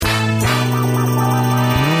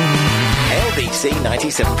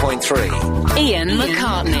BBC 97.3. Ian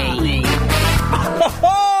McCartney.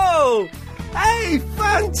 Oh! Hey,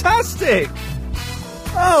 fantastic!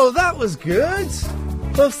 Oh, that was good.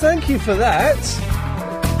 Well, thank you for that.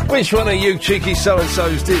 Which one of you cheeky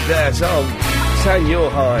so-and-sos did that? Oh, tan your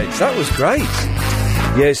hides. That was great.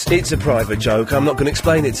 Yes, it's a private joke. I'm not going to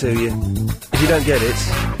explain it to you. If you don't get it...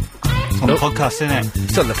 It's on the podcast, isn't it?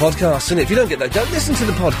 It's on the podcast, isn't it? If you don't get that, don't listen to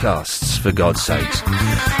the podcasts, for God's sakes.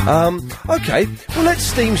 OK. Well, let's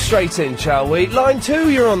steam straight in, shall we? Line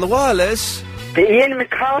 2, you're on the wireless. The Ian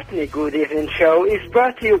McCartney Good Evening Show is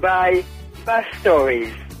brought to you by Bus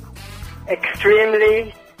Stories.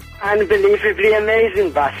 Extremely, unbelievably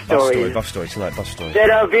amazing bus stories. Bus story tonight, bus story.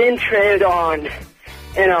 That are being trailed on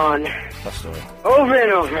and on. Bus story. Over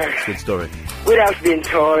and over. Good story. Without being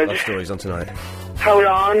told. Bus story's on tonight. How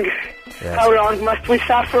long? Yes. How long must we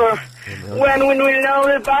suffer? When we know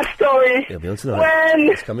the bus story? It'll be on tonight. When?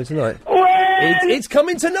 It's coming tonight. When? It's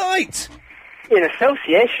coming tonight! In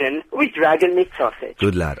association with Dragon Meat Sausage.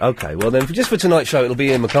 Good lad. OK, well then, just for tonight's show, it'll be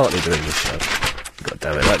Ian McCartney doing this show. God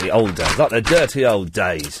damn it, like the old days. Like the dirty old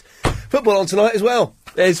days. Football on tonight as well.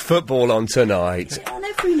 There's football on tonight. Is it on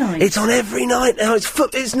every night? It's on every night now.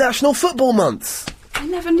 It's National Football Month. I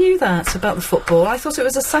never knew that about the football. I thought it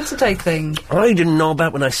was a Saturday thing. I didn't know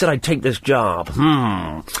about when I said I'd take this job.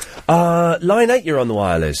 Line 8, you're on the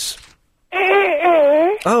wireless.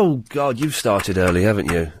 Oh, God, you've started early,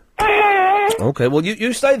 haven't you? OK, well,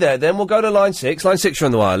 you stay there then. We'll go to line 6. Line 6, you're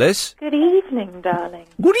on the wireless. Good evening, darling.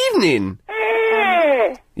 Good evening.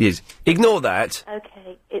 Yes, ignore that.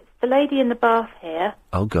 OK, it's the lady in the bath here.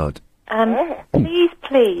 Oh, God.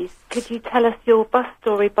 Please, could you tell us your bus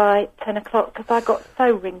story by 10 o'clock? Because I got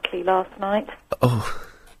so wrinkly last night. Oh.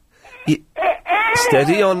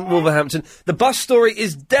 Steady on, Wolverhampton. The bus story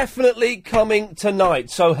is definitely coming tonight,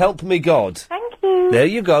 so help me God. Thank you. There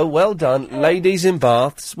you go, well done. Ladies in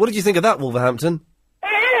baths. What did you think of that, Wolverhampton?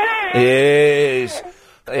 Yes.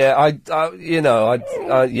 Yeah,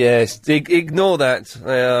 yes. Ignore that.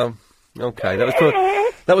 OK,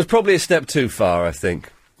 that was probably a step too far, I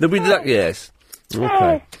think. Yes.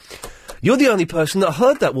 OK. You're the only person that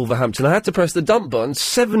heard that, Wolverhampton. I had to press the dump button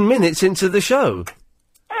 7 minutes into the show.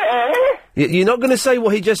 You're not going to say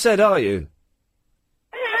what he just said, are you?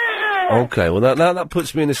 OK, well, that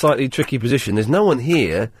puts me in a slightly tricky position. There's no one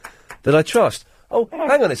here that I trust. Oh,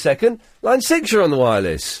 hang on a second. Line 6, you're on the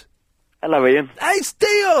wireless. Hello, Ian. Hey, it's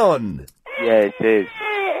Dion! Yeah, it is.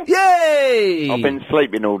 Yay! I've been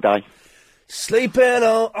sleeping all day. Sleeping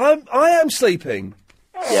all... I am sleeping.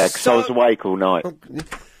 Yeah, because I was awake all night.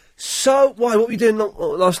 So, why? What were you doing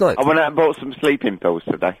last night? I went out and bought some sleeping pills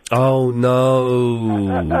today. Oh,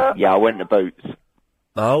 no. Yeah, I went to Boots.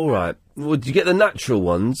 Oh, right. Well, did you get the natural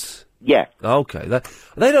ones? Yeah. OK.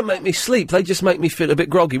 They don't make me sleep. They just make me feel a bit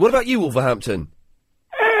groggy. What about you, Wolverhampton?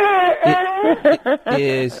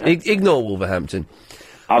 Yes. Ignore Wolverhampton.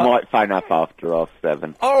 I might phone up after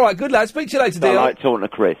 7:30. All right, good lad. Speak to you later, Dion. I like talking to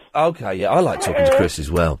Chris. OK, yeah, I like talking to Chris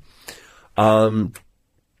as well.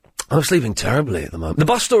 I'm sleeping terribly at the moment. The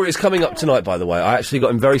bus story is coming up tonight, by the way. I actually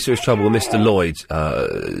got in very serious trouble with Mr. Lloyd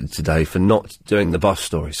today for not doing the bus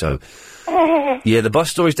story. So, yeah, the bus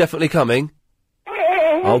story's definitely coming.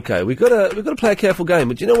 OK, we've got to play a careful game.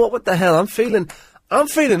 But you know what? What the hell? I'm feeling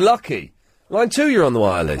lucky. Line 2, you're on the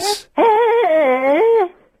wireless.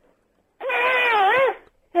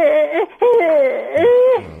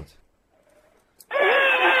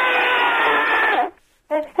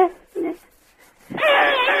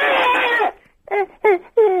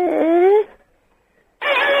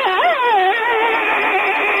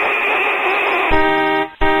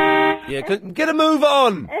 Yeah, get a move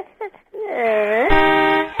on! Come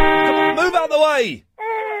on, move out of the way!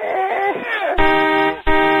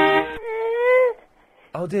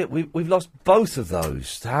 Oh dear, we've lost both of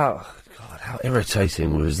those. How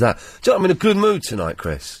irritating was that? Do you know, I'm in a good mood tonight,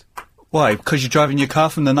 Chris. Why? Because you're driving your car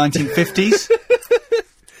from the 1950s?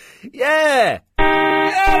 Yeah! Get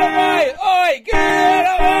out of the way! Oi! Get out of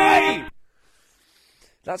the way!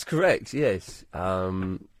 That's correct, yes.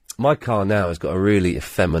 My car now has got a really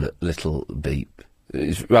effeminate little beep.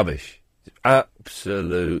 It's rubbish. It's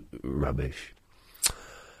absolute rubbish.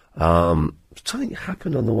 Something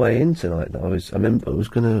happened on the way in tonight that I was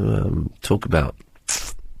going to talk about.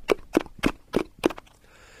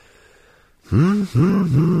 I can't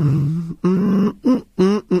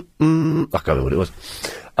remember what it was.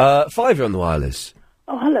 5, you're on the wireless.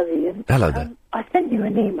 Oh, hello, Ian. Hello there. I sent you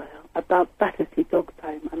an email about Battersea Dog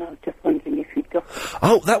Home, and I was just wondering if you'd got it.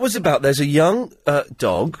 Oh, that was about, there's a young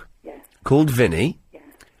dog called Vinny.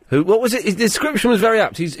 Who, what was it? His description was very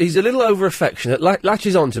apt. He's a little over-affectionate,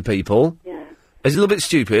 latches on to people. Yeah. He's a little bit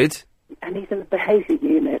stupid. And he's a behaviour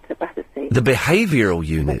unit at Battersea. The behavioural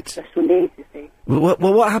unit. Special needs, you see. Well,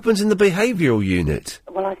 what happens in the behavioural unit?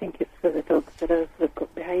 Well, I think it's for the dogs that have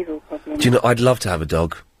got behavioural problems. Do you know, I'd love to have a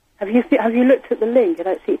dog. Have you looked at the link? It's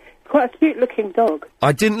actually quite a cute-looking dog.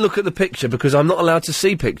 I didn't look at the picture because I'm not allowed to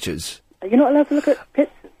see pictures. Are you not allowed to look at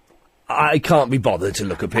pictures? I can't be bothered to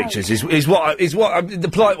look at pictures. Is what the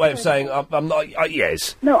polite way of saying I'm not.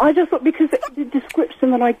 Yes. No, I just thought because the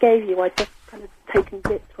description that I gave you, I just kind of taken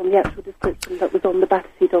bits from the actual description that was on the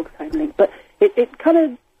Battersea Dogs Home link, but it kind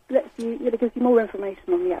of lets you, gives you more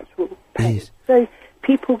information on the actual page. Yes. So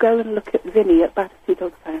people go and look at Vinny at Battersea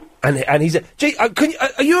Dogs Home. And he's gee,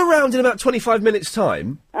 are you around in about 25 minutes'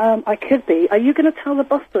 time? I could be. Are you going to tell the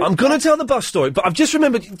bus story? I'm going to tell the bus story, but I've just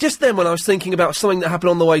remembered, just then when I was thinking about something that happened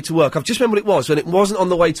on the way to work, I've just remembered what it was, when it wasn't on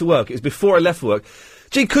the way to work, it was before I left for work.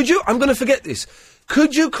 Gee, I'm going to forget this,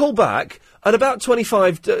 could you call back at about 20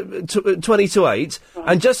 to 8,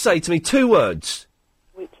 and just say to me 2 words?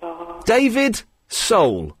 Which are? David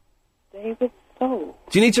Soul. David Soul?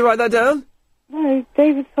 Do you need to write that down? No,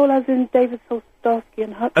 David Soul as in David Soul, Starsky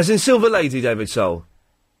and Hutch. As in Silver Lady, David Soul.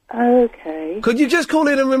 Okay. Could you just call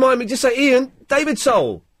in and remind me, just say, Ian, David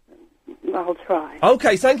Soul. I'll try.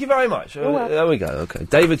 OK, thank you very much. welcome. There we go, OK.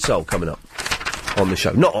 David Soul coming up on the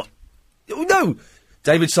show. Not on... No!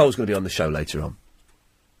 David Soul's going to be on the show later on.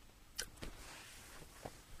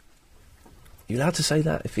 You allowed to say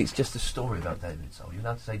that if it's just a story about David Soul? You're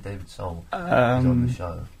allowed to say David Soul is on the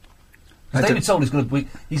show? David Soul is going to be...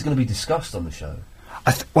 He's going to be discussed on the show.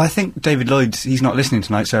 I think David Lloyd's... He's not listening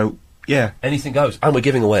tonight, so... Yeah. Anything goes. And we're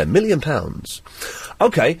giving away £1 million.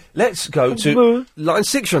 OK, let's go to line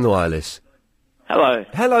 6 on the wireless. Hello.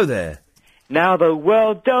 Hello there. Now the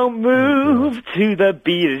world don't move to the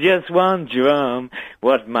beat of just one drum.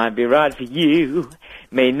 What might be right for you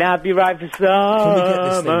may not be right for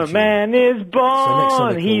some. A man is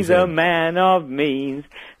born, he's a man of means.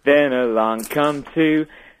 Then along come two.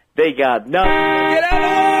 They got nothing. Get out of the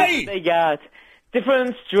way! They got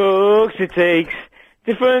different strokes it takes.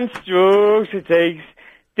 Different strokes it takes.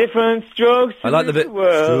 Different strokes to I like the bit.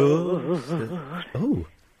 Oh.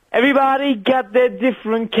 Everybody got their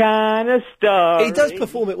different kind of story. He does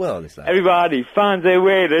perform it well, this lad. Everybody finds their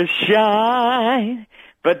way to shine.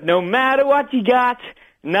 But no matter what you got,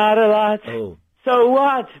 not a lot. Oh. So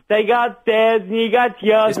what? They got theirs and you got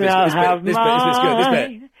yours and I'll have mine. This bit's good, this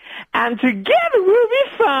bit. And together we'll be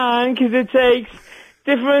fine, 'cause it takes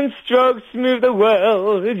different strokes to move the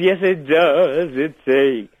world. Yes, it does. It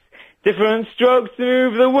takes different strokes to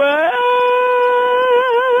move the world.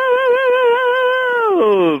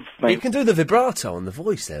 You can do the vibrato on the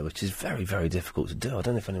voice there, which is very, very difficult to do. I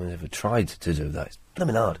don't know if anyone's ever tried to do that. It's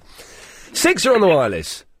blooming hard. 6 are on the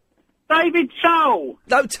wireless. David Soul.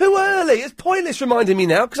 No, too early. It's pointless reminding me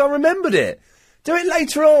now, because I remembered it. Do it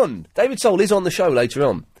later on. David Soul is on the show later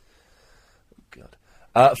on. God.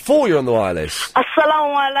 4, you're on the wireless.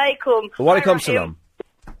 Assalamu alaikum. Walaikum salam.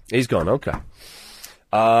 He's gone, OK.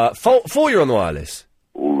 4, you're on the wireless.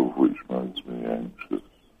 All of which makes me anxious.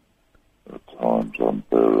 At times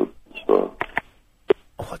unbearable. So.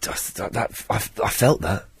 Oh, I felt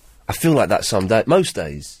that. I feel like that some day, most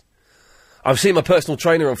days. I've seen my personal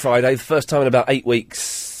trainer on Friday, the first time in about 8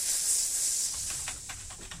 weeks.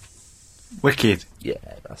 Wicked. Yeah,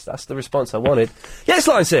 that's the response I wanted. Yes,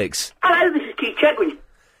 line 6. Hello, this is Keith Chegwin.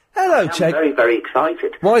 Hello, I'm Cheg. very, very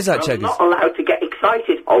excited. Why is that, I'm Cheg? not allowed to get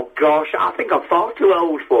excited. Oh, gosh, I think I'm far too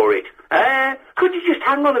old for it. Could you just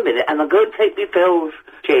hang on a minute and I'll go and take my pills?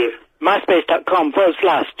 Cheers.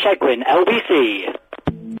 MySpace.com/Chegwin LBC.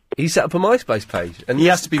 He set up a MySpace page. And he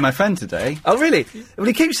has to be my friend today. Oh, really? Well,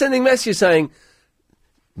 he keeps sending messages saying,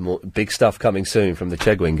 more big stuff coming soon from the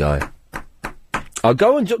Chegwin guy. I'll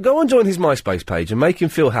go and join his MySpace page and make him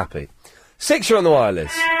feel happy. 6, you're on the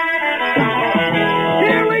wireless. Here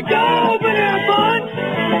we go, banana fun!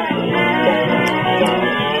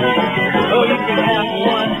 Oh, you can have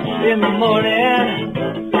one in the morning,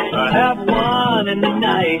 or have one in the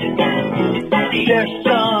night. Share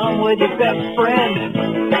some with your best friend,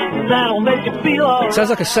 that'll make you feel alright. Sounds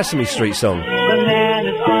like a Sesame Street song.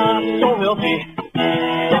 Bananas are so healthy,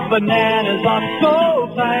 bananas are so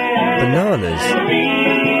bad. Bananas?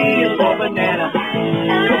 Banana.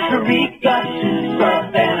 Costa Rica to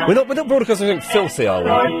Savannah. We're not broadcasting something filthy, are we?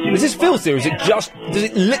 Is this filthy, or is it just... Does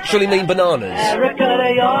it literally mean bananas?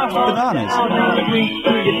 Bananas.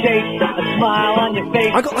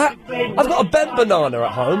 I've got a bent banana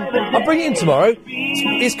at home. I'll bring it in tomorrow.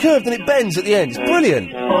 It's curved and it bends at the end. It's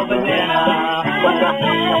brilliant.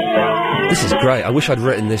 This is great. I wish I'd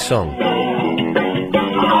written this song.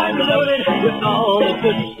 I'm loaded with all the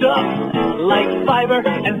good stuff. like fiber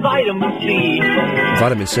and vitamin C.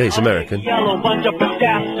 Vitamin C, it's American. Yellow bunch of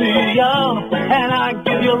potassium, and I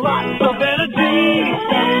give you lots of energy.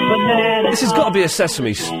 Bananas. This has got to be a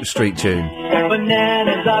Sesame Street tune.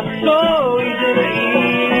 Bananas are so easy to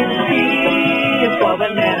eat. It's for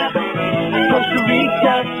banana. Costa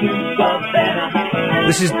Rica to Savannah.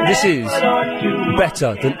 This is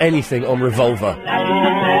better than anything on Revolver.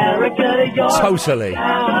 Totally.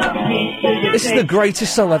 This is the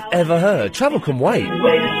greatest song I've ever heard. Travel Can Wait.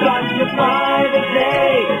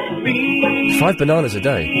 5 bananas a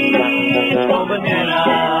day.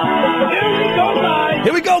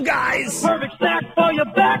 Here we go, guys! Perfect snack for your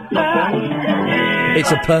backpack.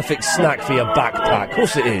 It's a perfect snack for your backpack. Of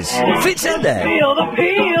course it is. Fits in there. Peel the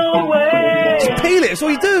peel away. Just peel it, that's all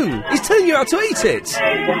you do. He's telling you how to eat it.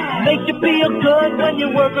 Make you feel good when you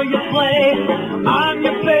work or you play. I'm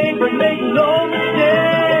your favorite, make no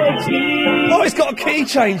mistakes. Oh, it's got a key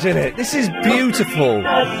change in it. This is beautiful.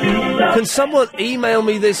 Can someone email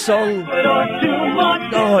me this song?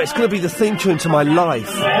 Oh, it's going to be the theme tune to my life.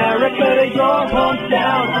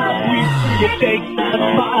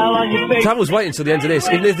 Travel's waiting until the end of this,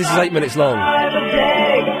 even if this is 8 minutes long.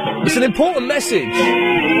 It's an important message.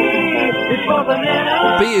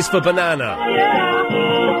 B is for banana.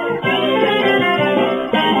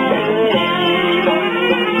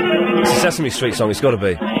 It's a Sesame Street song, it's got to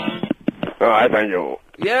be. Oh, I thank you.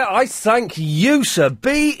 Yeah, I thank you, sir.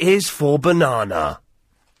 B is for banana.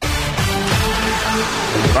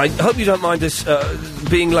 I hope you don't mind us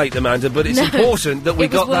being late, Amanda, but it's important that we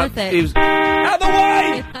got that. It was out of the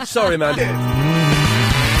way! Sorry, Amanda.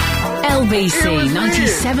 LBC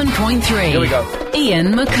 97.3. Here we go.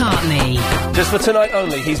 Ian McCartney. Just for tonight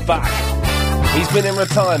only, he's back. He's been in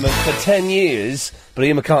retirement for 10 years, but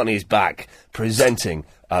Ian McCartney is back, presenting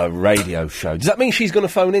a radio show. Does that mean she's going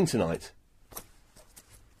to phone in tonight?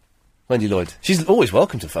 Wendy Lloyd. She's always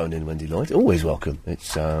welcome to phone in, Wendy Lloyd. Always welcome.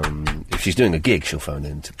 It's if she's doing a gig, she'll phone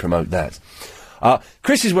in to promote that.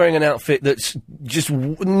 Chris is wearing an outfit that's just...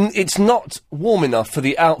 it's not warm enough for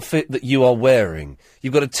the outfit that you are wearing.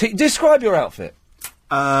 You've got to... describe your outfit.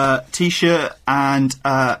 T-shirt and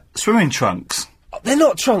swimming trunks. They're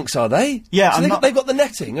not trunks, are they? Yeah, so they've got the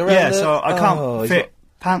netting around. Yeah, the... so I can't fit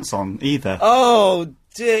pants on either. Oh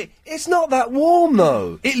dear, it's not that warm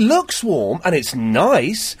though. It looks warm and it's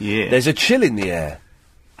nice. Yeah. There's a chill in the air.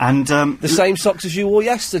 And the same socks as you wore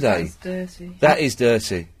yesterday. That's dirty. That is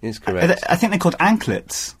dirty. Is correct. I think they're called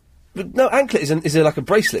anklets. But no, anklet is there like a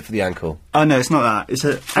bracelet for the ankle? Oh no, it's not that. It's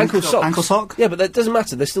a ankle sock. Ankle sock. Yeah, but that doesn't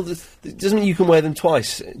matter. They're still. It doesn't mean you can wear them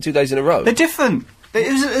twice, 2 days in a row. They're different.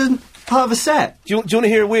 It was part of a set. Do you want to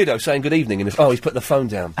hear a weirdo saying good evening? And he's put the phone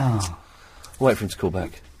down. Oh. Wait for him to call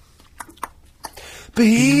back.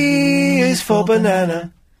 B is for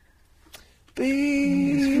banana.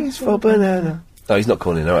 B is for banana. No, he's not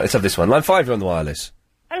calling. All right, let's have this one. Line 5, you're on the wireless.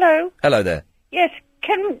 Hello. Hello there. Yes,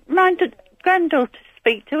 can my granddaughter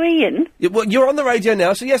speak to Ian? Well, you're on the radio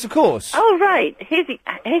now, so yes, of course. Oh, right. Here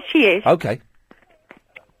she is. Okay.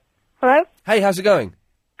 Hello? Hey, how's it going?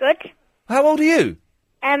 Good. How old are you?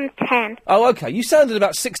 10. Oh, okay. You sounded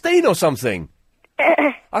about 16 or something.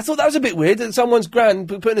 I thought that was a bit weird that someone's put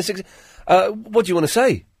in a 16... what do you want to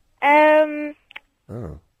say? Oh.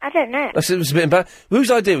 I don't know. It was a bit embarrassing.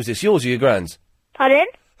 Whose idea was this, yours or your grand's? Pardon?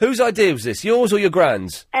 Whose idea was this, yours or your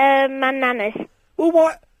grand's? My nana's. Well,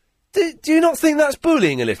 what? Do you not think that's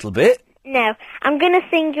bullying a little bit? No. I'm going to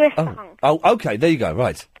sing you a song. Oh, okay, there you go,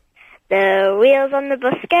 right. The wheels on the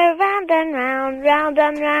bus go round and round, round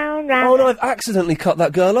and round, round. Oh, no, I've accidentally cut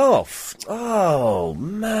that girl off. Oh,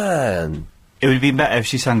 man. It would have been better if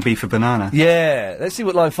she sang B for banana. Yeah, let's see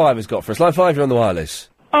what line 5 has got for us. Line 5, you're on the wireless.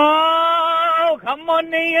 Oh, come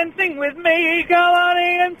on, Ian, sing with me. Go on,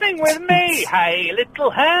 Ian, sing with me. Hey,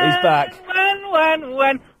 little hen. He's back. When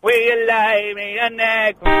will you lay me an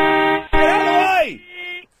egg? Get out of the way!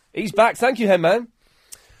 He's back. Thank you, Henman.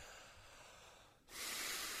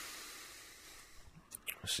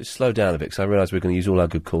 Let's just slow down a bit, because I realise we're going to use all our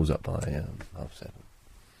good calls up by 7:30.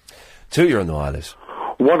 2, you're on the wireless.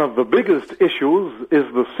 One of the biggest issues is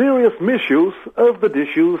the serious misuse of the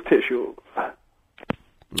disuse tissues.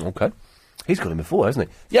 Okay. He's got him before, hasn't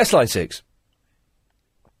he? Yes, line 6.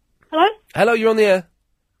 Hello? Hello, you're on the air.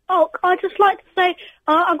 Oh, I'd just like to say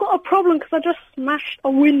I've got a problem because I just smashed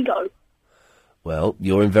a window. Well,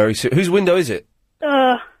 you're in very whose window is it?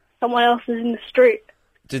 Someone else's in the street.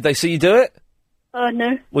 Did they see you do it?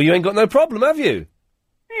 No. Well, you ain't got no problem, have you?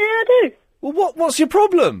 Yeah, I do. Well, what's your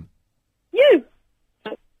problem? You.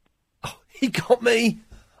 Oh, he got me.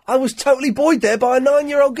 I was totally buoyed there by a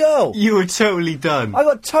 9-year-old girl. You were totally done. I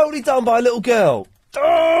got totally done by a little girl.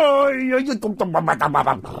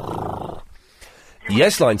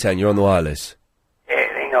 Yes, line 10, you're on the wireless. Yeah,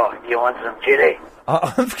 hang on. You want some chili?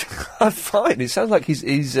 I'm fine. It sounds like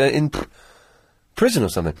he's in prison or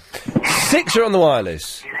something. 6, you're on the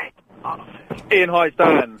wireless. Ian, hi, it's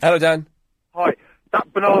Dan. Hello, Dan. Hi.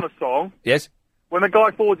 That banana song, Yes? when the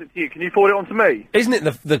guy forwards it to you, can you forward it on to me? Isn't it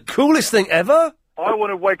the coolest thing ever? I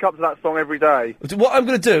want to wake up to that song every day. What I'm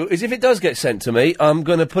going to do is, if it does get sent to me, I'm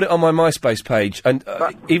going to put it on my MySpace page, and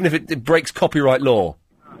even if it breaks copyright law.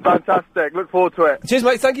 Fantastic. Look forward to it. Cheers,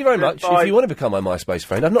 mate. Thank you very much. Bye. If you want to become my MySpace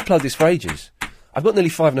friend, I've not plugged this for ages. I've got nearly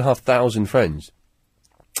 5,500 friends.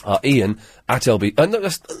 Ian at LB... no,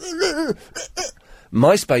 that's...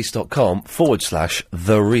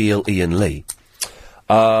 MySpace.com/The Real Ian Lee.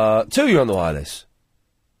 2, you're on the wireless.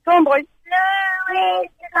 Come on, boys. Blue is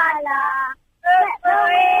the colour, purple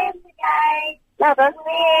is the day. Louder.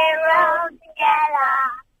 We're all together,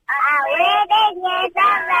 and we're the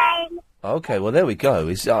rain. Okay, well, there we go.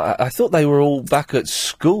 I thought they were all back at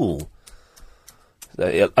school.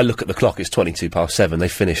 I look at the clock, it's 7:22. They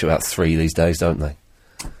finish about 3 these days, don't they?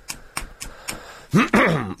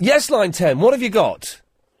 Yes, line 10, what have you got?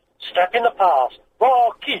 Stuck in the past.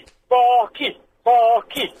 Rocky, Rocky,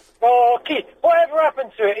 Rocky, Rocky. Whatever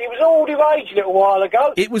happened to it? He was all the rage a little while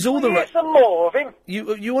ago. It was all the rage. Some more of him.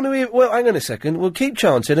 You want to hear... Well, hang on a second. We'll keep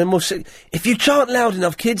chanting and we'll see... If you chant loud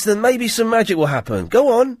enough, kids, then maybe some magic will happen.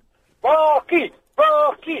 Go on. Rocky,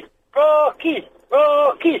 Rocky, Rocky,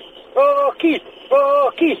 Rocky, Rocky,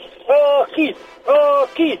 Rocky, Rocky,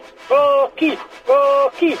 Rocky, Rocky, Rocky,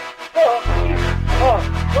 Rocky.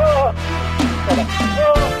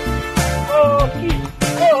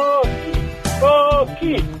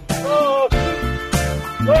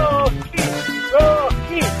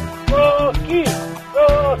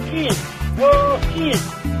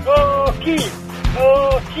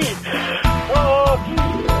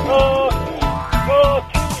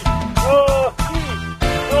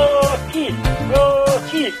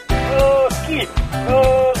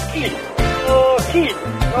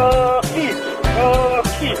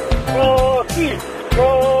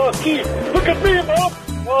 Look at me, Mom!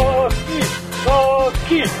 Rocky,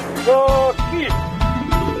 Rocky, Rocky.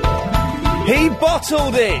 He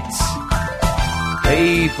bottled it!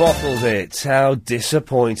 He bottled it. How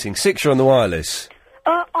disappointing. 6, you're on the wireless.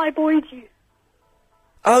 I buoyed you.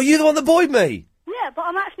 Oh, you're the one that buoyed me? Yeah, but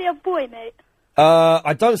I'm actually a boy, mate.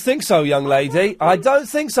 I don't think so, young lady. I don't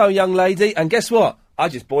think so, young lady. And guess what? I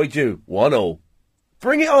just buoyed you. 1-1.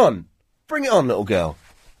 Bring it on. Bring it on, little girl.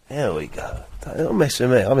 There we go. Don't mess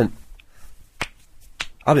with me.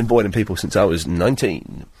 I've been boiling people since I was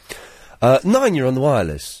 19. 9, you're on the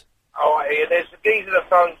wireless. Oh, Ian, there's a geezer that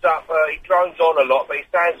phones up. He drones on a lot, but he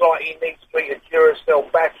sounds like he needs to meet a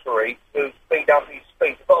Duracell battery to speed up his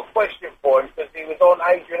speech. I've got a question for him, because he was on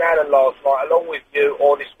Adrian Allen last night, along with you,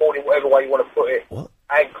 or this morning, whatever way you want to put it. What?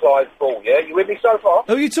 And Clive Ball, yeah? You with me so far?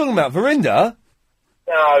 Who are you talking about? Verinda?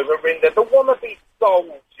 No, Verinda, the wannabe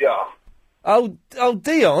soldier. Oh,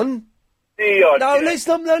 Dion? Dion. No,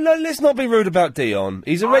 yeah. let's not be rude about Dion.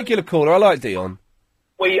 He's a regular caller. I like Dion.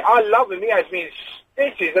 Well, I love him. He has me in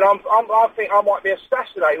stitches, and I think I might be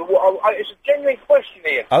assassinated. It's a genuine question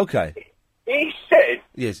here. Okay. He said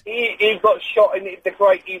Yes. he got shot in the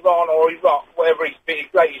Great Iran or Iraq, whatever his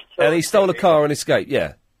greatest. And he stole a car and escaped,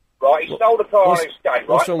 yeah. Right, he stole the car and escaped, right?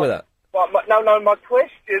 What's wrong with that? But my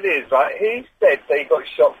question is, right, he said that he got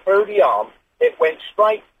shot through the arm, it went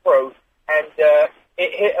straight through, and it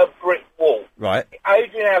hit a brick wall. Right.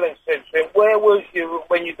 Adrian Allen said to him, where was you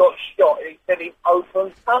when you got shot? And he said in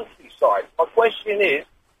open countryside. My question is,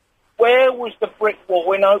 where was the brick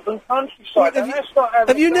wall in open countryside? I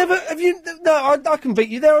can beat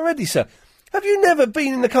you there already, sir. Have you never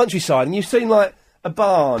been in the countryside and you've seen, like, a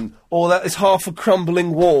barn, or that is half a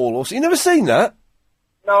crumbling wall, or so? You never seen that?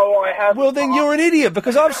 No, I haven't. Well, then you're an idiot,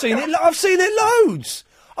 because I've seen it. I've seen it loads.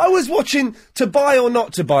 I was watching To Buy or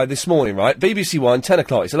Not to Buy this morning, right? BBC One, 10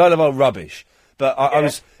 o'clock. It's a load of old rubbish. But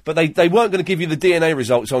but they weren't going to give you the DNA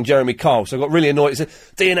results on Jeremy Kyle, so I got really annoyed. It said,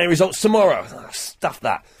 DNA results tomorrow. Stuff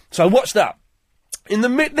that. So I watched that.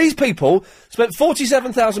 These people spent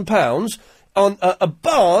 £47,000 on a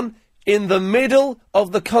barn in the middle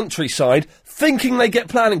of the countryside, thinking they get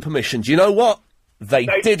planning permission. Do you know what? They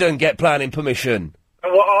didn't get planning permission.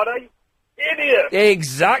 And what are they? Idiots!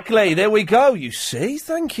 Exactly. There we go. You see?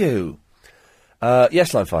 Thank you.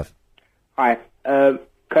 Yes, line 5. Hi. Could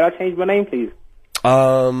I change my name, please?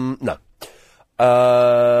 No.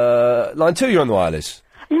 Line 2, you're on the wireless.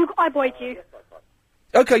 I buoyed you.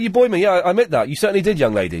 Okay, you buoyed me. Yeah, I admit that. You certainly did,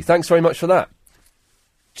 young lady. Thanks very much for that.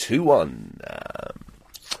 2-1.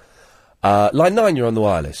 Line 9, you're on the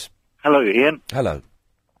wireless. Hello, Ian. Hello.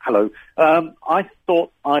 Hello. I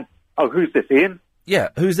thought I'd... Oh, who's this, Ian? Yeah,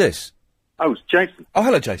 who's this? Oh, it's Jason. Oh,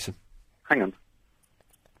 hello, Jason. Hang on.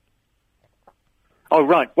 Oh,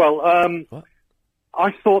 right. Well,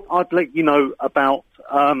 I thought I'd let you know about,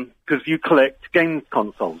 because you collect games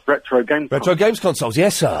consoles, retro games Games consoles,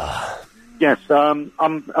 yes, sir. Yes, I'm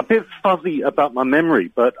a bit fuzzy about my memory,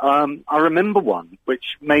 but I remember one, which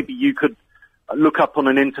maybe you could look up on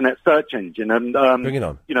an internet search engine and... Bring it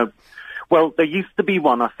on. You know, well, there used to be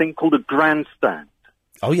one, I think, called a Grandstand.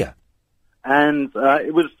 Oh, yeah. And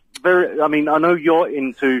it was very... I mean, I know you're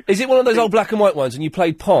into... Is it one of those old black and white ones, and you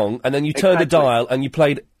played Pong, and then you turned a dial, and you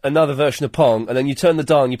played another version of Pong, and then you turned the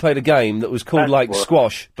dial, and you played a game that was called,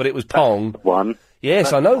 Squash, but it was Pong? One.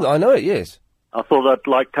 Yes, I know it, yes. I thought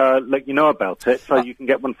I'd let you know about it, so you can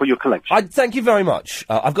get one for your collection. Thank you very much.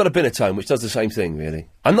 I've got a Binatone, which does the same thing, really.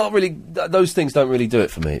 I'm not really... those things don't really do it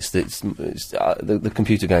for me. It's the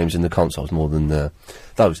computer games and the consoles more than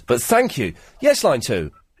those. But thank you. Yes, line 2.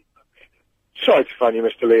 Sorry to phone you,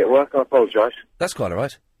 Mr. Lee, at work. I apologise. That's quite all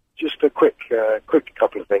right. Just a quick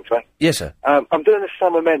couple of things, mate. Yes, sir. I'm doing a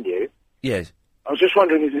summer menu. Yes. I was just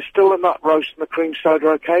wondering, is it still a nut roast and a cream soda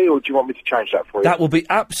okay, or do you want me to change that for you? That will be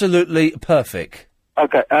absolutely perfect.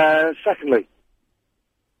 Okay, secondly.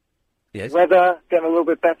 Yes? Weather getting a little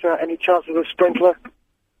bit better. Any chance of a sprinkler?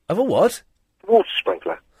 Of a what? Water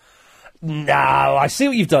sprinkler. No, I see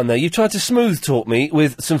what you've done there. You've tried to smooth talk me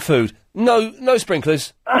with some food. No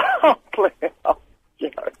sprinklers. Oh, please. Oh,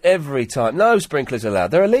 you know. Every time. No sprinklers allowed.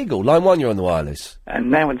 They're illegal. Line 1, you're on the wireless. And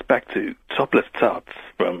now it's back to Topless Tarts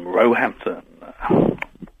from Roehampton.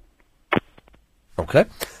 Okay.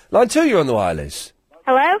 Line 2, you're on the wireless.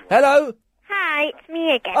 Hello? Hello? Hi, it's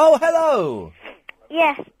me again. Oh, hello!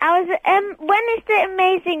 Yes, I was, when is the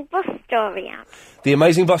Amazing Bus Story out? The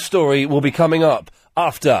Amazing Bus Story will be coming up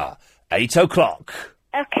after 8 o'clock.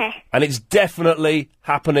 Okay. And it's definitely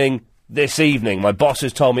happening this evening. My boss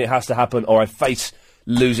has told me it has to happen or I face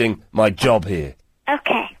losing my job here.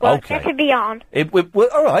 Okay. Well, Okay. it's better be on. Well,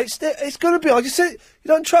 all right, it's going to be. I just said you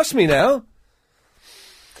don't trust me now.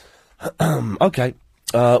 Okay,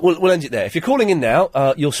 we'll end it there. If you're calling in now,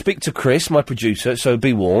 you'll speak to Chris, my producer. So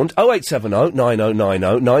be warned. 0870 9090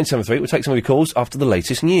 973. We'll take some of your calls after the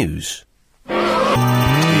latest news.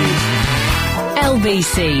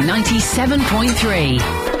 LBC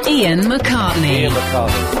 97.3. Ian McCartney. Ian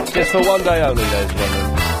McCartney. Just for one day only, ladies and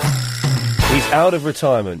gentlemen. He's out of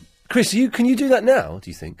retirement. Chris, can you do that now, do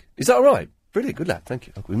you think? Is that all right? Brilliant, good lad, thank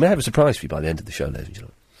you. We may have a surprise for you by the end of the show, ladies and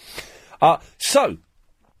gentlemen.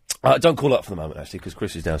 Don't call up for the moment, actually, because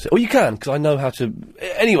Chris is downstairs. Oh, you can, because I know how to...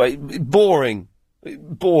 Anyway, boring.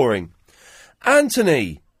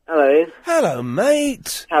 Anthony. Hello. Hello,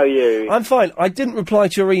 mate. How are you? I'm fine. I didn't reply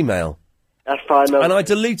to your email. That's fine, no. And I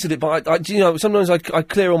deleted it, but sometimes I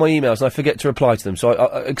clear all my emails and I forget to reply to them, so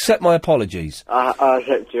I accept my apologies. I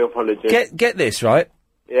accept your apologies. Get this, right?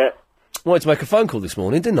 Yeah. I wanted to make a phone call this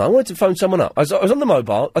morning, didn't I? I wanted to phone someone up. I was on the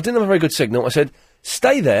mobile. I didn't have a very good signal. I said,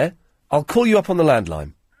 stay there. I'll call you up on the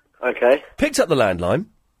landline. Okay. Picked up the landline.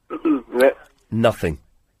 Yeah. Nothing.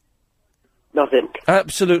 Nothing.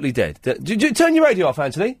 Absolutely dead. Did you turn your radio off,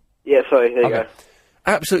 Anthony? Yeah, sorry, there you go.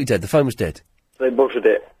 Absolutely dead. The phone was dead. They butchered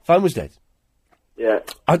it. Phone was dead. Yeah.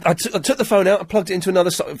 I took the phone out and plugged it into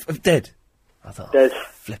another side of dead. I thought, dead.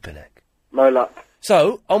 Flipping heck. No luck.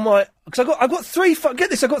 So, on my... Because I've got three...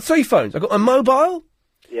 Get this, I've got three phones. I've got my mobile.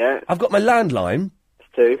 Yeah. I've got my landline.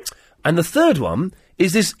 That's two. And the third one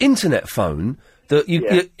is this internet phone that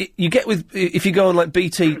you get with... If you go on, like,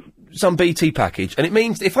 BT... Some BT package. And it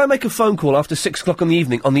means if I make a phone call after 6 o'clock in the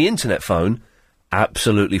evening on the internet phone,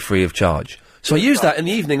 absolutely free of charge. So I use that in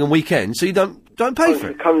the evening and weekend, so you don't pay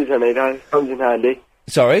for it. Comes in handy.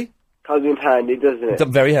 Sorry? Comes in handy, doesn't it?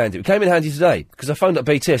 Very handy. It came in handy today, because I phoned up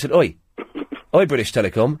BT, I said, Oi, British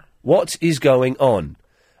Telecom, what is going on?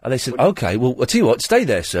 And they said, OK, well, I'll tell you what, stay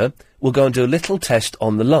there, sir. We'll go and do a little test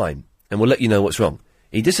on the line, and we'll let you know what's wrong.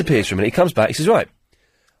 He disappears for a minute, he comes back, he says, right,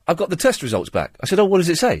 I've got the test results back. I said, oh, what does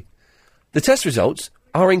it say? The test results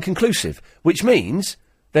are inconclusive, which means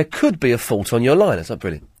there could be a fault on your line. That's not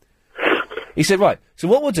brilliant. He said, right, so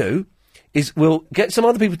what we'll do is we'll get some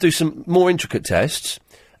other people to do some more intricate tests,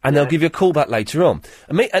 and they'll give you a call back later on.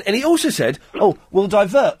 And he also said, oh, we'll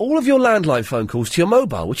divert all of your landline phone calls to your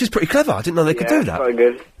mobile, which is pretty clever. I didn't know they could do that. Very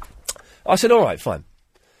good. I said, all right, fine.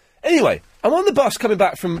 Anyway, I'm on the bus coming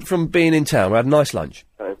back from being in town. We had a nice lunch.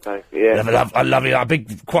 Okay, yeah. I love you, a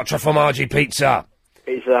big quattro formaggi pizza.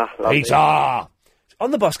 Pizza!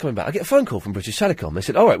 On the bus coming back, I get a phone call from British Telecom. They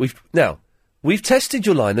said, all right, we've tested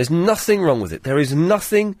your line. There's nothing wrong with it. There is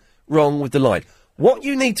nothing wrong with the line. What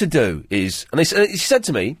you need to do is... And she said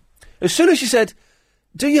to me, as soon as she said,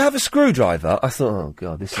 do you have a screwdriver? I thought, oh,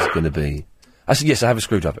 God, this is going to be... I said, yes, I have a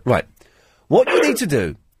screwdriver. Right. What you need to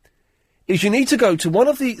do is you need to go to one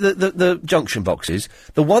of the junction boxes,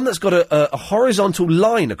 the one that's got a horizontal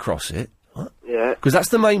line across it. Yeah. Because that's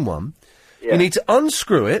the main one. Yeah. You need to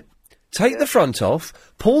unscrew it, take the front off,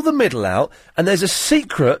 pull the middle out, and there's a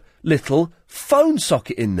secret little phone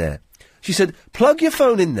socket in there. She said, plug your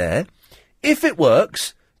phone in there. If it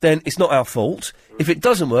works, then it's not our fault. If it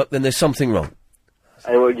doesn't work, then there's something wrong.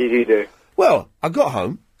 And what did you do? Well, I got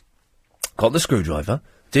home, got the screwdriver,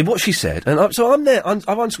 did what she said, and so I'm there. I've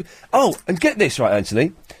unscrewed. Oh, and get this right,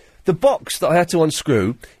 Anthony. The box that I had to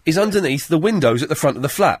unscrew is underneath the windows at the front of the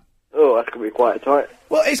flat. Oh, that's going to be quite tight.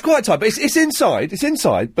 Well, it's quite tight, but it's inside. It's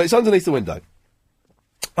inside, but it's underneath the window.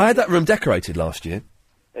 I had that room decorated last year.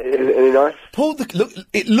 Any nice?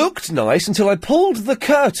 It looked nice until I pulled the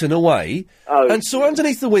curtain away and saw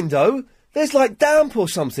underneath the window there's like damp or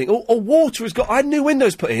something, or water has got. I had new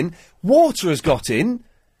windows put in. Water has got in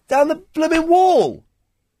down the blooming wall.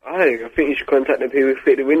 I think you should contact the people who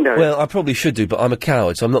fit the window. Well, I probably should do, but I'm a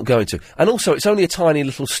coward, so I'm not going to. And also, it's only a tiny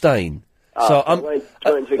little stain. So I'm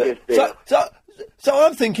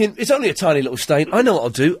thinking it's only a tiny little stain. I know what I'll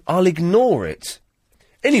do. I'll ignore it.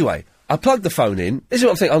 Anyway, I plugged the phone in. This is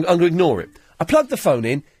what I'm thinking. I'm going to ignore it. I plugged the phone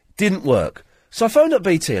in. Didn't work. So I phoned up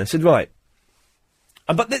BT and I said, right.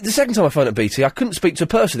 But the second time I phoned up BT, I couldn't speak to a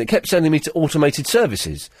person. It kept sending me to automated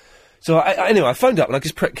services. So anyway, I phoned up and I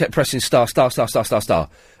just kept pressing star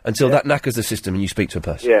until that knackers the system and you speak to a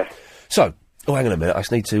person. Yeah. So, hang on a minute. I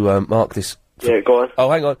just need to mark this. Yeah, go on. Oh,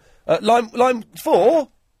 hang on. Line 4?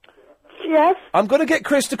 Yes? I'm going to get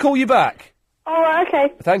Chris to call you back. All right,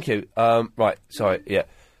 okay. Thank you. Right, sorry, yeah.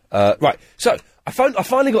 Right, so, I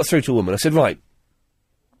finally got through to a woman. I said, right,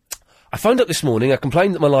 I phoned up this morning, I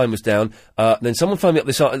complained that my line was down, then someone phoned me up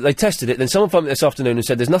they tested it, then someone phoned me this afternoon and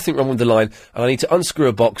said there's nothing wrong with the line, and I need to unscrew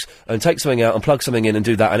a box and take something out and plug something in and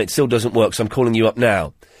do that, and it still doesn't work, so I'm calling you up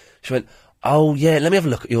now. She went, oh, yeah, let me have a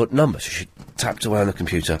look at your number. So she tapped away on the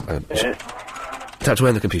computer. Tapped away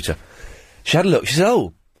on the computer. She had a look. She said,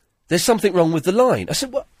 oh, there's something wrong with the line. I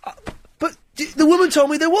said, what? But the woman told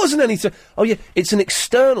me there wasn't anything. Oh, yeah, it's an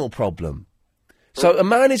external problem. So a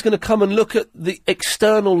man is going to come and look at the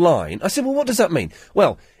external line. I said, well, what does that mean?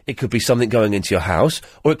 Well, it could be something going into your house,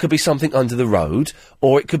 or it could be something under the road,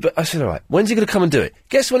 or it could be... I said, all right, when's he going to come and do it?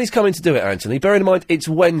 Guess when he's coming to do it, Anthony? Bearing in mind, it's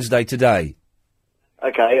Wednesday today.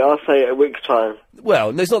 Okay, I'll say a week's time.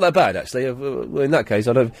 Well, it's not that bad, actually. In that case,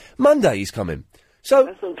 I don't... Monday he's coming. So...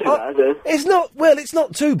 That's not too bad, then. It's not... Well, it's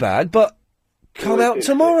not too bad, but... Come out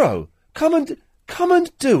tomorrow. Come and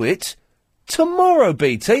do it tomorrow,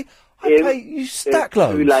 BT. I pay you stack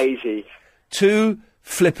loads. Too lazy. Too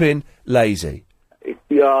flipping lazy.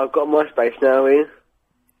 Yeah, I've got MySpace now, Ian.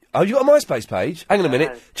 Oh, you got a MySpace page? Hang on a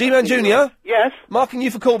minute. G-Man Jr.? Yes. Marking you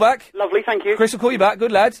for callback. Lovely, thank you. Chris will call you back.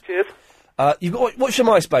 Good lad. Cheers. You've got what's your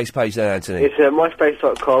MySpace page then, Anthony? It's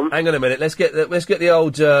myspace.com. Hang on a minute. Let's get the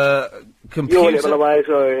old computer. You're on it, by the way, as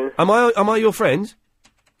well, Ian. Am I your friend?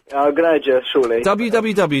 I'm going to add you shortly.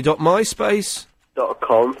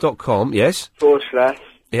 www.myspace.com. Yes. /.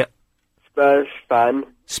 Yeah. Spurs fan.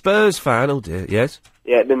 Spurs fan. Oh dear. Yes.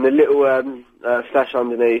 Yeah. Then the little slash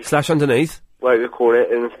underneath. Slash underneath. What you call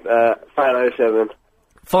it? And fan 07.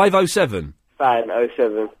 507. Fan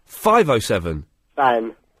 07. 507.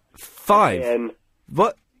 Fan. 5. F-A-N.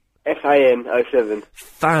 What? FAN 07.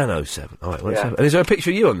 Fan 07. All right. Well, and is there a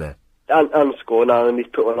picture of you on there? Underscore. No, I need to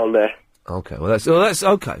put one on there. Okay. Well, that's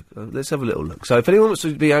okay. Let's have a little look. So, if anyone wants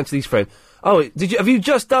to be Anthony's friend, have you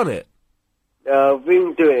just done it? I've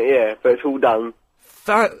been doing it, yeah, but it's all done.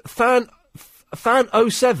 Fan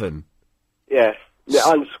 07. Yeah. The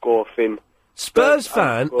underscore thing. Spurs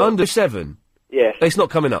fan under 7. Yeah. It's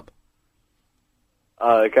not coming up.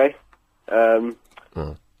 Oh, okay.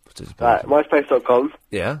 Right, myspace.com.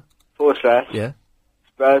 Yeah. / Yeah.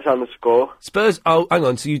 Spurs underscore. Spurs. Oh, hang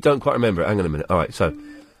on. So you don't quite remember it. Hang on a minute. All right. So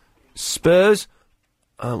Spurs.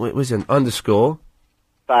 Where's it? Underscore.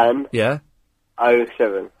 Fan. Yeah.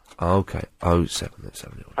 07. Okay. 07. Let's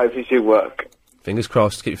have a little. Hopefully it should work. Fingers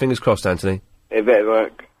crossed. Keep your fingers crossed, Anthony. It better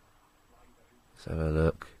work. Let's have a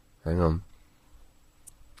look. Hang on.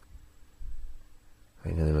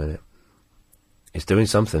 Hang on a minute. It's doing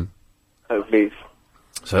something. Hopefully.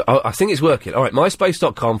 So, I think it's working. All right,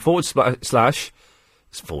 myspace.com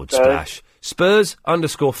 / Spurs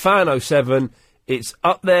underscore fan 07. It's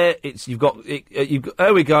up there. You've got,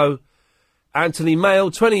 there we go. Anthony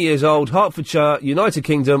Mail, 20 years old, Hertfordshire, United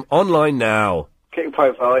Kingdom, online now. Kick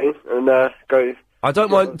profile in and go. I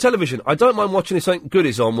don't mind television. I don't mind watching if something good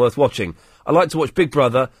is on, worth watching. I like to watch Big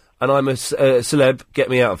Brother, and I'm a celeb, get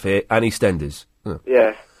me out of here, and EastEnders.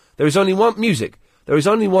 Yeah. There is only one There is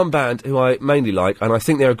only one band who I mainly like, and I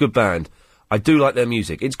think they're a good band. I do like their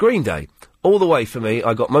music. It's Green Day. all the way for me.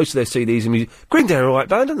 I got most of their CDs and music. Green Day are all right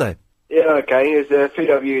band, aren't they? Yeah, okay. There's a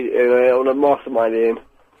few of you on a mastermind, Ian.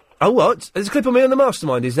 Oh, what? There's a clip of me on the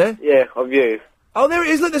Mastermind, is there? Yeah, of you. Oh, there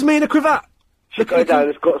it is. Look, there's me in a cravat. Should go down.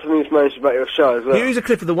 It's got some information about your show as well. Here is a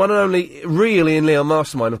clip of the one and only real Ian Lee on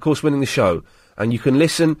Mastermind, of course, winning the show. And you can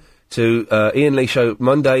listen to Ian Lee show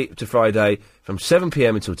Monday to Friday from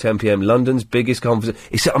 7pm until 10pm, London's biggest conference.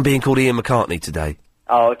 Except I'm being called Ian McCartney today.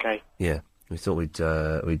 Oh, okay. Yeah, we thought we'd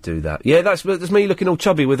do that. Yeah, that's me looking all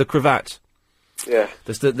chubby with a cravat. Yeah.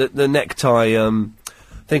 That's the necktie,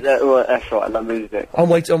 thing. Well, that's right, that music. I'm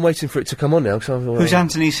waiting for it to come on now. Who's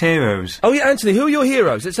Anthony's heroes? Oh, yeah, Anthony, who are your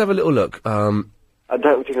heroes? Let's have a little look. I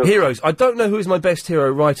don't think... Heroes. I don't know who is my best hero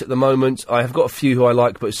right at the moment. I have got a few who I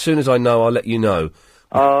like, but as soon as I know, I'll let you know.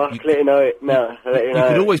 I'll let you know it now. I'll let you know.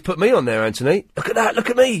 You could always put me on there, Anthony. Look at that, look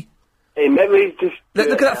at me! Hey, maybe just... Look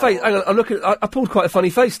at that face. Hang on, I'm looking... I pulled quite a funny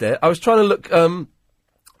face there. I was trying to look,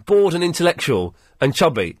 bored and intellectual and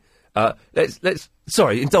chubby.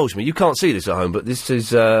 Sorry, indulge me. You can't see this at home, but this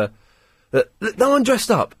is, look, no one dressed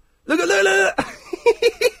up. Look.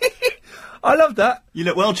 I love that. You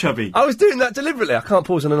look well chubby. I was doing that deliberately. I can't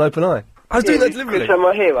pause on an open eye. I was doing that deliberately. Some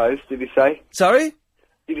of my heroes, did you say? Sorry?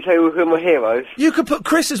 Did you say who are my heroes? You could put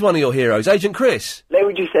Chris as one of your heroes, Agent Chris. Let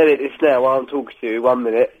me just edit this now while I'm talking to you, 1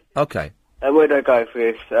 minute. Okay. And where do I go for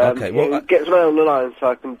this? Okay, well... Get someone on the line so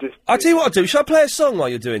I can just... I'll tell you what I'll do. Shall I play a song while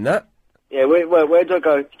you're doing that? Yeah, where do I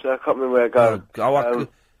go? I can't remember where I go.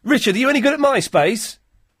 Richard, are you any good at MySpace?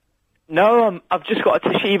 No, I've just got a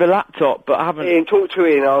Toshiba laptop, but I haven't... Ian, talk to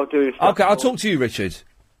Ian, I'll do this. Okay, I'll talk to you, Richard.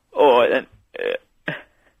 Alright then.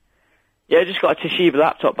 Yeah, I just got a Toshiba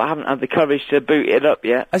laptop, but I haven't had the courage to boot it up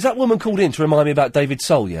yet. Has that woman called in to remind me about David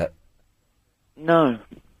Soul yet? No.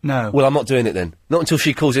 No. Well, I'm not doing it then. Not until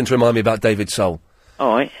she calls in to remind me about David Soul.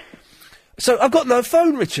 Alright. So, I've got no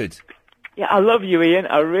phone, Richard. Yeah, I love you, Ian.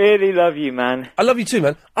 I really love you, man. I love you too,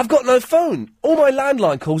 man. I've got no phone. All my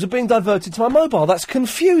landline calls are being diverted to my mobile. That's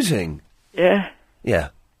confusing. Yeah?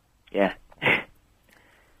 Yeah. Yeah.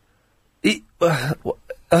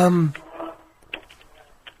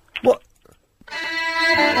 What?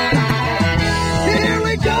 Here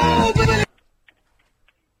we go!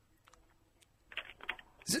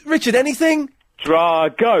 Richard, anything?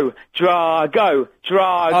 Drago!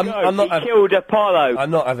 I'm not he killed Apollo! I'm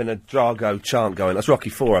not having a Drago chant going. That's Rocky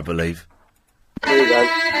IV, I believe. Here we go.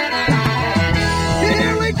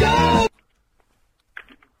 Here we go!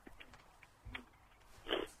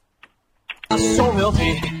 So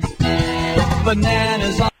healthy.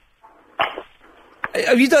 Bananas on...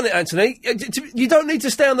 Have you done it, Anthony? You don't need to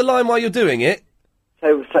stay on the line while you're doing it. So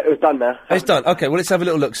it was done now. It's done. Okay, well, let's have a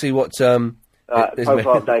little look, see what, profile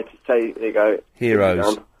update, say, there you go.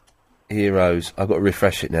 Heroes. I've got to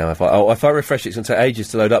refresh it now. If I refresh it, it's going to take ages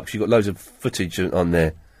to load up because you've got loads of footage on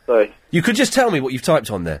there. Sorry. You could just tell me what you've typed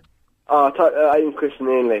on there. Oh, I typed Ian, Chris and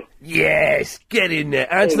Ian Lee. Yes, get in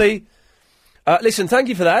there. Anthony, listen, thank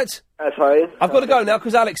you for that. That's fine. I've got to go now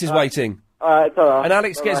because Alex is waiting. Alright, it's alright. And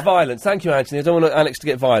Alex gets violent. Thank you, Anthony. I don't want Alex to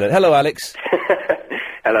get violent. Hello, Alex.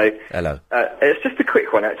 Hello. Hello. It's just a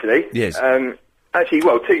quick one, actually. Yes. Actually,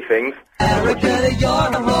 well, two things.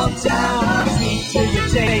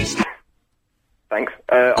 Thanks.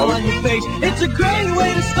 On your face, it's a great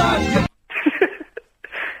way to start.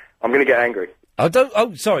 I'm going to get angry.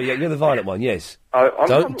 Oh, sorry, yeah, you're the violent one, yes.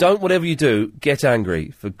 Don't, whatever you do, get angry.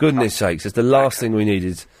 For goodness sakes, it's the last thing we need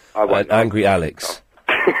is angry Alex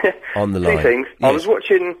on the line. Two things. Yes. I was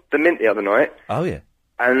watching The Mint the other night. Oh, yeah.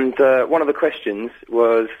 And one of the questions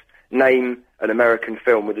was, name an American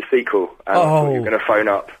film with a sequel. And I thought you were going to phone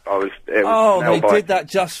up. They did that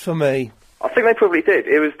just for me. I think they probably did.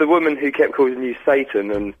 It was the woman who kept calling you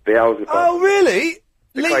Satan and Beelzebub. Oh, really?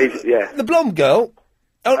 The blonde girl?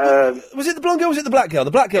 Was it the blonde girl or was it the black girl?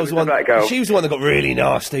 The black girl was the one... black girl. She was the one that got really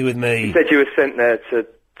nasty with me. She said you were sent there to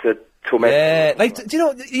torment. Yeah. Do you know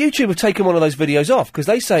what? YouTube have taken one of those videos off because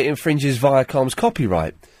they say it infringes Viacom's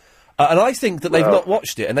copyright. And I think that they've not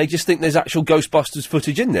watched it and they just think there's actual Ghostbusters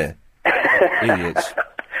footage in there. Idiots.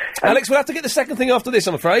 Alex, we'll have to get the second thing after this,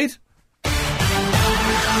 I'm afraid.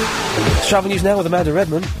 Travel news now with Amanda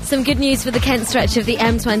Redmond. Some good news for the Kent stretch of the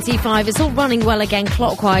M25. It's all running well again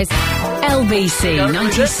clockwise. LBC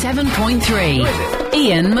 97.3.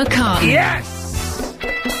 Ian McCartney. Yes!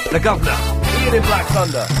 The governor. Ian in Black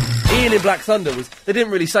Thunder. Ian in Black Thunder was... They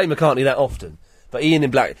didn't really say McCartney that often. But Ian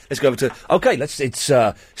in Black... Let's go over to... OK, it's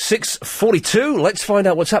 6:42. Let's find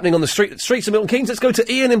out what's happening on the streets of Milton Keynes. Let's go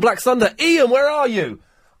to Ian in Black Thunder. Ian, where are you?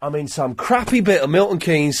 I'm in some crappy bit of Milton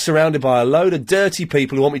Keynes surrounded by a load of dirty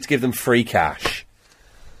people who want me to give them free cash.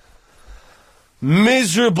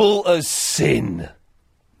 Miserable as sin.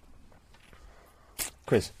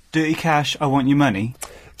 Chris. Dirty Cash, I Want Your Money.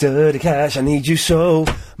 Dirty Cash, I need you so.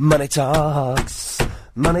 Money talks.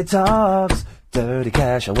 Money talks. Dirty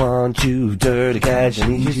Cash, I want you. Dirty Cash, I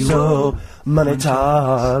need you so. Money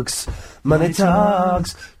talks. Money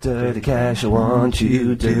talks. Dirty Cash, I want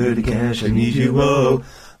you. Dirty Cash, I need you. Oh,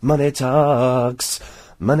 money talks.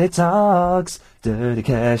 Money talks. Dirty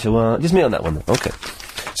Cash, I want. Just me on that one. Then. Okay.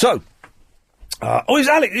 So. Is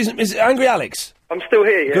Alex? Is it Angry Alex? I'm still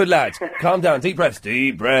here. Yeah. Good lad. Calm down. Deep breaths.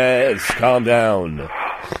 Deep breaths. Calm down.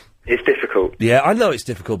 It's difficult. Yeah, I know it's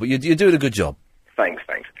difficult, but you're doing a good job. Thanks.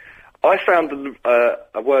 I found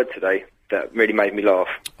a word today that really made me laugh.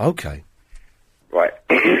 Okay. Right.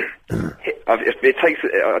 It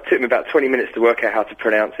took me about 20 minutes to work out how to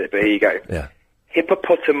pronounce it, but here you go. Yeah.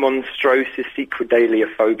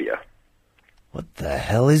 Hippopotamonstrosis. What the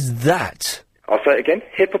hell is that? I'll say it again.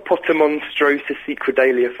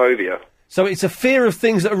 Hippopotamonstrosis. So it's a fear of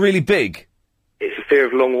things that are really big? It's a fear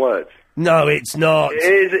of long words. No, it's not.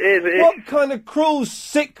 It is. What kind of cruel,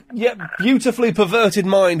 sick, yet beautifully perverted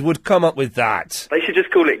mind would come up with that? They should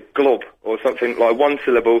just call it glob, or something like one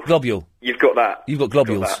syllable. Globule. You've got that. You've got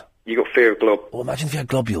globules. You've got fear of glob. Oh, imagine if you had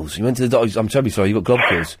globules. You went to the doctor, I'm terribly sorry, you've got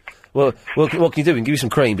globules. well, what can you do? We can give you some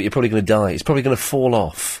cream, but you're probably going to die. It's probably going to fall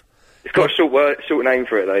off. It's got a short name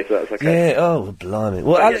for it, though, so that's okay. Yeah, oh, blimey.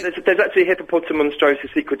 Well, there's actually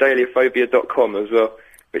hippopotamonstrosis.com as well.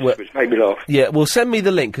 Which made me laugh. Yeah, well, send me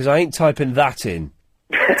the link, because I ain't typing that in.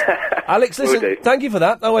 Alex, listen, thank you for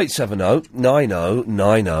that. 0870 90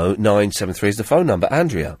 90 973 is the phone number.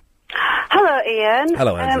 Andrea. Hello, Ian.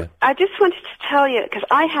 Hello, Andrea. I just wanted to tell you, because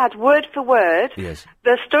I had word for word, yes,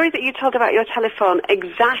 the story that you told about your telephone,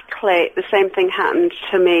 exactly the same thing happened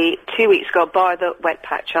to me 2 weeks ago, bar the wet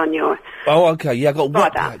patch on your... Oh, okay, yeah, I got a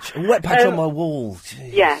wet patch. A wet patch on my wall.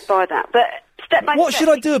 Jeez. Yeah, bar that. But... What should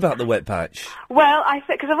I do about the wet patch? Well, I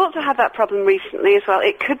think, because I've also had that problem recently as well,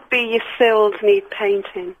 it could be your sills need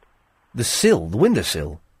painting. The sill? The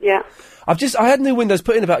windowsill? Yeah. I had new windows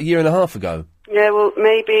put in about a year and a half ago. Yeah, well,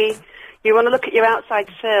 maybe you want to look at your outside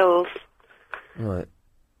sills. Right.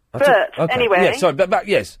 But, anyway... Yeah, sorry, back,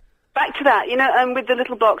 yes. Back to that, with the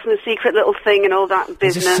little box and the secret little thing and all that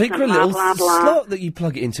business. There's a secret and little blah, blah, blah. slot that you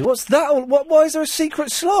plug it into. What's that? Why is there a secret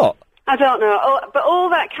slot? I don't know, but all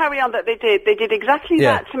that carry-on that they did exactly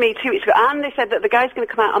that to me 2 weeks ago, and they said that the guy's going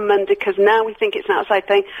to come out on Monday because now we think it's an outside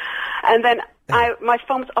thing, and then my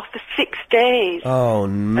phone was off for 6 days. Oh,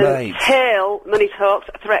 mate. Until Money Talks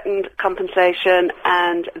threatened compensation,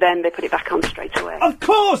 and then they put it back on straight away. Of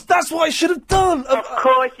course, that's what I should have done. Of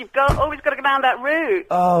course, you've always got to go down that route.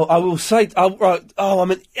 Oh, I will say,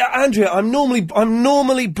 Andrea, I'm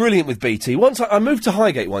normally brilliant with BT. Once I moved to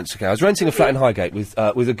Highgate once. Okay, I was renting a flat in Highgate with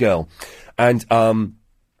a girl, and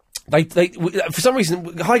they for some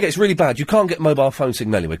reason Highgate's really bad. You can't get a mobile phone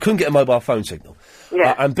signal anywhere. Couldn't get a mobile phone signal.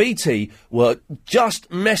 Yeah. And BT were just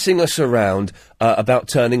messing us around about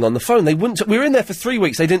turning on the phone. They wouldn't. We were in there for 3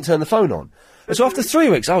 weeks. They didn't turn the phone on. And so after 3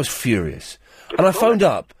 weeks, I was furious, and I phoned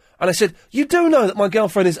up and I said, "You do know that my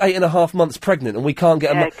girlfriend is 8.5 months pregnant, and we can't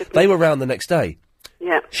get a." They were round the next day.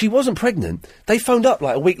 Yeah. She wasn't pregnant. They phoned up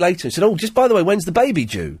like a week later and said, "Oh, just by the way, when's the baby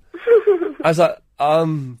due?" I was like,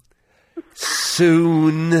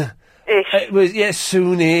 soon. It was,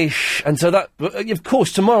 soonish. And so of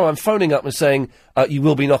course, tomorrow I'm phoning up and saying, you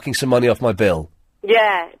will be knocking some money off my bill.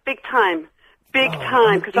 Yeah, big time. Big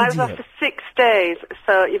time, because I was off for 6 days,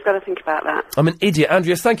 so you've got to think about that. I'm an idiot.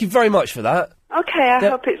 Andrea, thank you very much for that. Okay, I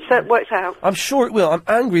hope it works out. I'm sure it will. I'm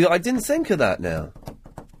angry that I didn't think of that now.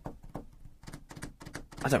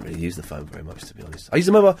 I don't really use the phone very much, to be honest. I use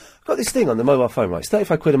the mobile... I've got this thing on the mobile phone, right? It's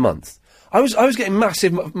 35 quid a month. I was getting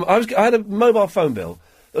massive... I had a mobile phone bill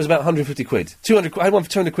that was about 150 quid. 200 quid. I had one for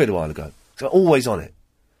 200 quid a while ago. So I'm always on it.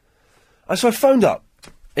 And so I phoned up.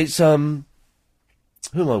 It's, who am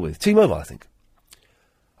I with? T-Mobile, I think.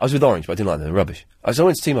 I was with Orange, but I didn't like them. They're rubbish. So I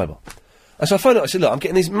went to T-Mobile. And so I phoned up. I said, look, I'm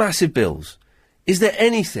getting these massive bills. Is there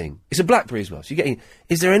anything... It's a BlackBerry as well. So you're getting...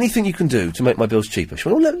 Is there anything you can do to make my bills cheaper? She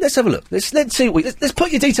went, let's have a look. Let's see what let's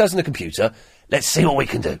put your details in the computer. Let's see what we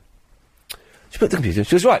can do. She put the computer...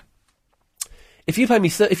 She goes, right. If you pay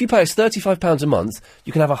us £35 a month,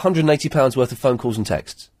 you can have £180 worth of phone calls and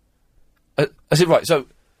texts. I said, right, so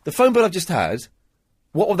the phone bill I've just had,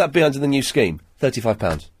 what would that be under the new scheme?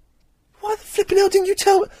 £35. Why the flipping hell didn't you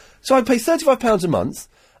tell me? So I pay £35 a month,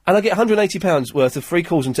 and I get £180 worth of free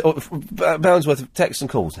calls and pounds worth of texts and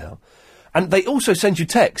calls now. And they also send you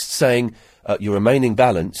texts saying, your remaining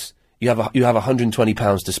balance, you have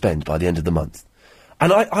 £120 to spend by the end of the month.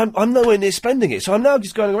 And I'm nowhere near spending it, so I'm now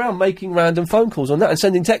just going around making random phone calls on that and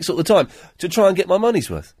sending texts all the time to try and get my money's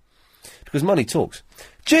worth. Because money talks.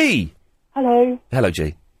 G! Hello. Hello,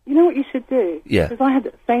 G. You know what you should do? Yeah. Because I had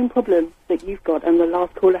the same problem that you've got and the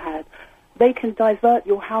last caller had. They can divert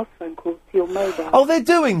your house phone calls to your mobile. Oh, they're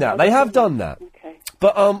doing that. They have done that. Okay.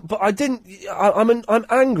 But I didn't. I'm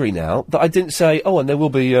angry now that I didn't say. Oh, and there will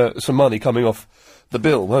be some money coming off the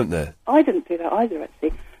bill, won't there? I didn't do that either,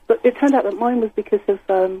 actually. But it turned out that mine was because of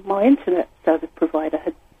my internet service provider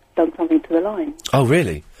had done something to the line. Oh,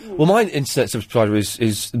 really? Well, my internet service provider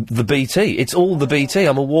is the BT. It's all the BT.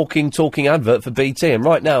 I'm a walking, talking advert for BT, and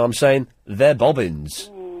right now I'm saying they're bobbins.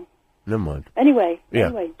 Never mind. Anyway, Yeah.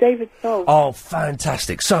 David Soul. Oh,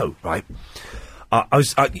 fantastic! So, right,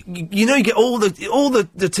 you know, you get all the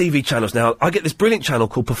TV channels now. I get this brilliant channel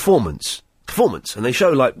called Performance, and they show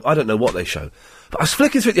like I don't know what they show, but I was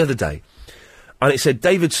flicking through it the other day, and it said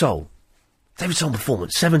David Soul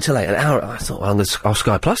Performance, 7 till 8, an hour. I thought, well, I'll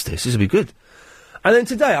Sky Plus this will be good. And then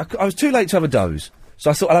today I was too late to have a doze, so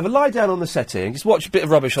I thought I'll have a lie down on the settee and just watch a bit of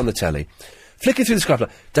rubbish on the telly. Flicking through the Sky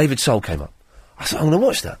Plus, David Soul came up. I thought I'm going to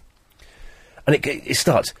watch that. And it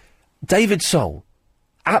starts, David Soul,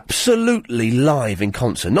 absolutely live in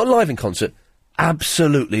concert. Not live in concert,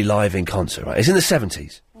 absolutely live in concert, right? It's in the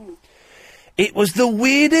 70s. It was the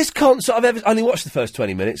weirdest concert I've ever... I only watched the first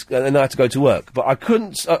 20 minutes, and then I had to go to work, but I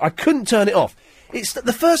couldn't turn it off. It's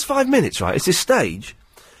the first 5 minutes, right? It's this stage,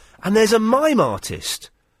 and there's a mime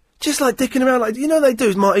artist, just like dicking around, like, you know they do,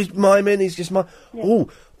 he's miming, he's just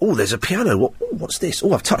Oh, there's a piano. What's this?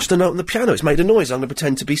 Oh, I've touched a note on the piano. It's made a noise. I'm going to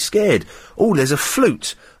pretend to be scared. Oh, there's a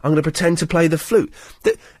flute. I'm going to pretend to play the flute.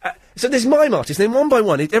 So there's mime artists. Then one by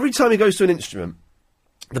one, every time he goes to an instrument,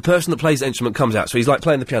 the person that plays the instrument comes out. So he's like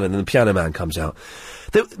playing the piano, and then the piano man comes out.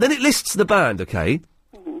 Then it lists the band, okay?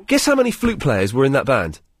 Guess how many flute players were in that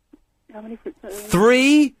band? How many flute players?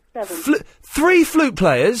 3. 7. 3 flute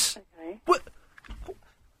players. Okay.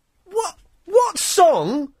 What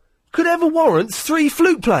song could ever warrant 3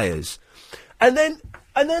 flute players? And then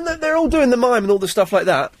they're all doing the mime and all the stuff like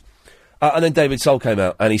that. And then David Soul came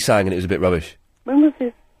out and he sang and it was a bit rubbish. When was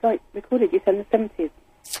this, recorded? You said in the 70s?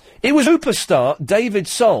 It was superstar David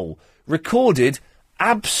Soul recorded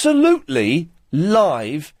absolutely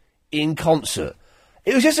live in concert.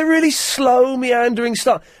 It was just a really slow, meandering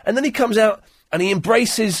start. And then he comes out and he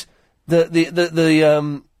embraces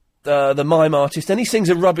the mime artist and he sings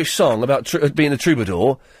a rubbish song about being a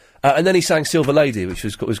troubadour. And then he sang Silver Lady, which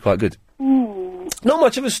was quite good. Not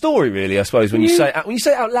much of a story, really, I suppose, when you say it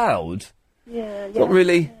out loud. Yeah. Not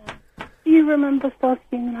really. Yeah. Do you remember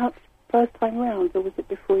Starsky and Hutch first time round, or was it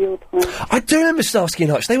before your time? I do remember Starsky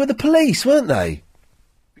and Hutch. They were the police, weren't they?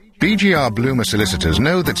 BGR Bloomer solicitors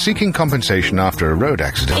know that seeking compensation after a road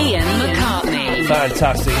accident... Ian McCartney.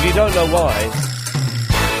 Fantastic. If you don't know why,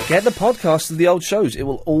 get the podcast of the old shows. It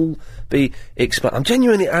will all be explained. I'm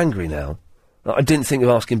genuinely angry now. I didn't think of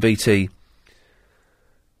asking BT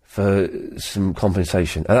for some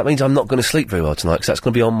compensation. And that means I'm not going to sleep very well tonight, because that's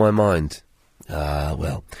going to be on my mind.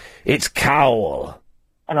 Well. It's Cowell.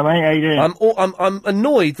 Hello, mate. How you doing? I'm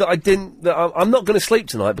annoyed that I'm not going to sleep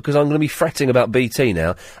tonight, because I'm going to be fretting about BT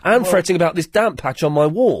now, and fretting about this damp patch on my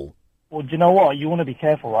wall. Well, do you know what? You want to be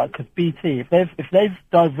careful, right? Because BT, if they've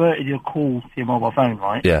diverted your calls to your mobile phone,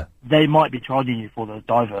 right? Yeah. They might be charging you for the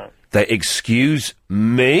divert. Excuse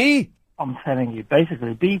me? I'm telling you,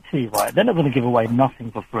 basically, BT, right, they're not going to give away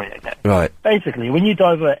nothing for free, okay? Right. Basically, when you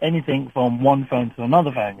divert anything from one phone to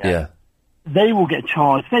another phone, they will get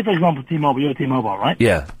charged. Say, for example, T-Mobile, you're T-Mobile, right?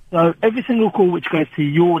 Yeah. So every single call which goes to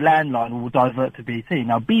your landline will divert to BT.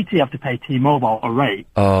 Now, BT have to pay T-Mobile a rate.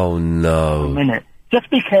 Oh, no. A minute. Just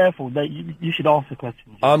be careful. That you should ask the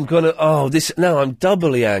question. I'm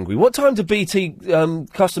doubly angry. What time do BT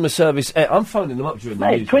customer service... I'm phoning them up during the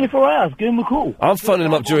news. 24 hours. Give them a call. I'm phoning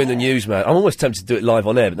them up during the news, man. I'm almost tempted to do it live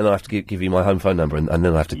on air, but then I have to give you my home phone number, and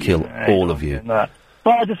then I have to kill all of you. But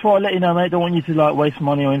I just want to let you know, mate, don't want you to, waste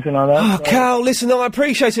money or anything like that. Oh, Cal, listen, I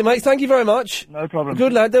appreciate it, mate. Thank you very much. No problem.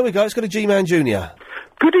 Good lad, there we go. It's got a G-Man Jr.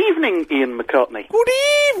 Good evening, Ian McCartney. Good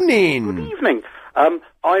evening. Good evening.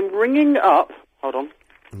 I'm ringing up... Hold on.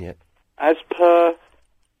 Yeah. As per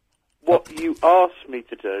what you asked me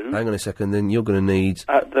to do... Hang on a second, then you're going to need...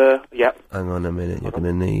 Yep. Hang on a minute, you're going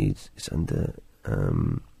to need... It's under...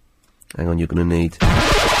 Hang on, you're going to need...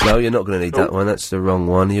 No, you're not going to need that one, that's the wrong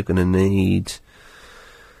one. You're going to need...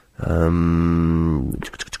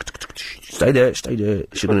 Stay there. You're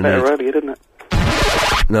going to need... earlier, didn't it?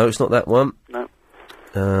 No, it's not that one. No.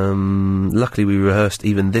 Luckily we rehearsed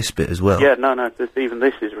even this bit as well. Yeah, no, even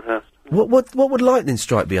this is rehearsed. What would Lightning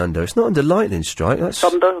Strike be under? It's not under Lightning Strike, that's...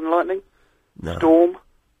 Thunder and lightning? No. Storm?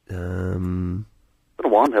 I don't know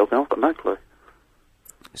why I'm helping, I've got no clue.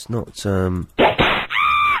 It's not,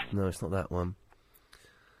 No, it's not that one.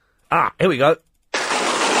 Ah, here we go.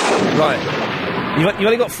 Right. You've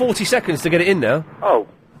only got 40 seconds to get it in now. Oh.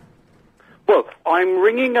 Well, I'm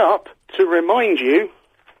ringing up to remind you...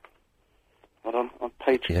 Hold on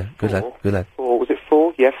page 4. Good lad. 4, was it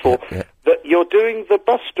 4? Yeah, 4. Yeah. That you're doing the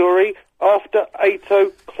bus story after 8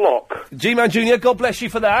 o'clock. G-Man Jr., God bless you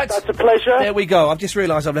for that. That's a pleasure. There we go. I've just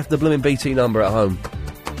realised I've left the blooming BT number at home.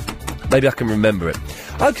 Maybe I can remember it.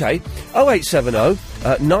 OK, 0870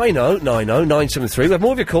 9090 973. We have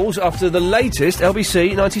more of your calls after the latest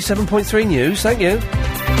LBC 97.3 news. Thank you.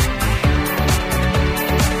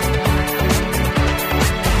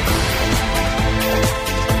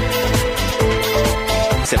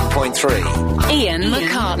 Ian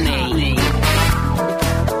McCartney.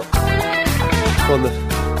 On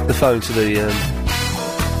the phone to the.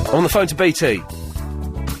 I'm on the phone to BT.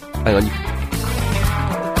 Hang on.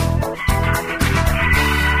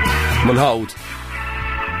 I'm on hold.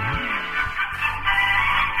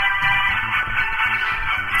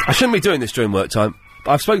 I shouldn't be doing this during work time.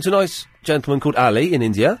 But I've spoken to a nice gentleman called Ali in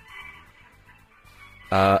India,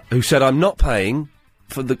 who said I'm not paying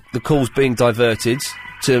for the calls being diverted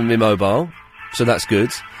to my mobile, so that's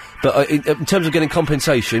good. But in terms of getting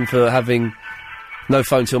compensation for having no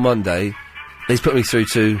phone till Monday, he's put me through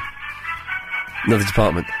to another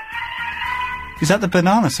department. Is that the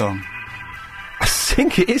Banana song? I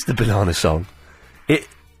think it is the Banana song.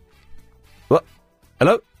 What?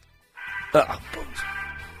 Hello? Da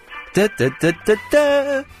da da da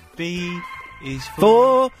da. B is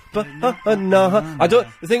for banana. I don't.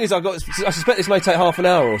 The thing is, I suspect this may take half an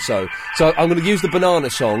hour or so. So I'm going to use the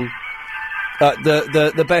Banana song.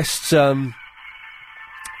 The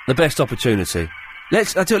best opportunity.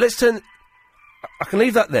 Let's turn. I can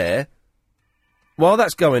leave that there. While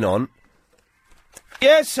that's going on.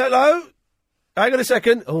 Yes. Hello. Hang on a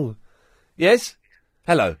second. Oh. Yes.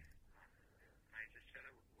 Hello.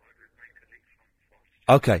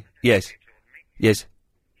 Okay. Yes. Yes.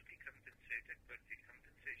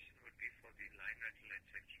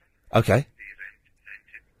 Okay.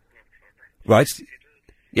 Right.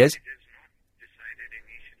 Yes.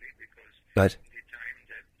 Right.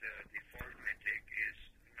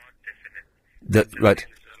 Right.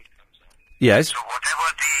 Yes. So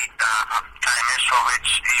whatever the time is for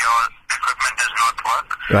which your equipment does not work,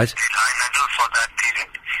 right. The line rental for that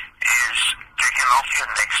period is taken off your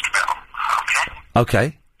next bill. Okay. Okay.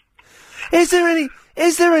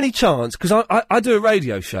 Is there any chance? Because I do a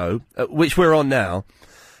radio show, which we're on now.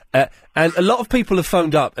 And a lot of people have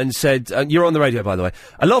phoned up and said, you're on the radio, by the way.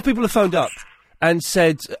 A lot of people have phoned up and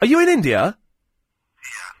said, are you in India?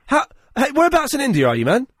 Yeah. Hey, whereabouts in India are you,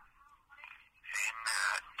 man?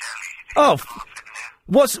 Delhi. Oh,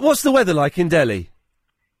 what's the weather like in Delhi? It's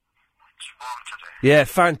warm today. Yeah,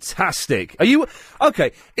 fantastic. Are you,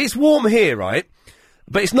 okay, it's warm here, right?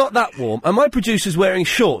 But it's not that warm. And my producer's wearing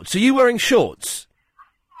shorts. Are you wearing shorts?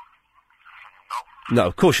 No,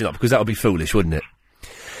 of course you're not, because that would be foolish, wouldn't it?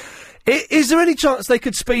 Is there any chance they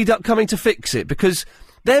could speed up coming to fix it? Because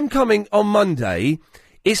them coming on Monday,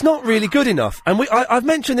 it's not really good enough. And I've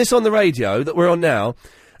mentioned this on the radio that we're on now,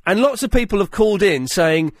 and lots of people have called in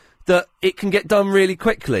saying that it can get done really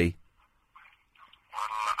quickly. Well,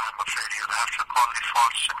 I'm afraid you'll have to call the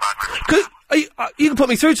faults department. You can put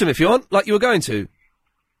me through to them if you want, like you were going to. You need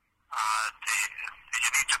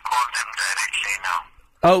to call them directly now.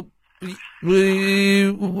 Oh,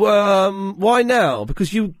 why now?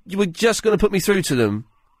 Because you were just going to put me through to them.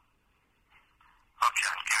 Okay,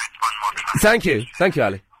 I'll give it one more try. Thank you,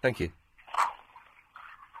 Ali. Thank you.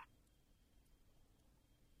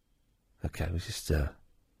 Okay, we just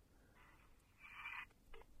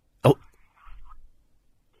Oh,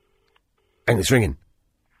 and it's ringing.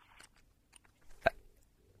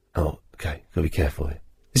 Oh, okay, gotta be careful here.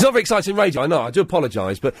 It's not very exciting radio, I know. I do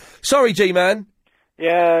apologise, but sorry, G-Man.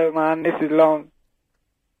 Yeah, man, this is long.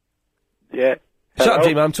 Yeah. Shut up,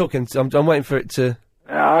 G-Man, I'm talking. I'm waiting for it to...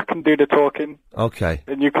 I can do the talking. Okay.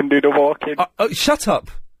 And you can do the walking. Shut up.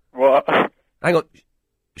 What? Hang on.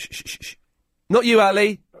 Shh. Not you,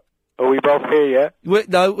 Ali. Are we both here, yeah?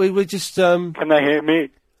 We're just, Can they hear me?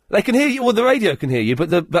 They can hear you, well, the radio can hear you,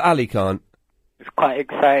 but Ali can't. It's quite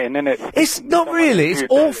exciting, isn't it? It's not really. It's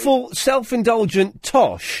awful, self-indulgent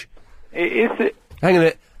tosh. Is it? Hang on a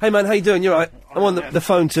minute. Hey, man, how you doing? You all right? I'm on the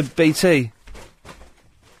phone to BT.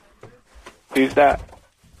 Who's that?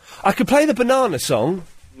 I could play the Banana song.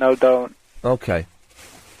 No, don't. Okay.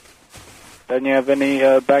 Don't you have any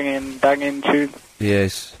banging tunes?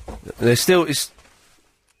 Yes. There's still... It's...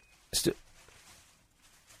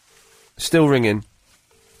 Still ringing.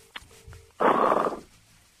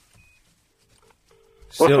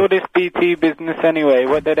 What's all this BT business anyway?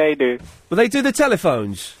 What do they do? Well, they do the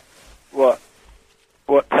telephones. What?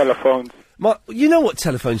 What telephones? You know what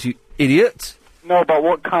telephones, you idiot? No, but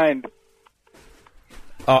what kind?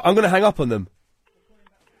 Oh, I'm going to hang up on them.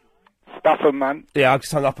 Stuff 'em, man. Yeah, I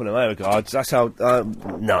just hung up on them. There we go. That's how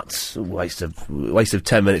nuts. Waste of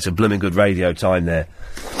 10 minutes of blooming good radio time there.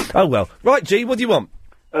 Oh well. Right, G. What do you want?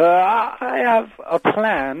 I have a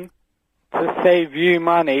plan to save you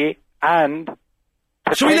money and.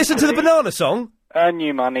 Shall we listen to the Banana song? Earn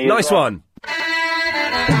you money. Nice one. Here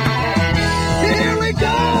we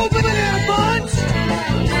go, banana buns.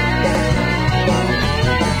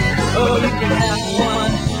 Oh, you can have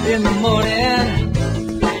one in the morning,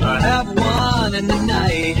 or have one in the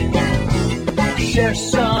night. Share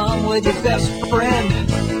some with your best friend.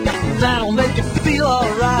 That'll make you feel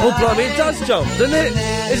alright. Oh, blimey, it does jump, doesn't it?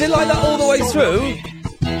 Is it like that all the way through?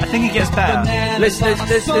 I think it gets better. Listen,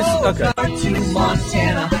 okay. To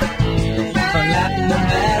Montana, from Latin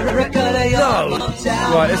America to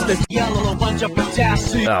Yellowstone. Right, let's... Yellow bunch of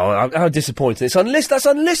potassium. Oh, how disappointing. That's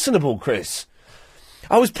unlistenable, Chris.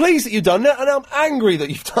 I was pleased that you've done it, and I'm angry that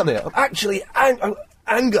you've done it. I'm actually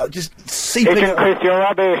anger just seeping out. Chris, you're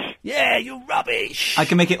rubbish. Yeah, you're rubbish. I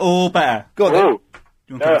can make it all better. Go on, then.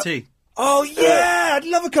 You want a cup of tea? Oh, yeah, I'd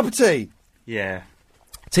love a cup of tea. Yeah.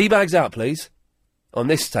 Tea bags out, please. On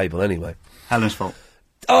this table, anyway. Helen's fault.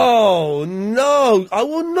 Oh, no, I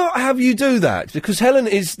will not have you do that, because Helen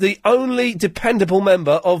is the only dependable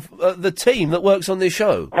member of the team that works on this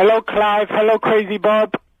show. Hello, Clive. Hello, Crazy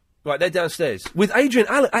Bob. Right, they're downstairs. With Adrian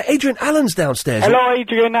Allen. Adrian Allen's downstairs. Hello,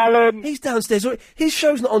 Adrian Allen. He's downstairs. His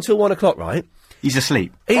show's not until 1 o'clock, right? He's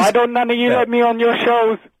asleep. Why don't none of you let me on your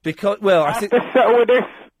shows? Because, well, I think... have to settle with this.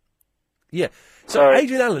 Yeah. So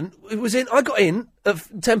Adrian Allen was in... I got in at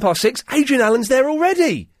 6:10. Adrian Allen's there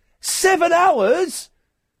already. 7 hours?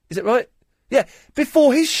 Is it right? Yeah.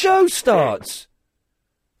 Before his show starts.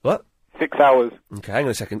 What? 6 hours. Okay, hang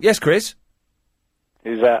on a second. Yes, Chris?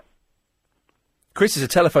 Who's that? Chris is a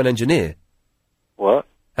telephone engineer. What?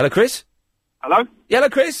 Hello, Chris? Hello? Yeah, hello,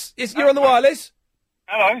 Chris? Yes, you're on the wireless?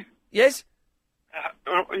 Hello? Yes?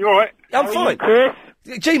 You alright? I'm fine. Chris?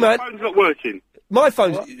 G-Man. My phone's not working. My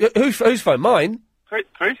phone's... Whose phone? Mine?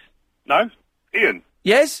 Chris? No? Ian?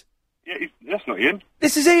 Yes? Yeah, that's not Ian.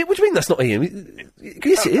 This is Ian. What do you mean that's not Ian?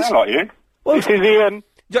 Yes, it is. Sound like Ian. Well, this is Ian.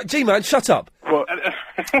 G-Man, shut up. What?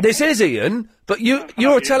 This is Ian, but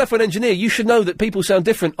you're a telephone engineer. You should know that people sound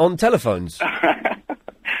different on telephones.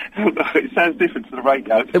 It sounds different to the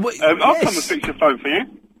radio. I'll come and fix your phone for you.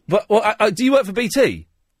 But do you work for BT?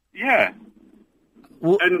 Yeah.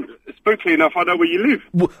 And spookily enough, I know where you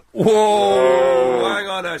live. Whoa! Hang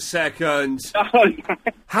on a second.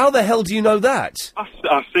 How the hell do you know that?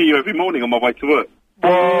 I see you every morning on my way to work.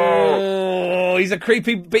 Oh, he's a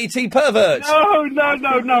creepy BT pervert. No,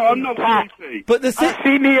 I'm not creepy. But the thing... I've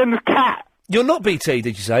seen Ian's cat. You're not BT,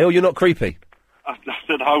 did you say? Or you're not creepy? I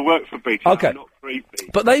said I work for BT. Okay. I'm not creepy.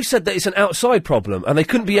 But they've said that it's an outside problem, and they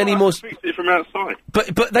couldn't be any more... I fixed it from outside.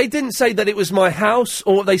 But they didn't say that it was my house,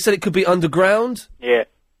 or they said it could be underground. Yeah.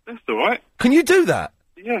 That's all right. Can you do that?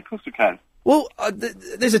 Yeah, of course I can. Well,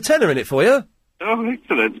 there's a tenner in it for you. Oh,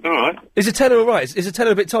 excellent. All right. Is a tenner all right? Is a tenner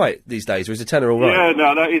a bit tight these days, or is a tenner all right? Yeah,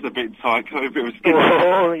 no, that is a bit tight. A bit of a skin.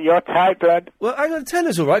 Oh, you're tight, lad. Well, hang on,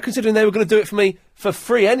 tenner's all right, considering they were going to do it for me for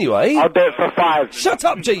free anyway. I'll do it for 5. Shut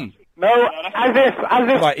up, G! No, as if...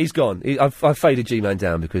 Right, he's gone. I've faded G-Man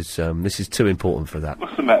down because this is too important for that.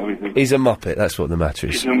 What's the matter with him? He's a muppet, that's what the matter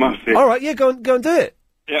is. He's a muppet. All right, yeah, go and do it.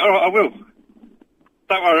 Yeah, all right, I will.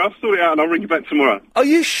 Don't worry, I'll sort it out and I'll ring you back tomorrow. Are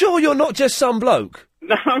you sure you're not just some bloke?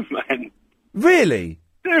 No, man. Really?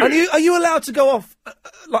 Are you allowed to go off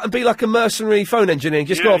and be like a mercenary phone engineer and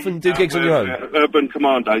just go off and do gigs on your own? Urban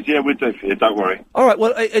Commandos, yeah, we'll do it for you, don't worry. All right,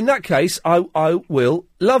 well, in that case, I will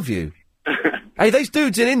love you. Hey, those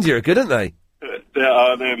dudes in India are good, aren't they?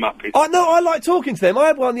 They're muppets. Oh, no, I like talking to them. I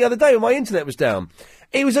had one the other day when my internet was down.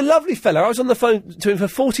 He was a lovely fella. I was on the phone to him for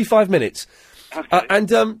 45 minutes. Okay.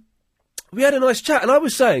 And we had a nice chat, and I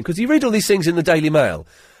was saying, because you read all these things in the Daily Mail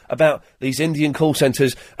about these Indian call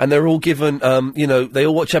centres, and they're all given, they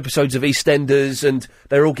all watch episodes of EastEnders, and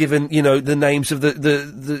they're all given, the names of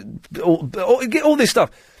all this stuff.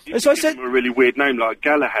 And so I said... a really weird name, like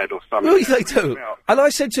Galahad or something. Well, they do. And I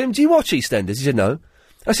said to him, do you watch EastEnders? He said, no.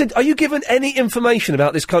 I said, are you given any information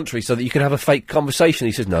about this country so that you can have a fake conversation?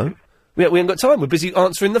 He said, no. We ain't got time. We're busy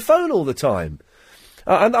answering the phone all the time.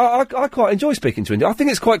 And I quite enjoy speaking to India. I think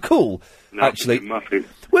it's quite cool, actually. Muppets.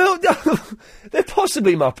 Well, they're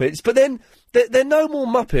possibly Muppets, but then they're no more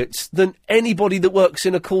Muppets than anybody that works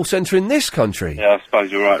in a call centre in this country. Yeah, I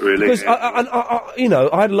suppose you're right, really. Because,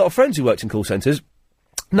 I had a lot of friends who worked in call centres.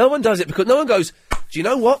 No one does it because no one goes, do you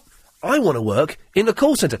know what? I want to work in a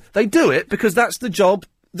call centre. They do it because that's the job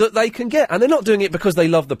that they can get. And they're not doing it because they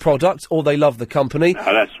love the product or they love the company. No,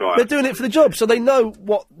 that's right. They're doing it for the job, so they know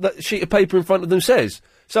what that sheet of paper in front of them says.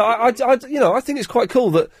 So I think it's quite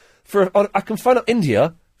cool that I can phone up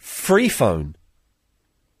India, free phone.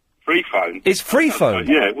 Free phone? It's free phone.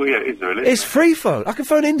 Yeah, well, yeah, it is really. It's free phone. I can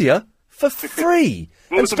phone India for free.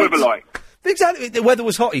 What was the weather like? Exactly. The weather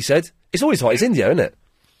was hot, he said. It's always hot. It's India, isn't it?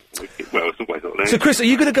 Well, it's always hot there. So, Chris, are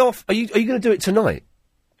you going to go off? Are you going to do it tonight?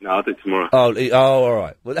 No, I'll do it tomorrow. Oh, all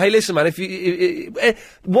right. Well, hey, listen, man. If you,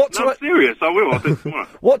 what time? No, I'm serious. I will. I'll do it tomorrow.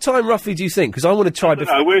 What time roughly do you think? Because I want to try.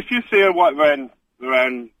 No, well, if you see a white van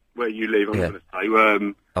around where you live, I'm going to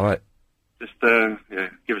say, all right. Just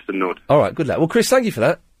give us a nod. All right, good luck. Well, Chris, thank you for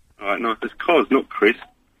that. All right, no, it's Cos, not Chris.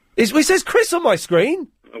 It says Chris on my screen.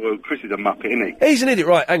 Oh, well, Chris is a muppet, isn't he? He's an idiot.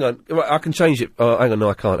 Right, hang on. Right, I can change it. Oh, hang on.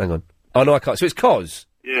 No, I can't. Hang on. Oh, no, I can't. So it's Cos.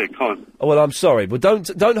 Yeah, Cos. Oh, well, I'm sorry, but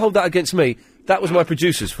don't hold that against me. That was my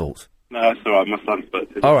producer's fault. No, that's all right. My son's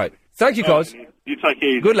birthday. All right. Thank you, Cos. You take it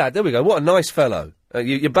easy. Good lad. There we go. What a nice fellow.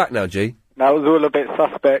 You're back now, G. That was all a bit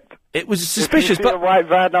suspect. It was suspicious, if you see a white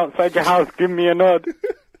van outside your house, give me a nod.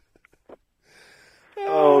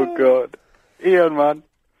 Oh, God. Ian, man.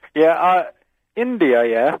 Yeah, India,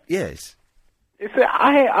 yeah? Yes.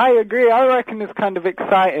 I agree. I reckon it's kind of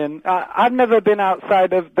exciting. I've never been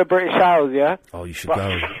outside of the British Isles, yeah? Oh, you should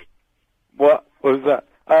go. What was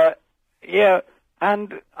that? Yeah,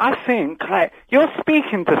 and I think, like, you're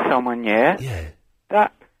speaking to someone, yeah? Yeah.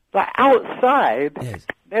 That, like, outside, yes.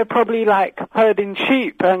 They're probably, like, herding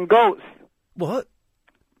sheep and goats. What?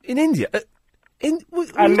 In India? And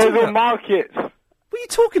little markets. What are you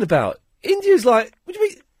talking about? India's like, what do you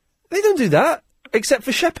mean? They don't do that, except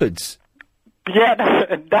for shepherds. Yeah,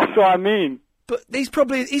 that's what I mean. But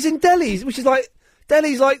he's in Delhi, which is like,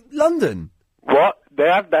 Delhi's like London. What? They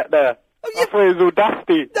have that there? Oh, yeah. I thought it was all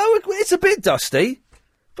dusty. No, it's a bit dusty.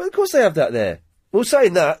 But of course they have that there. Well,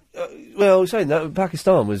 saying that,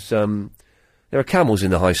 Pakistan was, there are camels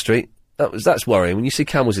in the high street. That's worrying. When you see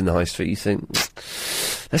camels in the high street, you think,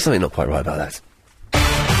 there's something not quite right about that.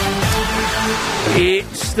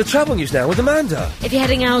 It's the travel news now with Amanda. If you're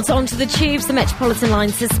heading out onto the tubes, the Metropolitan line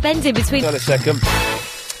suspended between... Hold on a second.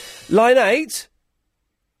 Line 8?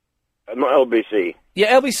 Not LBC.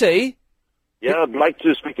 Yeah, LBC? Yeah, I'd like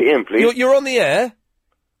to speak to Ian, please. You're on the air?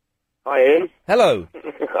 Hi, Ian. Hello.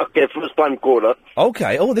 Okay, first time caller.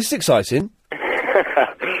 Okay, oh, this is exciting.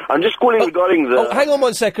 I'm just calling regarding the... Oh, hang on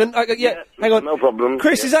 1 second. Hang on. No problem.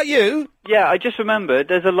 Chris, is that you? Yeah, I just remembered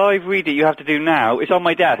there's a live reader you have to do now. It's on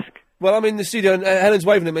my desk. Well, I'm in the studio and Helen's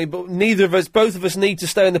waving at me, but both of us need to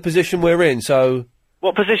stay in the position we're in, so...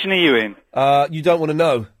 What position are you in? You don't want to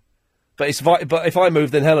know. But if I move,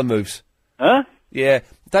 then Helen moves. Huh? Yeah.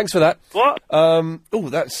 Thanks for that. What?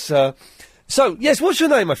 That's, So, yes, what's your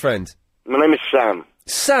name, my friend? My name is Sam.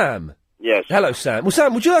 Sam? Yes. Hello, Sam. Well,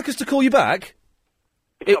 Sam, would you like us to call you back?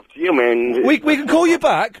 It's up to you, man. We can call you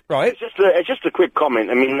back, right? It's just a quick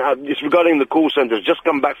comment. I mean, it's regarding the call centres. Just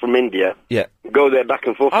come back from India. Yeah. Go there back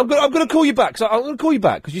and forth. I'm going to call you back. So I'm going to call you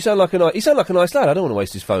back because you sound like a nice lad. I don't want to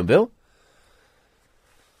waste his phone bill.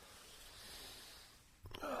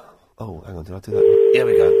 Oh, hang on. Did I do that? Here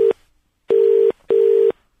we go.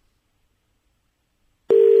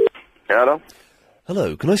 Hello?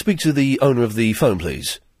 Hello. Can I speak to the owner of the phone,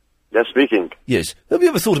 please? Yes, speaking. Yes. Have you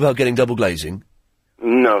ever thought about getting double glazing?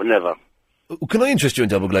 No, never. Can I interest you in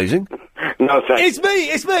double glazing? No, thanks.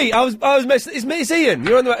 It's me. I was messing. It's Ian.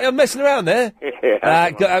 You're on the. I'm messing around there.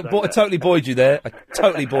 I totally buoyed you there. I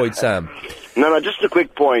totally buoyed Sam. No, just a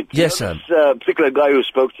quick point. Yes, Sam. This particular guy who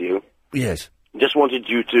spoke to you. Yes. Just wanted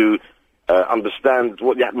you to understand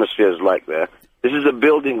what the atmosphere is like there. This is a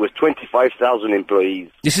building with 25,000 employees.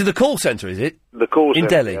 This is the call centre, is it? The call centre. In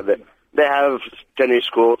Delhi. Yeah, they have tennis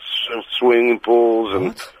courts, swimming pools,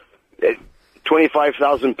 and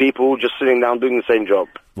 25,000 people just sitting down doing the same job.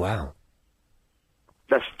 Wow.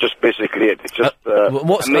 That's just basically it. It's just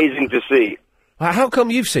amazing to see. How come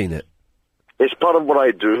you've seen it? It's part of what I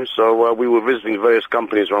do. So we were visiting various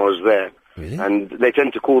companies when I was there. Really? And they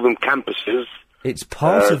tend to call them campuses. It's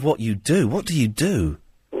part of what you do. What do you do?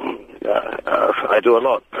 I do a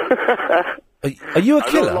lot. Are you a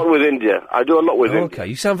killer? I do a lot with India. Okay,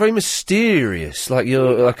 you sound very mysterious, like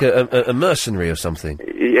you're like a mercenary or something.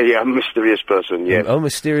 Yeah, I'm a mysterious person, yeah. Oh,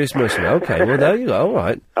 mysterious mercenary. Okay, well, there you go, all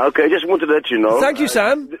right. Okay, just wanted to let you know. Thank you,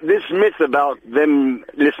 Sam. This myth about them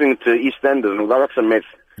listening to EastEnders, that's a myth.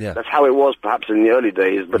 Yeah. That's how it was, perhaps, in the early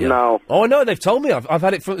days, but now... Oh, I know, they've told me. I've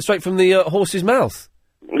had it straight from the horse's mouth.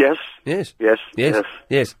 Yes. Yes. Yes. Yes.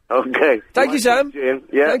 Yes. Okay. Thank you, Sam.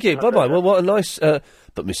 Yeah. Thank you. Bye-bye. Well, what a nice,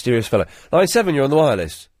 but mysterious fellow. Line 7, you're on the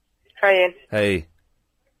wireless. Hi, Ian. Hey.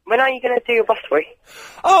 When are you going to do your bus free?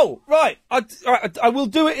 Oh, right. I will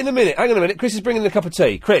do it in a minute. Hang on a minute. Chris is bringing in a cup of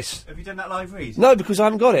tea. Chris. Have you done that live read? No, because I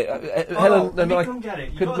haven't got it. Helen and I come get it.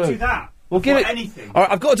 You've couldn't got to do move. that. Well, give it. Anything. All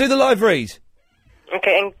right, I've got to do the live read.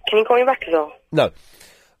 Okay, and can you call me back as well? No.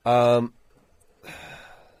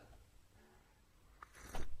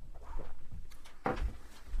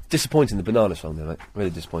 Disappointing, the banana song there, mate. Really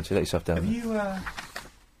disappointing. Let yourself down. Have you,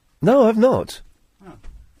 No, I've not.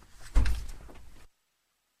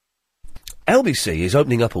 LBC is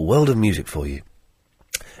opening up a world of music for you.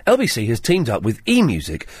 LBC has teamed up with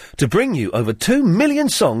eMusic to bring you over 2 million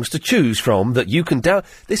songs to choose from that you can down...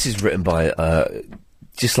 This is written by,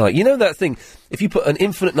 just like... You know that thing, if you put an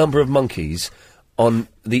infinite number of monkeys on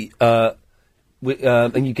the...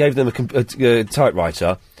 and you gave them a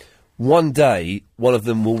typewriter, one day, one of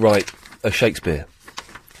them will write a Shakespeare.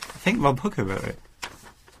 I think Rob Hooker wrote it.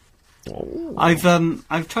 Oh.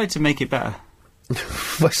 I've tried to make it better.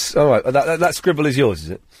 All right, that scribble is yours, is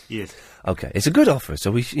it? Yes. Okay, it's a good offer,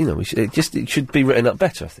 so it should be written up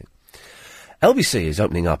better, I think. LBC is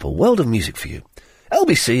opening up a world of music for you.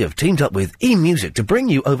 LBC have teamed up with eMusic to bring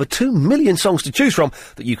you over 2 million songs to choose from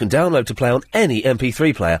that you can download to play on any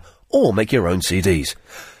MP3 player or make your own CDs.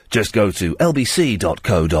 Just go to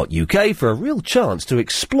lbc.co.uk for a real chance to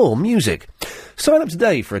explore music. Sign up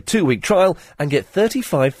today for a 2-week trial and get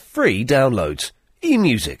 35 free downloads.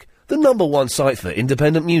 eMusic, the #1 site for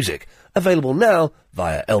independent music. Available now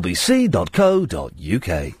via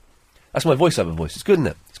lbc.co.uk. That's my voiceover voice. It's good, isn't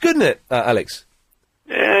it? It's good, isn't it, Alex?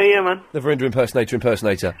 Yeah, man. The Verinder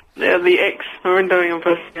impersonator. Yeah, the ex-Verinder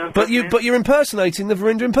impersonator. But you're impersonating the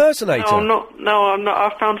Verinder impersonator. No, I'm not. No, I'm not. I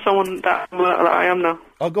found someone that I am now.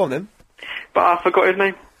 Oh, go on then. But I forgot his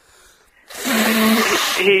name.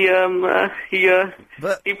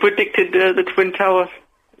 He predicted the Twin Towers.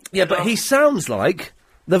 Yeah, but he sounds like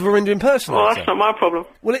the Verinder impersonator. Well, that's not my problem.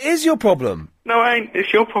 Well, it is your problem. No, it ain't.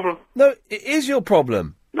 It's your problem. No, it is your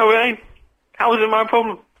problem. No, it ain't. How is it my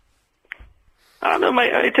problem? I don't know,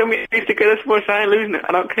 mate. They tell me I used to get this voice. I ain't losing it.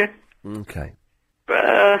 I don't care. Okay.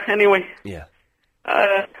 But, anyway. Yeah.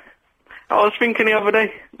 I was thinking the other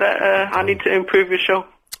day that I need to improve your show.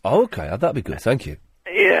 Oh, okay. That'd be good. Thank you.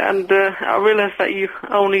 Yeah, and I realised that you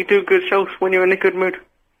only do good shows when you're in a good mood.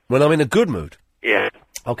 When I'm in a good mood? Yeah.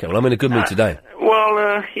 Okay, well, I'm in a good mood today. Well,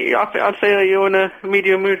 I'd say that you're in a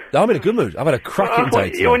medium mood. I'm in a good mood. I've had a cracking day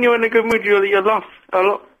today. When you're in a good mood, you laugh a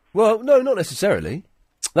lot. Well, no, not necessarily.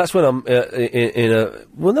 That's when I'm in a...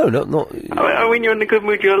 Well, no, not... When you're in a good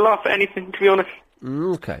mood, you'll laugh at anything, to be honest.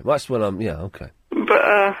 Okay, that's when I'm... Yeah, okay. But,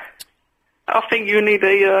 I think you need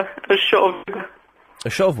a shot of sugar. A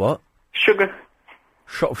shot of what? Sugar.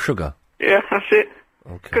 Shot of sugar? Yeah, that's it.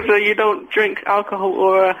 Okay. Because you don't drink alcohol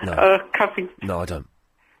or caffeine. No, I don't.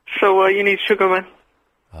 So, you need sugar, man.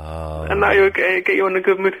 Oh. And that will get you in a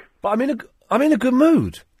good mood. But I'm in a good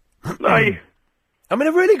mood. Are you? I'm in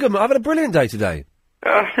a really good mood. I've had a brilliant day today.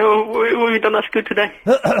 What have you done that's good today?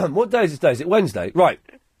 What day is this day? Is it Wednesday? Right.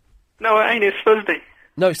 No, it ain't. It's Thursday.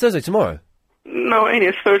 No, it's Thursday tomorrow. No, it ain't.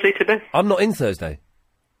 It's Thursday today. I'm not in Thursday.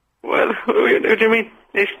 Well, what do you mean?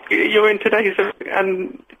 You're in today,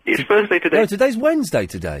 and it's Thursday today. No, today's Wednesday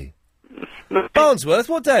today. No. Barnsworth,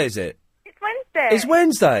 what day is it? It's Wednesday. It's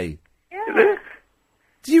Wednesday. Yeah.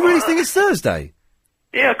 Do you really think it's Thursday?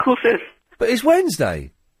 Yeah, of course it is. But it's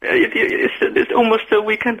Wednesday. It's almost a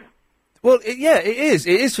weekend. Well, it is.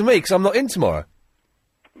 It is for me, because I'm not in tomorrow.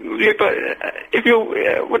 Yeah, but if you're...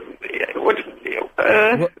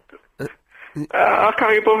 I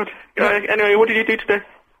can't be bothered. Anyway, what did you do today?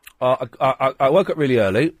 I woke up really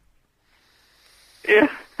early. Yeah.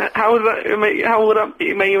 How would that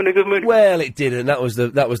make you in a good mood? Well, it didn't. That was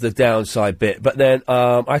the downside bit. But then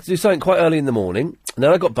I had to do something quite early in the morning. And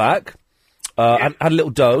then I got back. Had a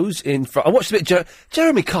little doze in front. I watched a bit of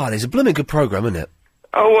Jeremy Kyle. Is a blooming good programme, isn't it?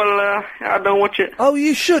 Oh, well, I don't watch it. Oh,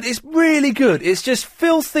 you should. It's really good. It's just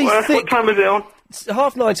filthy thick. What time is it on? It's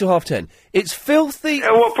 9:30 to 10:30. It's filthy...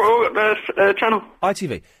 what channel?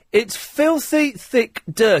 ITV. It's filthy, thick,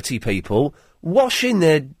 dirty people washing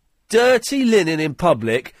their dirty linen in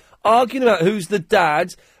public, arguing about who's the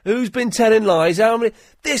dad, who's been telling lies, how many...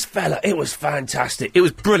 This fella, it was fantastic. It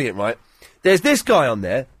was brilliant, right? There's this guy on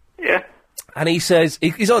there. Yeah. And he says...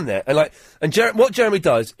 He's on there, and what Jeremy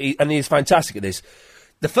does, and he is fantastic at this...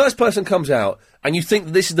 The first person comes out, and you think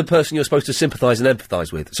that this is the person you're supposed to sympathise and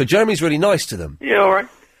empathise with. So Jeremy's really nice to them. Yeah, all right.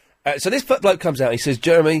 So this bloke comes out, and he says,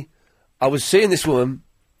 Jeremy, I was seeing this woman.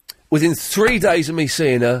 Within 3 days of me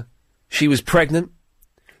seeing her, she was pregnant.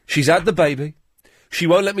 She's had the baby. She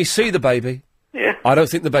won't let me see the baby. Yeah. I don't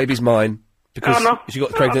think the baby's mine, because no. she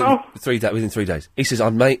got pregnant within 3 days. He says,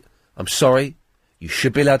 mate, I'm sorry. You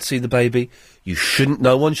should be allowed to see the baby. You shouldn't.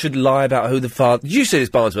 No one should lie about who the father. Did you see this,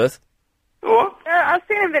 Barnsworth? What? I've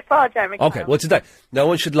seen him before, Jeremy. Okay. Well, today, no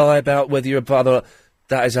one should lie about whether you're a father. Or not.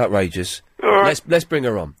 That is outrageous. All right. Let's bring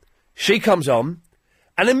her on. She comes on,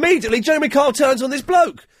 and immediately Jeremy Kyle turns on this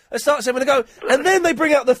bloke and starts having a go. And then they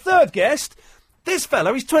bring out the third guest. This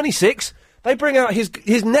fella, he's 26. They bring out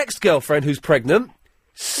his next girlfriend, who's pregnant.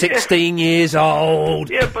 16 years old.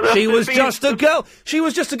 Yeah, but she was just a girl. She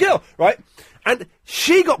was just a girl, right? And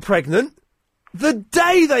she got pregnant the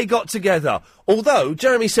day they got together. Although,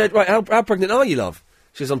 Jeremy said, right, how pregnant are you, love?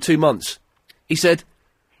 She says, I'm 2 months. He said,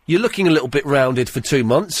 you're looking a little bit rounded for 2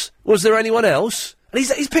 months. Was there anyone else? And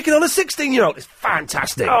he's picking on a 16-year-old. It's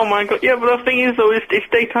fantastic. Oh, my God. Yeah, but the thing is, though, it's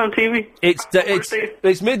daytime TV.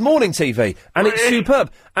 It's mid-morning TV, and it's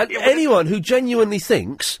superb. And anyone who genuinely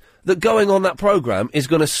thinks that going on that programme is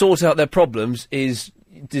going to sort out their problems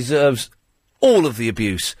deserves all of the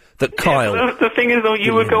abuse that Kyle... But the thing is, though,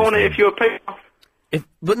 you would go on it if you were paid off.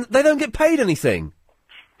 But they don't get paid anything.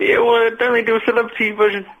 Yeah, well, don't they do a celebrity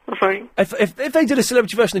version or something? If they did a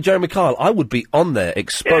celebrity version of Jeremy Kyle, I would be on there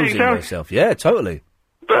exposing myself. Yeah, totally.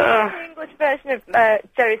 But, the English version of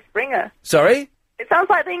Jerry Springer. Sorry? It sounds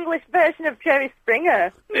like the English version of Jerry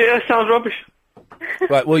Springer. Yeah, it sounds rubbish.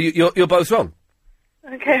 Right, well, you're both wrong.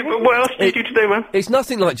 Okay. Yeah, but what else did you do today, man? It's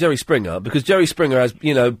nothing like Jerry Springer, because Jerry Springer has,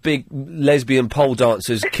 big lesbian pole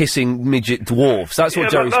dancers kissing midget dwarfs. That's what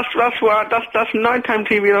Jerry... That's nighttime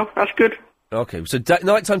TV, though. That's good. Okay, so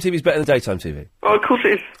nighttime TV is better than daytime TV? Oh, of course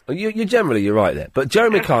it is. You're right there. But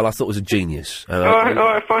Jeremy Kyle, I thought, was a genius. All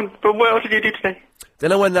right, fine. But what else did you do today?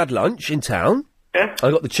 Then I went and had lunch in town. Yeah? I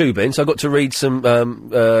got the tube in, so I got to read some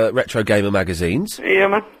Retro Gamer magazines. Yeah,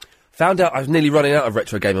 man. Found out I was nearly running out of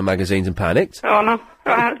Retro Gamer magazines and panicked. Oh, no.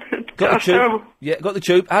 Got the tube. Terrible. Yeah, got the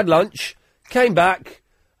tube, had lunch, came back,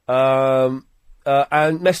 and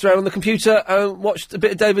messed around on the computer and watched a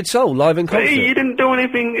bit of David Soul live in concert. Hey, you didn't do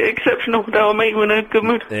anything exceptional that will make you in a good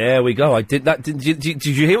mood. There we go. I did that. Did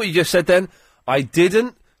you hear what you just said then? I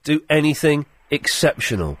didn't do anything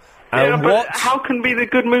exceptional. Yeah, and but how can be the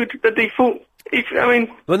good mood the default?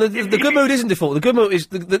 Well, the good mood isn't default. The good mood is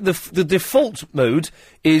the default mood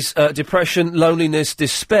is depression, loneliness,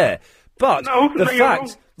 despair. But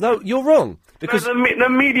you're wrong. Because the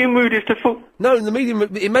medium mood is default. No, the medium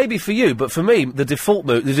it may be for you, but for me, the default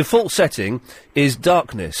mood, the default setting is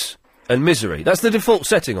darkness and misery. That's the default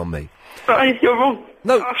setting on me. You're wrong.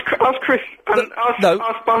 No, ask Chris and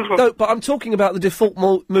ask Barnsworth. No, but I'm talking about the default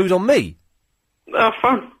mood on me.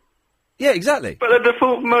 Fine. Yeah, exactly. But the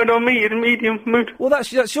default mode on me is medium mood. Well,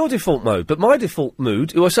 that's your default mode. But my default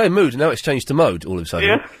mood, I say mood, now it's changed to mode all of a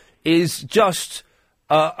sudden, is just,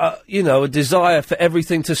 a desire for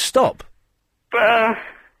everything to stop. But,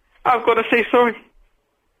 I've got to say sorry.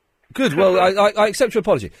 Good, well, I accept your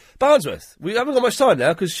apology. Barnsworth, we haven't got much time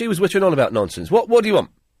now, because she was whittering on about nonsense. What do you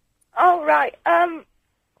want? Oh, right.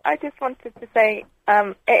 I just wanted to say,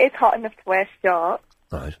 it is hot enough to wear shorts.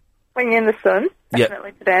 Right. When you're in the sun,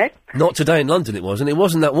 definitely today. Not today in London it wasn't. It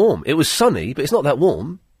wasn't that warm. It was sunny, but it's not that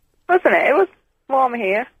warm. Wasn't it? It was warm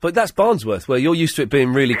here. But that's Barnsworth, where you're used to it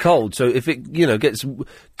being really cold, so if it, gets...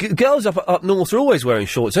 girls up north are always wearing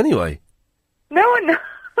shorts anyway. No.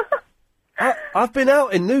 I've been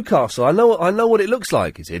out in Newcastle. I know what it looks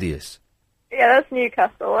like. It's hideous. Yeah, that's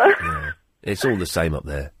Newcastle. Yeah, it's all the same up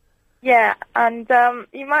there. Yeah, and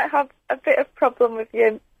you might have a bit of problem with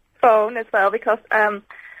your phone as well, because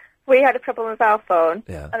we had a problem with our phone,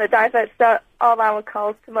 and it diverts all our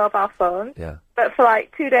calls to mobile phones. Yeah. But for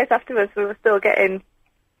 2 days afterwards, we were still getting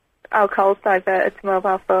our calls diverted to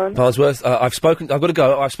mobile phones. Barnsworth, I've got to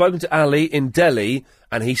go. I've spoken to Ali in Delhi,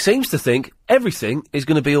 and he seems to think everything is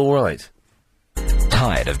going to be all right.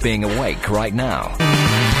 Tired of being awake right now?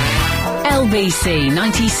 LBC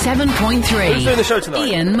 97.3. Who's doing the show tonight?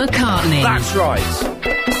 Ian McCartney. That's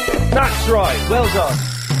right. Well done.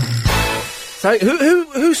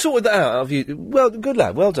 Who sorted that out of you? Well, good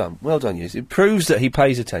lad. Well done, you. It proves that he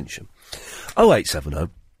pays attention.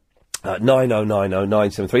 0870 9090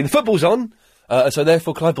 973. The football's on, so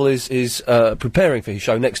therefore Clive Bull is preparing for his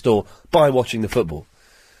show next door by watching the football.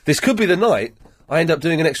 This could be the night I end up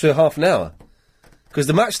doing an extra half an hour, because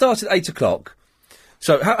the match starts at 8 o'clock.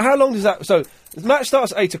 So how long does that? So the match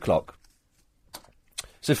starts at 8 o'clock.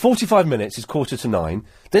 So 45 minutes is 8:45.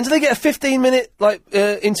 Then do they get a 15-minute,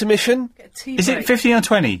 intermission? Is it 15 or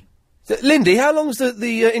 20? Lindy, how long's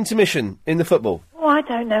the intermission in the football? Oh, I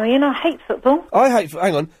don't know, Ian. I hate football.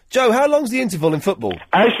 Hang on. Joe, how long's the interval in football?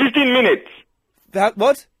 15 minutes.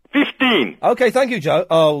 What? 15. Okay, thank you, Joe.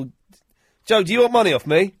 Oh, Joe, do you want money off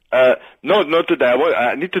me? No, not today.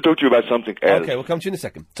 I need to talk to you about something else. Okay, we'll come to you in a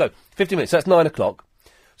second. So, 15 minutes, that's 9 o'clock.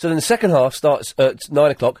 So then the second half starts at 9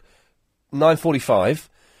 o'clock, 9:45.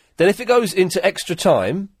 Then if it goes into extra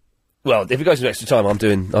time, well, if it goes into extra time, I'm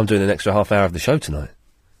doing an extra half hour of the show tonight.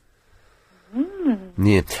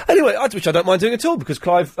 Yeah. Anyway, which I don't mind doing at all, because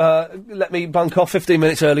Clive let me bunk off 15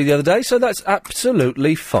 minutes early the other day, so that's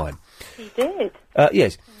absolutely fine. He did.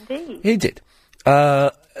 Yes. Indeed. He did.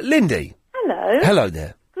 Lindy. Hello. Hello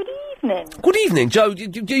there. Good evening. Good evening, Joe.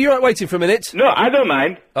 You all right waiting for a minute? No, I don't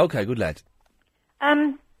mind. Okay, good lad.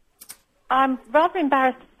 I'm rather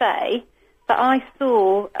embarrassed to say that I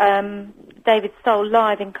saw David Soul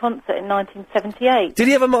live in concert in 1978. Did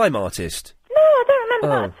he have a mime artist? No, I don't remember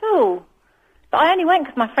that at all. But I only went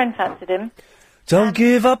because my friend fancied him. Don't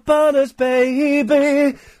give up on us,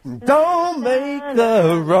 baby. Don't make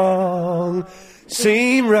the wrong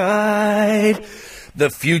seem right. The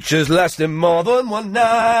future's lasting more than one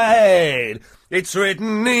night. It's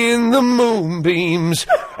written in the moonbeams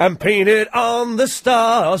and painted on the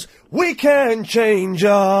stars. We can change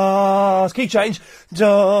ours. Key change.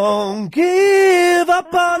 Don't give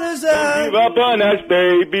up on us. Don't give up on us,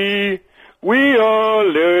 baby. We all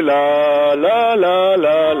la la la la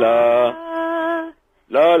la la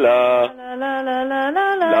la la La la la la la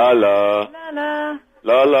la la la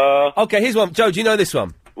la la. Okay, here's one. Joe, do you know this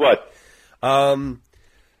one? What?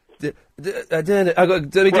 Let me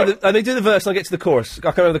do the verse and I'll get to the chorus. I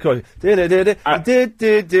can't remember the chorus.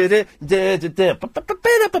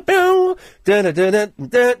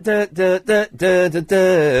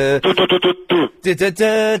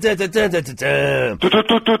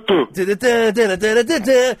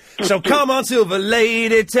 So come on, silver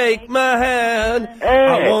lady, take my hand.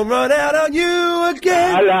 I won't run out on you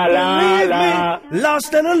again. Leave me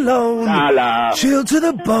lost and alone. Chill to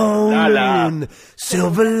the bone.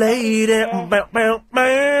 Silver lady. What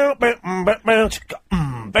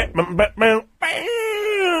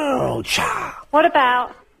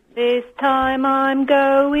about this time I'm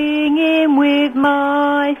going in with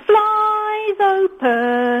my flies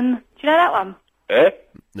open? Do you know that one?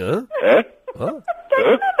 No? What? Don't you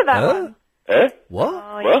remember that one? What?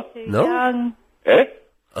 Oh, you're too young.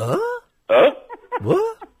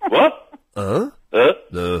 What? What?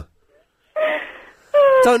 No.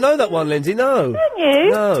 Don't know that one, Lindsay, no. Don't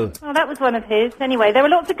you? No. Oh, that was one of his. Anyway, there were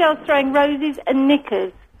lots of girls throwing roses and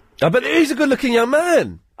knickers. I bet he's a good-looking young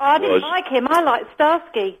man. Oh, I didn't like him. I liked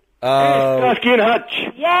Starsky. Starsky and Hutch.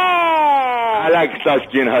 Yeah. I like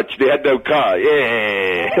Starsky and Hutch. They had their car.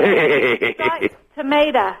 Yeah. Like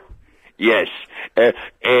Tomato. Yes. It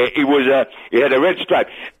had a red stripe.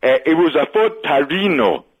 It was a Ford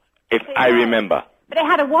Tarino, if I remember. But it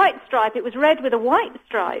had a white stripe. It was red with a white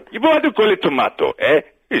stripe. You want to call it tomato, eh?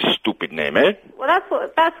 It's a stupid name, eh? Well,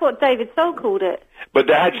 that's what David Soul called it. But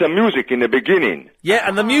they had some music in the beginning. Yeah,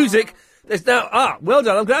 and the music... There's now... well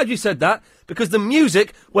done. I'm glad you said that, because the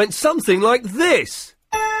music went something like this.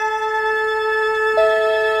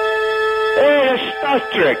 Star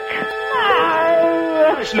Trek.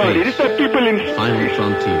 No, these are people in space. Final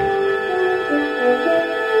frontier.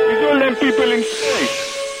 These all them people in space.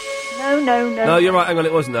 No. No, you're right. Hang on,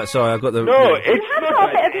 it wasn't that. Sorry, I've got the... No, it's It has got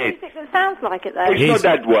a bit of music that sounds like it, though. It's not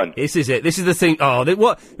that one. This is it. This is the theme... Oh,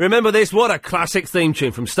 what? Remember this? What a classic theme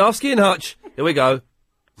tune from Starsky and Hutch. Here we go.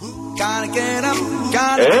 Gotta get up,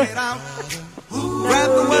 gotta get out. Grab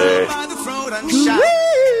the world by the throat and shout. I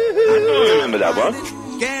don't remember that one.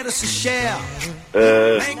 Get us a share.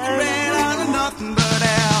 Make a red out of nothing but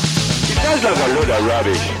air. It sounds like a load of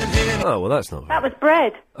rubbish. Oh, well, that's not... That was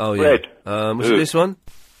bread. Oh, yeah. Bread. Was it this one?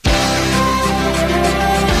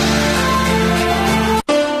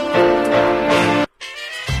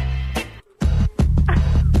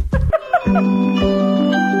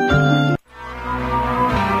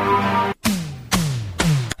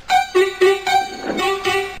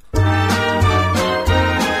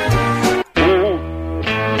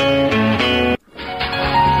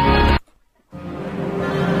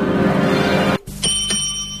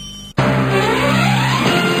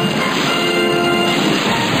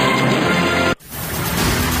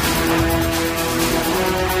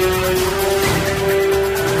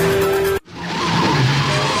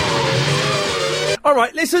 All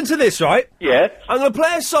right, listen to this, right? Yes. I'm going to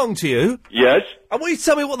play a song to you. Yes. I want you to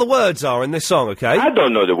tell me what the words are in this song, okay? I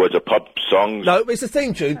don't know the words of pop songs. No, it's a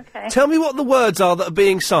theme tune. Okay. Tell me what the words are that are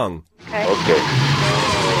being sung. Okay. Okay.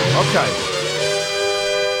 Okay.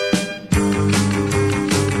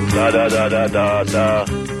 Da da da da da da.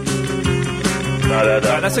 Da da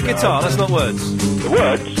da. Right, that's a guitar. That's not words. The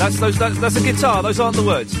words? That's a guitar. Those aren't the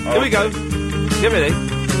words. Okay. Here we go. Get ready.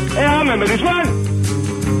 Hey, I remember this one.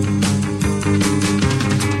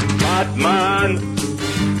 Batman.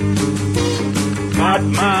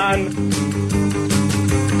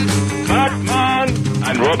 Batman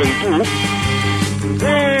and Robin too.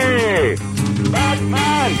 Hey!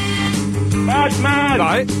 Batman! Batman!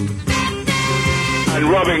 Right. And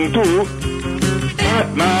Robin too.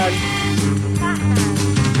 Batman!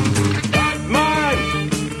 Batman!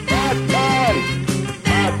 Batman!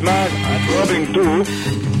 Batman and Robin too.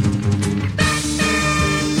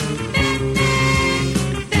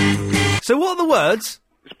 So what are the words?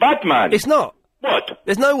 It's Batman. It's not. What?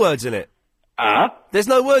 There's no words in it. Ah? There's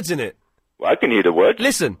no words in it. Well, I can hear the words.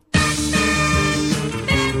 Listen.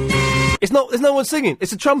 It's not. There's no one singing.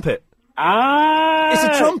 It's a trumpet. Ah! It's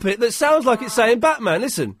a trumpet that sounds like it's saying Batman.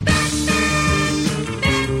 Listen.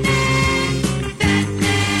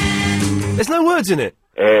 There's no words in it.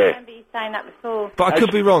 I remember you saying that before. But I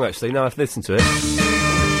could be wrong, actually, now I've listened to it.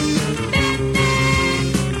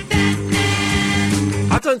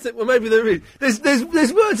 I don't think... Well, maybe there is. There's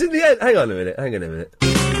words in the end. Hang on a minute.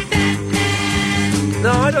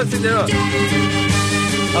 No, I don't think there are.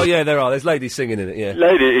 Oh, yeah, there are. There's ladies singing in it, yeah.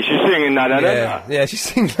 Lady, is she singing na na na? Yeah, she's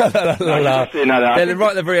singing na na na na. Then right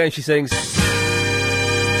at the very end she sings...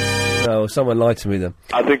 No, someone lied to me then.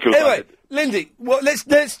 I think you'll... Anyway, Lindy, well,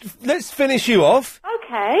 let's finish you off.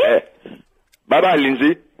 Okay. Bye-bye,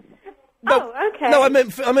 Lindsay. Oh, okay. No, I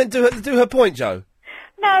meant do her point, Joe.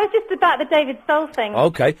 No, it's just about the David Soul thing.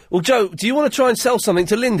 Okay. Well, Joe, do you want to try and sell something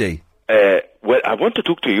to Lindy? Well, I want to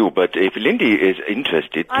talk to you, but if Lindy is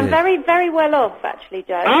interested... I'm very, very well off, actually,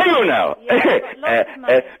 Joe. Are you now? Yeah, I've got lots of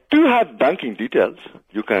money. Do you have banking details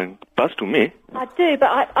you can pass to me? I do,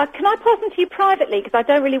 but can I pass them to you privately? Because I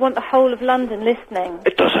don't really want the whole of London listening.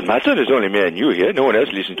 It doesn't matter. There's only me and you here. No one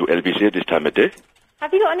else listens to LBC at this time of day.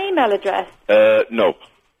 Have you got an email address? No.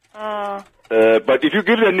 Oh. But if you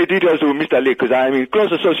give them the details to Mr. Lee, because I'm in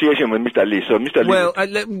close association with Mr. Lee, so Mr. Lee... Well,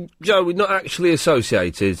 Joe, we're not actually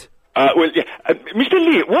associated. Well, yeah. Mr.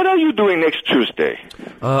 Lee, what are you doing next Tuesday?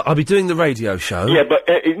 I'll be doing the radio show. Yeah, but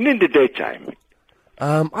in the daytime.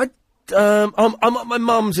 I'm at my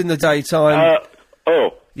mum's in the daytime.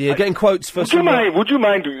 Yeah, getting quotes for Would you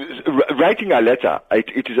mind writing a letter?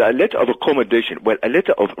 It is a letter of accommodation. Well, a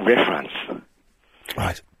letter of reference.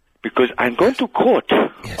 Right. Because I'm going to court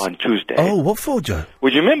on Tuesday. Oh, what for, Joe?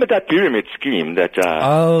 Well, you remember that pyramid scheme that...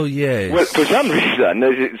 Oh, yes. Well, for some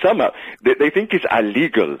reason, somehow, they think it's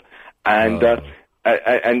illegal. And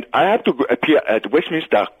and I have to appear at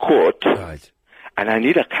Westminster Court. Right. And I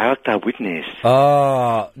need a character witness.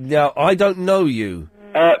 Now, I don't know you.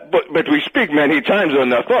 But we speak many times on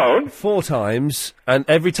the phone. 4 times, and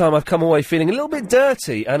every time I've come away feeling a little bit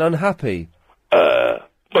dirty and unhappy.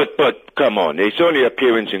 But come on, it's only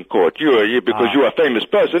appearance in court. You're here because you're a famous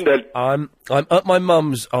person. I'm at my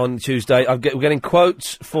mum's on Tuesday. We're getting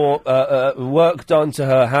quotes for work done to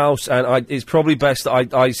her house, and it's probably best that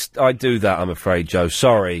I do that. I'm afraid, Joe.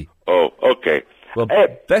 Sorry. Oh, okay. Well,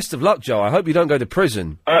 best of luck, Joe. I hope you don't go to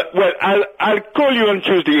prison. Well, I'll call you on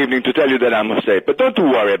Tuesday evening to tell you that I'm safe. But don't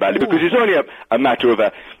worry about it because it's only a matter of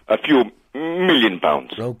a few £1 million.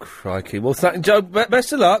 Oh crikey! Well, Joe.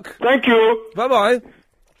 Best of luck. Thank you. Bye bye.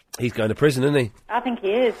 He's going to prison, isn't he? I think he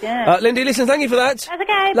is, yeah. Lindy, listen, thank you for that. That's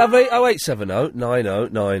okay. Lovely. 0870 90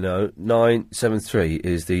 90 973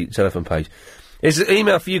 is the telephone page. Here's an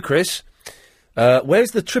email for you, Chris.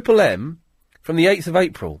 Where's the Triple M from the 8th of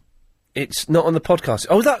April? It's not on the podcast.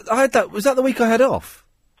 Oh, I had that. Was that the week I had off?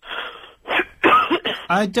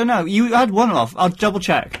 I don't know. You had one off. I'll double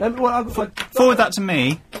check. Forward that to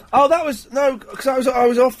me. Oh, that was... No, because I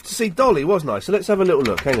was off to see Dolly, wasn't I? So let's have a little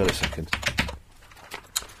look. Hang on a second.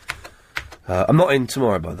 I'm not in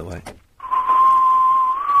tomorrow, by the way.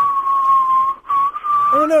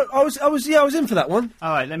 Oh no, I was in for that one.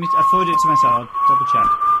 All right, I forwarded it to myself. I'll double check.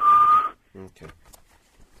 Okay.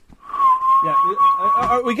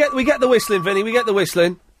 Yeah, we get the whistling, Vinny. We get the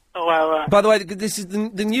whistling. Oh well. By the way, this is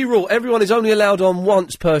the new rule. Everyone is only allowed on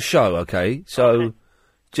once per show. Okay, so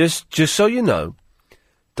just so you know,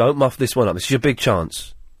 don't muff this one up. This is your big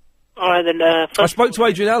chance. All right then. I spoke to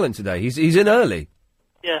Adrian Allen today. He's in early.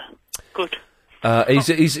 Yeah. Good. He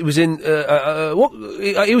was in.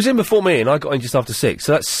 He was in before me, and I got in just after 6.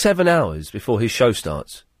 So that's 7 hours before his show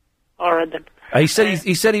starts. All right then. He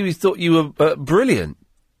said he thought you were brilliant.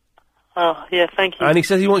 Oh yeah, thank you. And he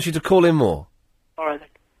said he wants you to call in more. All right then.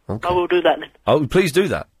 Okay. I will do that then. Oh, please do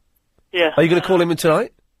that. Yeah. Are you going to call him in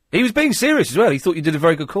tonight? He was being serious as well. He thought you did a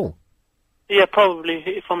very good call. Yeah, probably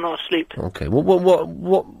if I'm not asleep. Okay.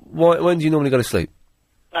 When do you normally go to sleep?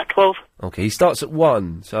 At 12. Okay. He starts at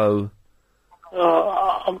 1, so.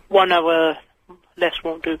 1 hour less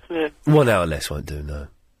won't do. 1 hour less won't do. No.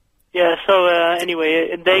 Yeah. So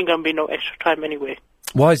anyway, there ain't gonna be no extra time anyway.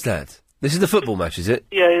 Why is that? This is the football match, is it?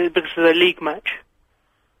 Yeah, because of the league match.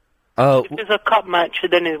 Oh, If it's a cup match,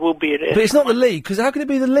 then it will be. but it's not the league, because how can it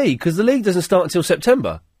be the league? Because the league doesn't start until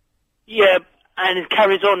September. Yeah, and it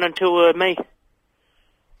carries on until May.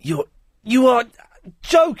 You are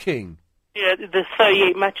joking. Yeah, there's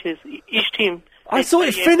 38 matches. Each team. I thought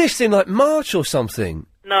it finished in, like, March or something.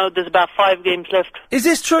 No, there's about 5 games left. Is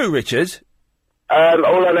this true, Richard? All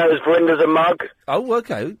I know is Verinda's a mug. Oh,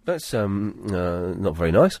 okay. That's, not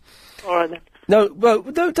very nice. All right, then. No, well,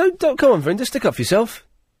 don't, come on, Verinda, stick up for yourself.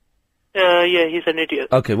 Yeah, he's an idiot.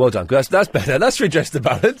 Okay, well done. That's better. That's redressed the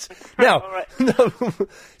balance. Now, no,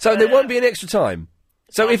 so there won't be an extra time.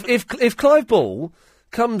 So if Clive Ball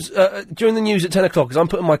comes during the news at 10 o'clock, because I'm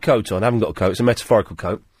putting my coat on, I haven't got a coat, it's a metaphorical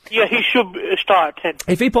coat. Yeah, he should start at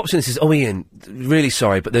 10. If he pops in and says, "Oh, Ian, really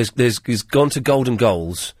sorry, but he's gone to Golden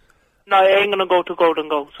Goals." No, he ain't gonna go to Golden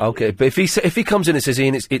Goals. Okay, but if he comes in and says,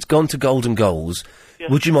 "Ian, it's gone to Golden Goals,"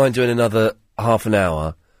 would you mind doing another half an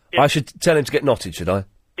hour? I should tell him to get knotted, should I?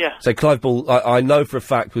 Yeah. Say, Clive Ball, I know for a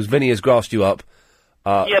fact, because Vinny has grassed you up.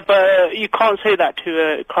 Yeah, but you can't say that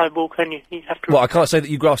to Clive Ball, can you? You have to. Well, I can't say that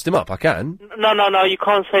you grassed him up. I can. No, you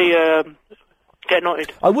can't say get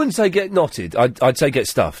knotted. I wouldn't say get knotted. I'd say get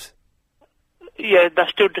stuffed. Yeah, that's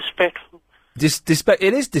still disrespectful.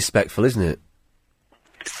 It is disrespectful, isn't it?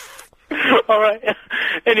 All right.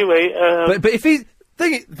 Anyway, but if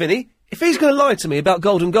Vinny, if he's going to lie to me about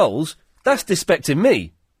Golden Goals, that's disrespecting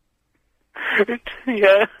me.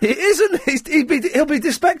 Yeah. It isn't. He'll be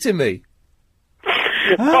disrespecting me.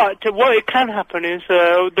 But what it can happen is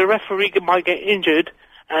the referee might get injured,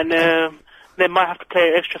 and they might have to play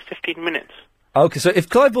an extra 15 minutes. Okay, so if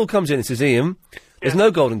Clive Ball comes in and says, "Ian, there's no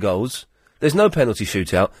Golden Goals, there's no penalty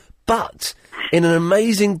shootout, but in an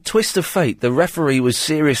amazing twist of fate, the referee was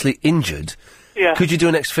seriously injured. Yeah. Could you do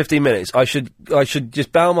an extra 15 minutes? I should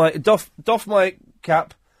just doff my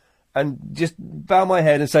cap and just bow my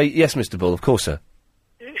head and say, yes, Mr. Bull, of course, sir."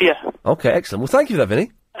 Yeah. Okay, excellent. Well, thank you for that,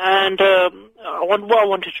 Vinny. And what I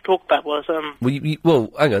wanted to talk about was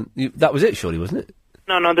Well, hang on. That was it, surely, wasn't it?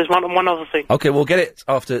 No, there's one other thing. Okay, we'll get it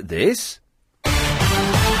after this.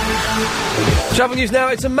 Travel news now,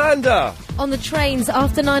 it's Amanda. On the trains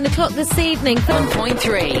after 9 o'clock this evening.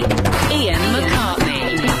 1.3. Ian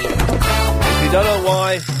McCartney. If you don't know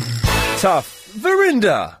why, tough.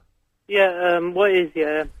 Verinda. Yeah, what is,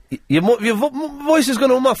 Your voice has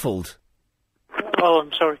gone all muffled. Oh,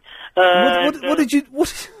 I'm sorry.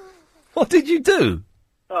 What did you do?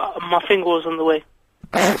 My finger was on the way.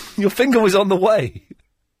 Your finger was on the way?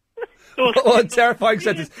 What a terrifying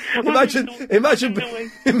sentence. Imagine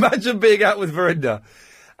being out with Verinda,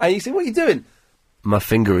 and you say, "What are you doing?" "My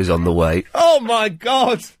finger is on the way." Oh my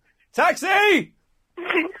God! Taxi!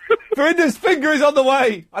 Verinda's finger is on the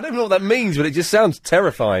way! I don't know what that means, but it just sounds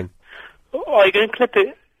terrifying. Oh, are you going to clip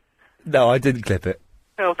it? No, I didn't clip it.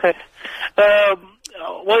 Okay.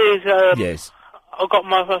 What is, Yes. I got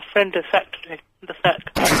my friend the sack today. The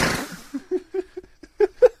sack.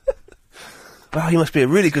 Wow, you must be a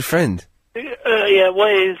really good friend. Yeah,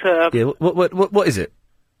 what is, Yeah, what is it?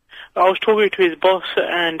 I was talking to his boss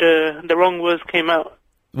and, the wrong words came out.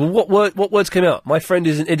 Well, what words came out? "My friend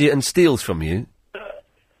is an idiot and steals from you."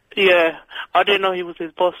 Yeah, I didn't know he was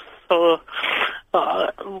his boss, so,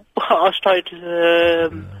 I started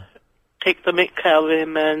to, take the mick out of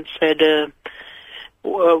him and said,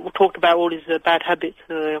 we talked about all his bad habits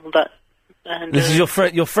and all that. And, This is your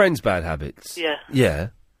friend's bad habits? Yeah. Yeah.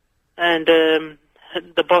 And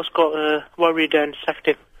the boss got worried and sacked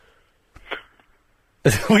him.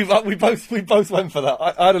 we both went for that.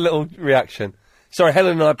 I had a little reaction. Sorry,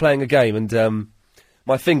 Helen and I playing a game, and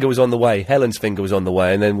my finger was on the way. Helen's finger was on the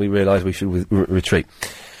way, and then we realised we should retreat.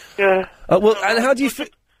 Yeah. Well, and how do you feel?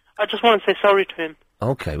 I just want to say sorry to him.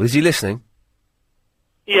 Okay, well, is he listening?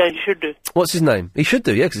 Yeah, he should do. What's his name? He should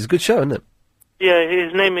do, yeah, 'cause it's a good show, isn't it? Yeah,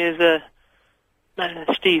 his name is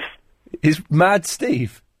Steve. Is Mad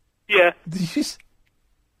Steve? Yeah.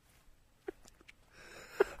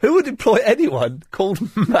 Who would employ anyone called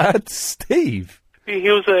Mad Steve? He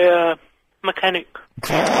was a mechanic.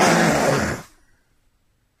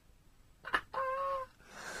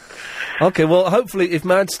 Okay, well, hopefully, if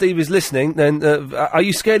Mad Steve is listening, then are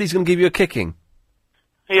you scared he's going to give you a kicking?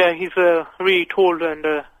 Yeah, he's really tall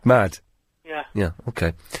and... Mad? Yeah. Yeah,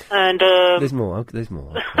 okay. And... There's more, okay, there's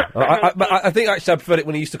more. I think actually I preferred it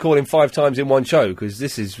when he used to call him 5 times in one show, because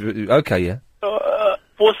this is... Okay, yeah.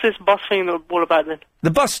 What's this bus thing all about then?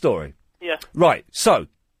 The bus story? Yeah. Right, so...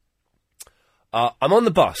 I'm on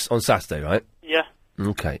the bus on Saturday, right? Yeah.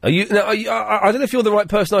 Okay. Are you... Now, I don't know if you're the right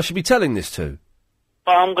person I should be telling this to.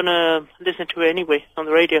 But I'm going to listen to it anyway, on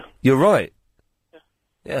the radio. You're right.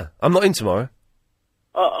 Yeah. I'm not in tomorrow.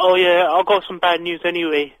 Oh, yeah, I've got some bad news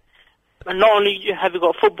anyway. And not only have you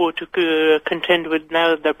got football to contend with,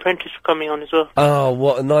 now The Apprentice is coming on as well. Oh,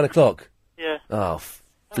 what, at 9 o'clock? Yeah. Oh,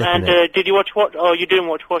 And did you watch you didn't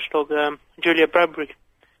watch Watchdog, Julia Bradbury.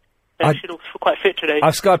 She looks quite fit today.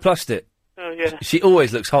 I've Sky Plussed it. Oh, yeah. She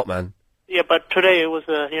always looks hot, man. Yeah, but today it was,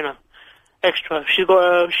 extra. She's got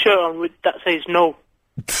a shirt on that says no.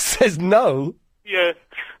 Says no? Yeah.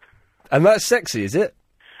 And that's sexy, is it?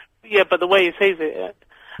 Yeah, but the way he says it.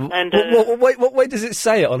 And what way does it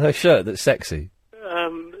say it on her shirt that's sexy?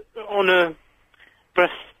 on her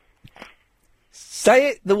breast. Say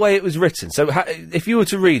it the way it was written. So, if you were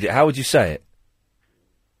to read it, how would you say it?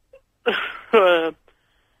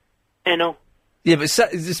 Yeah, but say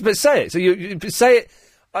it. So but say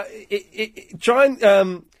it. Try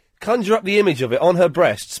and conjure up the image of it on her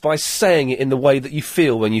breasts by saying it in the way that you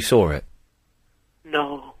feel when you saw it.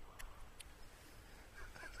 No.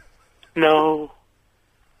 No.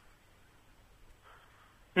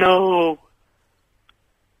 No.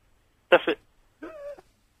 That's it.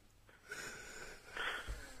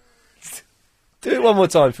 Do it one more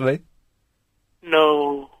time for me.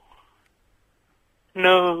 No.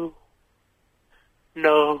 No.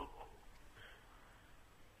 No.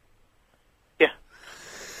 Yeah.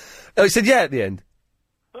 Oh, it said yeah at the end?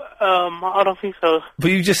 I don't think so. But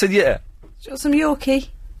you just said yeah? Do you want some Yorkie?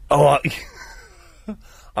 Oh,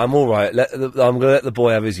 I'm all right. I'm going to let the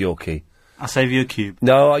boy have his Yorkie. I'll save you a cube.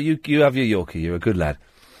 No, you have your Yorkie. You're a good lad.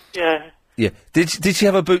 Yeah. Yeah. Did she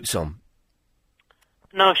have her boots on?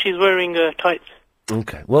 No, she's wearing tights.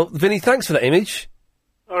 Okay. Well, Vinny, thanks for that image.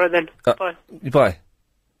 All right then. Bye. Bye.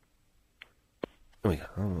 There we go.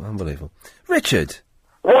 Oh, unbelievable. Richard.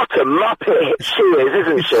 What a muppet she is,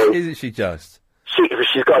 isn't she? Isn't she just?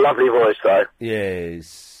 She's got a lovely voice, though.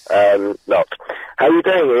 Yes. Not. How you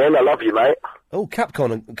doing, Ian? I love you, mate. Oh,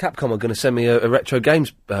 Capcom are going to send me a retro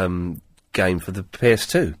games game for the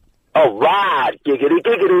PS2. Oh, right. Giggity,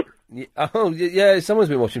 giggity. Yeah, someone's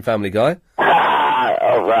been watching Family Guy.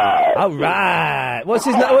 All right. All right. What's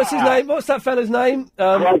his name? What's that fella's name?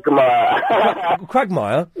 Quagmire.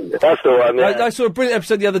 Quagmire? That's the one, yeah. I saw a brilliant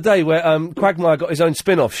episode the other day where Quagmire got his own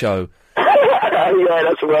spin-off show. Yeah,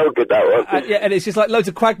 that's well good, that one. Yeah, and it's just like loads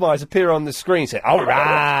of Quagmires appear on the screen saying, all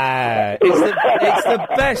right. It's the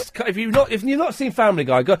best. If you've not seen Family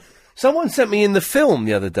Guy, go... Someone sent me in the film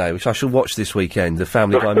the other day, which I shall watch this weekend, the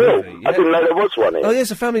Family Guy movie. Yeah. I didn't know there was one. Oh, yeah,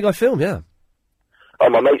 it's a Family Guy film, yeah. Oh,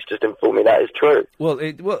 my mate's just informed me that is true. Well,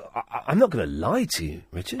 I'm not going to lie to you,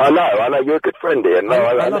 Richard. I know, you're a good friend, Ian. No,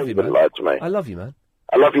 I love you, man. Lie to me. I love you, man.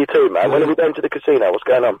 I love you too, man. When are we going to the casino? What's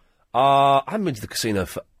going on? I haven't been to the casino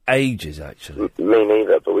for ages, actually. Me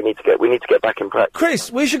neither, but we need to get back in practice.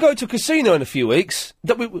 Chris, we should go to a casino in a few weeks.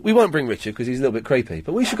 We won't bring Richard because he's a little bit creepy,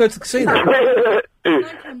 but we should go to the casino.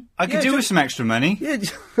 I could do with some extra money. Yeah,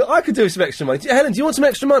 I could do with some extra money. Helen, do you want some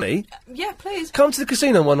extra money? Yeah, please. Come to the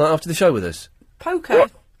casino one night after the show with us. Poker.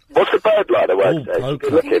 What's the bird like that works?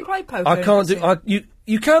 Poker. Can you play poker? I can't do...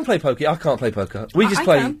 You can play poker. I can't play poker. We just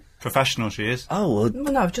play... Can. Professional she is. Oh, well...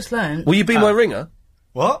 Well, no, I've just learned. Will you be my ringer?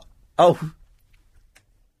 What? Oh.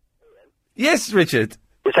 Yes, Richard.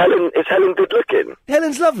 Is Helen good looking?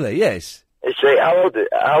 Helen's lovely, yes. Is she? How old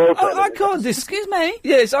I can't Excuse me?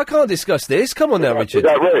 Yes, I can't discuss this. Come on now, Richard.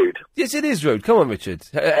 Is that rude? Yes, it is rude. Come on, Richard.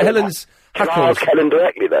 Helen's... Can I ask Helen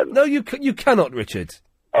directly, then? No, you cannot, Richard.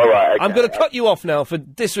 All right, okay. I'm going to cut you off now for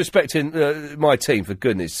disrespecting my team, for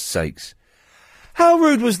goodness sakes. How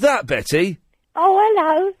rude was that, Betty? Oh,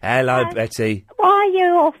 hello. Hello, Betty. Why are you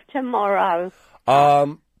off tomorrow? Are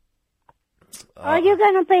you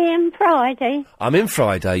going to be in Friday? I'm in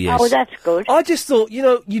Friday, yes. Oh, that's good. I just thought,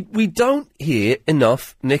 we don't hear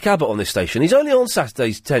enough Nick Abbott on this station. He's only on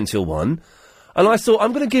Saturdays 10 till 1. And I thought,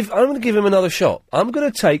 I'm going to give him another shot. I'm going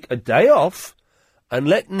to take a day off and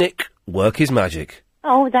let Nick work his magic.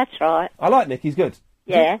 Oh, that's right. I like Nick, he's good.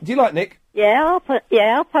 Yeah. Do you like Nick? Yeah,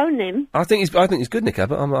 I'll phone him. I think he's good, Nick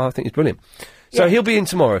Abbott. I think he's brilliant. So he'll be in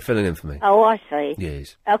tomorrow, filling in for me. Oh, I see.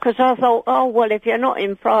 Yes. Because I thought, well, if you're not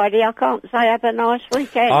in Friday, I can't say have a nice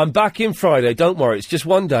weekend. I'm back in Friday, don't worry. It's just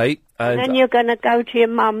one day. And then you're going to go to your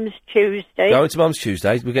mum's Tuesday. Going to mum's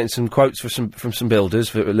Tuesday. We're getting some quotes from some builders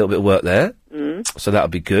for a little bit of work there. So that'll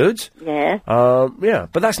be good. Yeah. Yeah,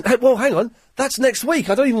 but well, hang on. That's next week.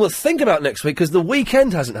 I don't even want to think about next week because the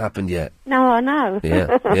weekend hasn't happened yet. No, I know.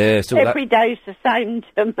 Yeah. Every day's the same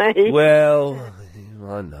to me. Well,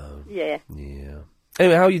 I know. Yeah.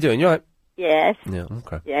 Anyway, how are you doing? You all right? Yes. Yeah,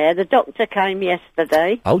 okay. Yeah, the doctor came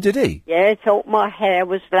yesterday. Oh, did he? Yeah, thought my hair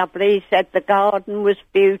was lovely. He said the garden was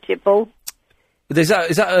beautiful. Is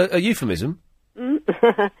that a euphemism?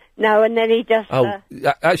 No, and then he just...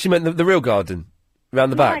 actually meant the real garden. Round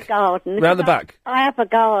the back? My garden. Round the back? I have a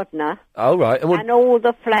gardener. Oh, right. And all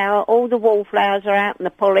the wallflowers are out in the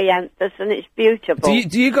polyanthus, and it's beautiful.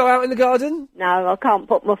 Do you go out in the garden? No, I can't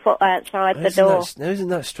put my foot outside the door. Isn't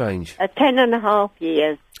that strange? 10.5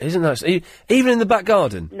 years. Isn't that... Even in the back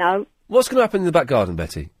garden? No. What's going to happen in the back garden,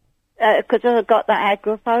 Betty? Because I've got that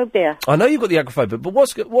agoraphobia. I know you've got the agoraphobia, but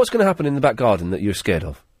what's going to happen in the back garden that you're scared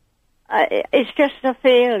of? It's just a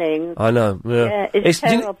feeling. I know. Yeah, it's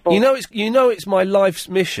terrible. You know, it's my life's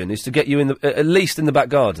mission is to get you in at least in the back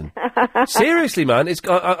garden. Seriously, man,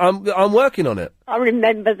 I'm working on it. I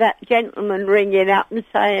remember that gentleman ringing up and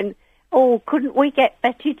saying, "Oh, couldn't we get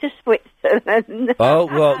Betty to Switzerland?" Oh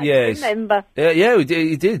well, yes. I remember. Yeah,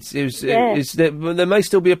 he did. There may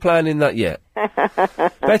still be a plan in that yet.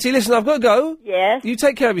 Betty, listen, I've got to go. Yes. You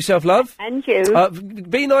take care of yourself, love. And you.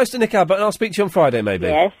 Be nice to Nick Abbott, and I'll speak to you on Friday, maybe.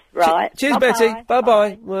 Yes, right. Cheers, Bye-bye. Betty.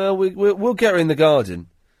 Bye-bye. Well, we'll get her in the garden,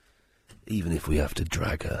 even if we have to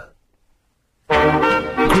drag her.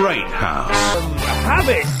 Great house. Have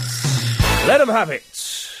it. Let them have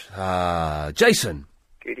it. Jason.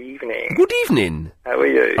 Good evening. Good evening. How are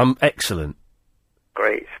you? I'm excellent.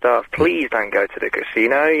 Great stuff. Please don't go to the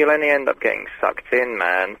casino. You'll only end up getting sucked in,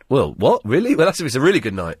 man. Well, what? Really? Well, that's if it's a really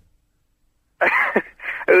good night. It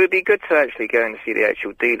would be good to actually go and see the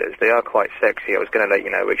actual dealers. They are quite sexy. I was going to let you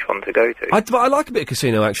know which one to go to. But I like a bit of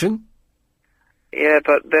casino action. Yeah,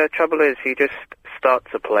 but the trouble is you just start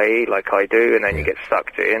to play like I do, and then you get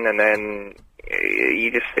sucked in, and then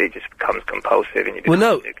it just becomes compulsive, and you become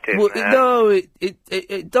addictive. No,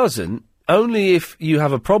 it doesn't. Only if you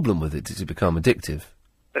have a problem with it does it become addictive.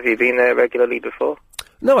 Have you been there regularly before?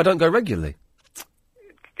 No, I don't go regularly.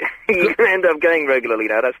 You end up going regularly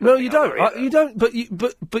now. That's No, you don't. You don't. But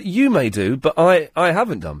you may do. But I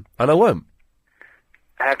haven't done, and I won't.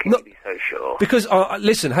 How can you be so sure? Because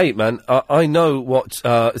listen, hey man, I know what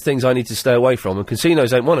things I need to stay away from, and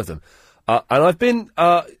casinos ain't one of them. And I've been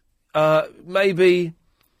maybe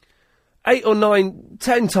 8 or 9,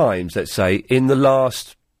 10 times, let's say, in the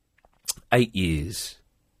last 8 years.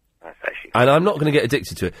 That's actually. And I'm not going to get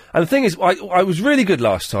addicted to it. And the thing is, I was really good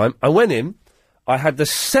last time. I went in. I had the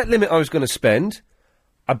set limit I was going to spend.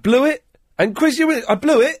 I blew it. And Chris, I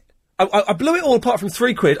blew it. I blew it all apart from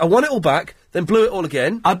 £3. I won it all back, then blew it all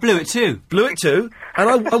again. I blew it too.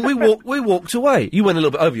 And we walked away. You went a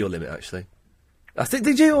little bit over your limit, actually. I think,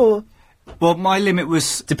 did you, or? Well, my limit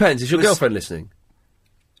was... Depends. Is your girlfriend listening?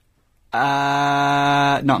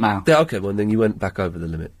 Not now. Yeah, okay, well, then you went back over the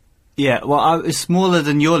limit. Yeah, well, I was smaller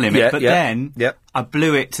than your limit, then I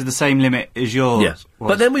blew it to the same limit as yours. Yeah.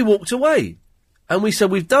 But then we walked away. And we said,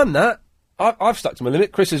 we've done that. I've stuck to my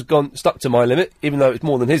limit. Chris has stuck to my limit, even though it's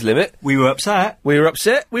more than his limit. We were upset. We were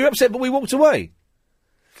upset, but we walked away.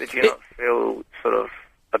 Did you not feel sort of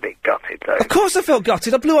a bit gutted, though? Of course I felt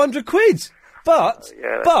gutted. I blew £100. But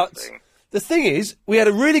the thing is, we had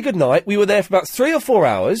a really good night. We were there for about 3 or 4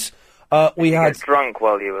 hours. We had get drunk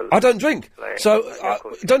while you were. I don't drink, so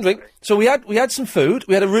don't drink. So we had some food.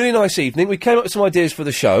 We had a really nice evening. We came up with some ideas for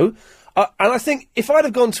the show. And I think if I'd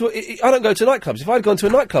have gone to... I don't go to nightclubs. If I'd gone to a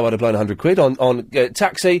nightclub, I'd have blown £100 on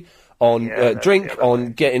taxi, on drink,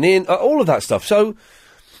 on getting in, all of that stuff. So,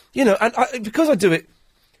 you know, and because I do it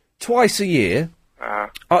twice a year,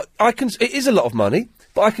 I can... It is a lot of money,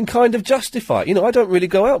 but I can kind of justify it. You know, I don't really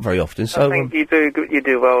go out very often, so... I think you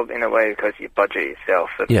do well in a way because you budget yourself.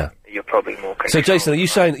 And you're probably more controlled. So, Jason, are you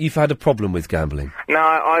saying that you've had a problem with gambling? No,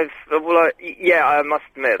 I must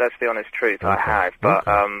admit, that's the honest truth. Okay. I have, but,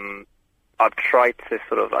 I've tried to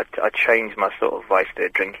I changed my sort of vice to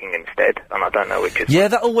drinking instead, and I don't know which is... Yeah,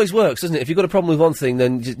 that always works, doesn't it? If you've got a problem with one thing,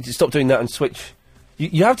 then just stop doing that and switch.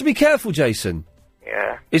 You have to be careful, Jason.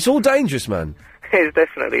 Yeah. It's all dangerous, man. It's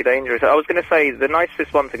definitely dangerous. I was going to say, the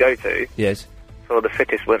nicest one to go to... Yes. For the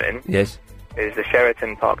fittest women... Yes. ...is the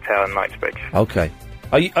Sheraton Park Tower, Knightsbridge. Okay.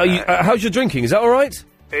 Are you, how's your drinking? Is that all right?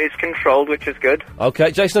 It's controlled, which is good. Okay,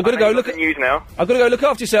 Jason, I've got to go look at... news now. I've got to go look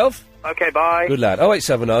after yourself. Okay, bye. Good lad.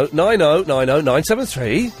 0870 90 90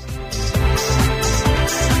 973.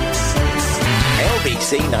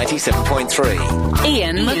 LBC 97.3.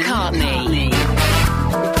 Ian McCartney.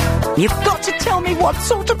 You've got to tell me what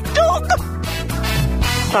sort of dog.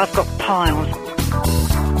 I've got piles.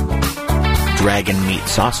 Dragon meat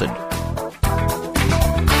sausage.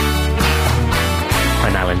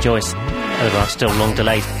 I'm Alan Joyce. There are still long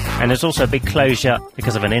delays, and there's also a big closure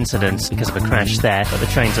because of an incident, because of a crash there, but the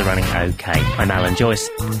trains are running okay. I'm Alan Joyce.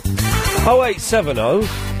 0870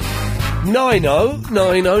 90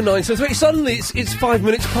 90 973. Suddenly it's 5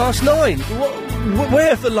 minutes past 9. Where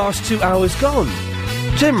have the last 2 hours gone?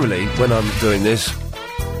 Generally, when I'm doing this,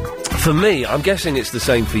 for me, I'm guessing it's the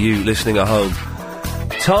same for you listening at home,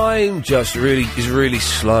 Time just is really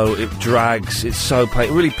slow. It drags. It's so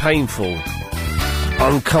really painful,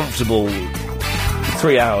 uncomfortable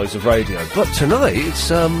 3 hours of radio. But tonight,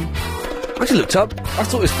 it's, I actually looked up. I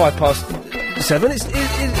thought it was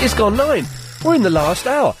 7:05. It's gone 9. We're in the last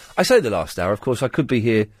hour. I say the last hour. Of course, I could be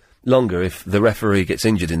here longer if the referee gets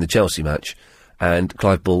injured in the Chelsea match and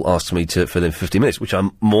Clive Bull asks me to fill in 50 minutes, which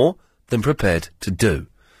I'm more than prepared to do.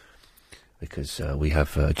 Because we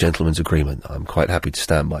have a gentleman's agreement. I'm quite happy to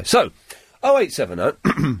stand by. So,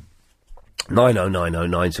 0870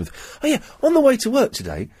 9090973. Oh, yeah, on the way to work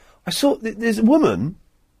today, I saw there's a woman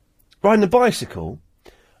riding a bicycle,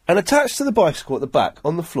 and attached to the bicycle at the back,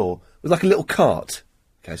 on the floor, was like a little cart.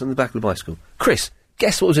 Okay, it's on the back of the bicycle. Chris,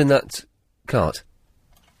 guess what was in that cart?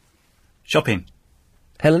 Shopping.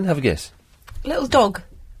 Helen, have a guess. Little dog.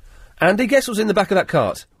 Andy, guess what was in the back of that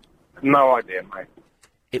cart? No idea, mate.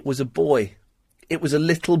 It was a boy. It was a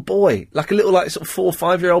little boy. Like a little, sort of 4 or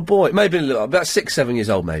 5 year old boy. Maybe a little, about 6, 7 years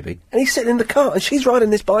old, maybe. And he's sitting in the cart, and she's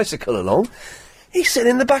riding this bicycle along. He's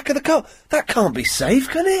sitting in the back of the cart. That can't be safe,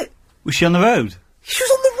 can it? Was she on the road? She was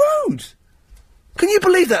on the road! Can you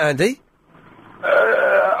believe that, Andy?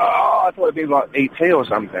 I thought it'd be like E.T. or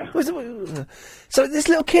something. So this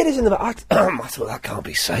little kid is in the back. I thought that can't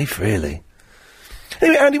be safe, really.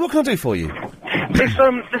 Anyway, Andy, what can I do for you? This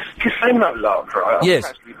casino love, right? Yes.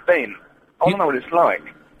 I've actually been. I don't know what it's like.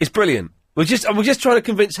 It's brilliant. We're just trying to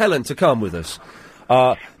convince Helen to come with us.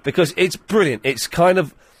 Because it's brilliant. It's kind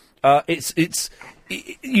of,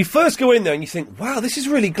 you first go in there and you think, wow, this is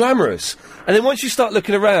really glamorous. And then once you start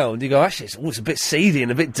looking around, you go, actually, it's a bit seedy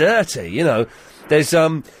and a bit dirty, you know. There's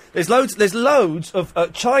loads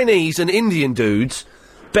of Chinese and Indian dudes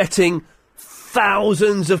betting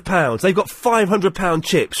thousands of pounds. They've got £500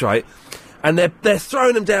 chips, right? And they're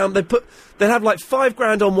throwing them down. They'll have like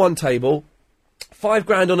 £5,000 on one table,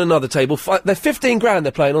 £5,000 on another table. They're 15 grand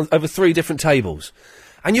they're playing on over 3 different tables.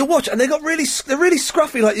 And you watch, and they're really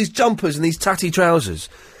scruffy, like these jumpers and these tatty trousers.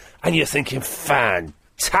 And you're thinking,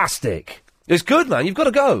 fantastic. It's good, man. You've got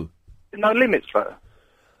to go. No limits, though.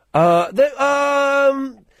 There are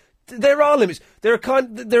limits. There are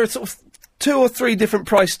sort of 2 or 3 different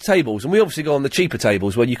priced tables, and we obviously go on the cheaper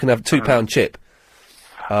tables where you can have a £2 chip.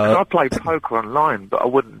 I play poker online, but I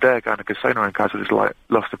wouldn't dare go in a casino in case I just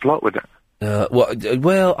lost the plot with it.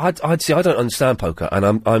 Well, I'd say I don't understand poker, and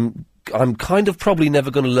I'm kind of probably never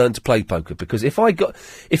going to learn to play poker, because if I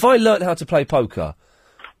learnt how to play poker,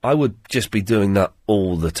 I would just be doing that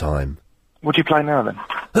all the time. What do you play now then?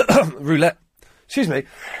 Roulette. Excuse me.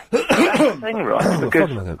 Thing, right?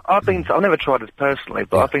 Because I've never tried this personally,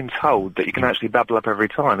 but I've been told that you can actually double up every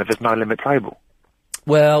time if there's no limit table.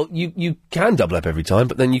 Well, you can double up every time,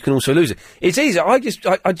 but then you can also lose it. It's easy. I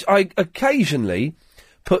occasionally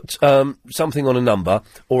put something on a number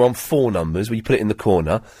or on 4 numbers where you put it in the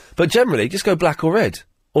corner, but generally just go black or red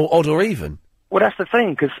or odd or even. Well, that's the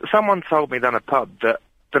thing, because someone told me down a pub that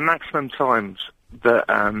the maximum times that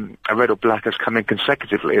a red or black has come in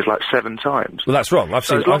consecutively is like 7 times. Well, that's wrong. I've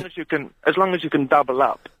seen. As long as you can double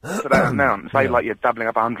up to that amount, say like you're doubling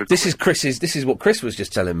up 100. This is what Chris was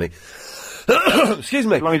just telling me. Excuse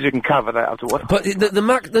me. As long as you can cover that up to what? But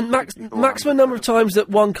the maximum number of times that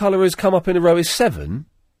one colour has come up in a row is 7.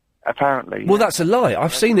 Apparently. Well, that's a lie.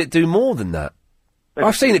 I've seen it do more than that.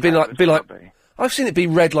 I've seen it be like. I've seen it be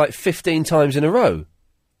red like 15 times in a row.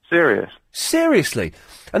 Seriously.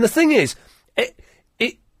 And the thing is,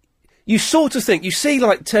 you sort of think, you see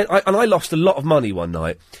like 10, and I lost a lot of money one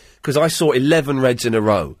night, because I saw 11 reds in a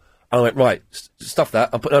row. I went, right, stuff that,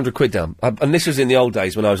 I'll put £100 down. And this was in the old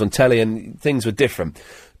days when I was on telly and things were different.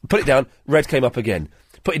 Put it down, red came up again.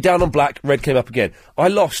 Put it down on black, red came up again. I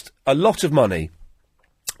lost a lot of money.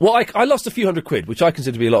 Well, I lost a few £100, which I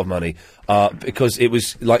consider to be a lot of money, because it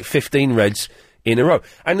was like 15 reds in a row.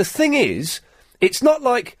 And the thing is, it's not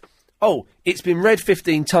like, oh, it's been red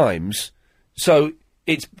 15 times, so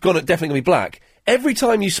it's definitely going to be black. Every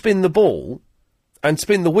time you spin the ball and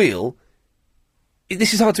spin the wheel,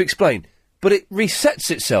 this is hard to explain, but it resets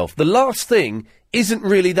itself. The last thing isn't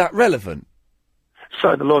really that relevant.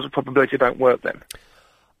 So the laws of probability don't work then?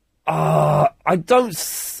 I don't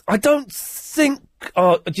think...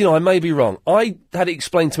 do you know, I may be wrong. I had it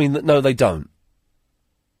explained to me that no, they don't.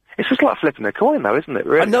 It's just like flipping a coin, though, isn't it?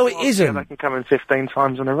 Really? No, it isn't. They can come in 15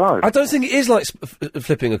 times in a row. I don't think it is like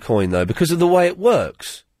flipping a coin, though, because of the way it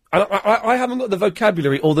works. And I haven't got the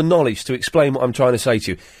vocabulary or the knowledge to explain what I'm trying to say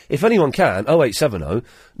to you. If anyone can, 0870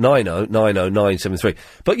 90 90 973.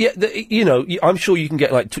 But yeah, you know, I'm sure you can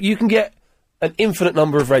get you can get an infinite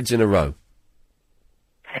number of reds in a row.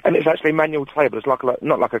 And it's actually a manual table. It's like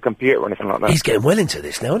not like a computer or anything like that. He's getting well into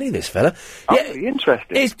this now, isn't he, this fella? Really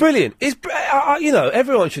interesting. It's brilliant. You know,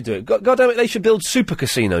 everyone should do it. God damn it, they should build super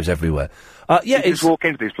casinos everywhere. You just walk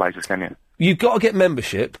into these places, can you? You've got to get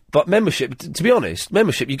membership, but membership, to be honest,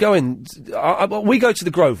 you go in... we go to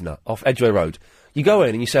the Grosvenor off Edgware Road. You go in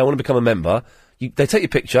and you say, I want to become a member. They take your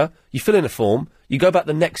picture, you fill in a form, you go back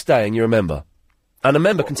the next day and you're a member. And a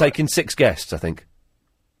member can take in 6 guests, I think.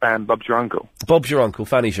 And Bob's your uncle. Bob's your uncle,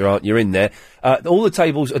 Fanny's your aunt, you're in there. All the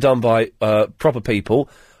tables are done by proper people.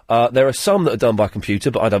 There are some that are done by computer,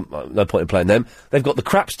 but no point in playing them. They've got the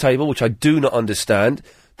craps table, which I do not understand.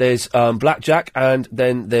 There's blackjack, and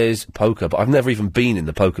then there's poker, but I've never even been in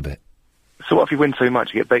the poker bit. So what if you win too much,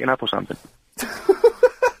 you get beaten up or something?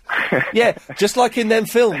 Yeah, just like in them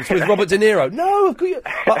films with Robert De Niro. No,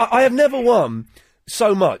 I have never won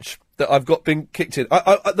so much that I've been kicked in.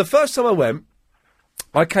 The first time I went,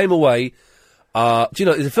 I came away, do you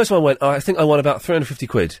know, the first time I went, I think I won about 350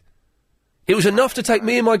 quid. It was enough to take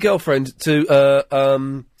me and my girlfriend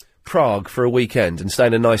to Prague for a weekend and stay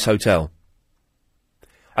in a nice hotel.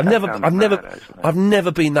 I've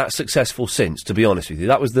never been that successful since, to be honest with you.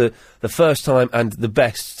 That was the first time and the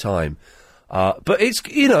best time. But it's,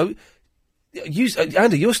 you know,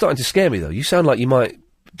 Andy, you're starting to scare me, though. You sound like you might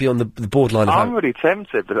be on the borderline of... I'm really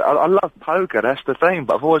tempted. I love poker, that's the thing,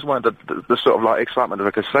 but I've always wanted the sort of, like, excitement of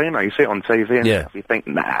a casino. You see it on TV and stuff, you think,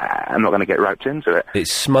 nah, I'm not going to get roped into it.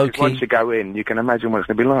 It's smoky. Once you go in, you can imagine what it's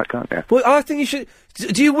going to be like, can't you? Well, I think you should...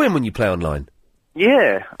 Do you win when you play online?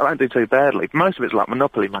 Yeah, I don't do too badly. Most of it's like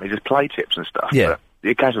Monopoly money, just play chips and stuff. Yeah. But the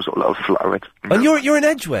occasional sort of little flutter. And you're in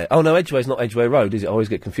Edgware. Oh, no, Edgware's not Edgware Road, is it? I always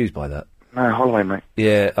get confused by that. No, Holloway, mate.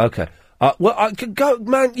 Yeah, okay. Well, I could go,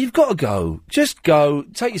 man, you've got to go. Just go,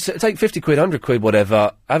 take 50 quid, 100 quid,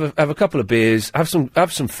 whatever, have a couple of beers, have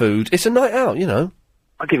some food. It's a night out, you know.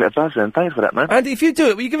 I'll give it a buzz then. Thanks for that, man. And if you do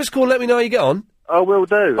it, will you give us a call and let me know how you get on? I will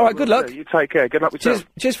do. All right, good luck. You take care. Good luck with you.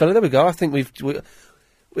 Cheers, fella. There we go. I think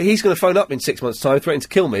he's going to phone up in 6 months' time, threatening to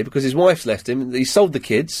kill me because his wife's left him. He's sold the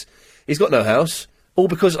kids. He's got no house. All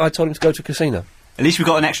because I told him to go to a casino. At least we've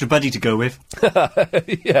got an extra buddy to go with.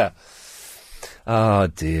 Yeah. Oh,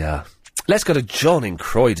 dear. Let's go to John in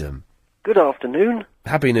Croydon. Good afternoon.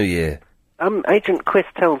 Happy New Year. Agent Chris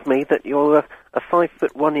tells me that you're a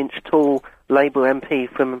 5'1" tall Labour MP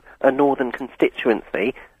from a northern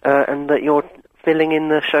constituency, and that you're filling in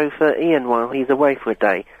the show for Ian while he's away for a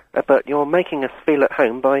day. But you're making us feel at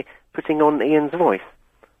home by putting on Ian's voice.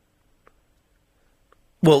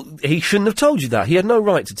 Well, he shouldn't have told you that. He had no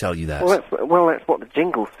right to tell you that. Well, that's what the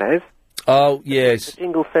jingle says. Oh, yes. The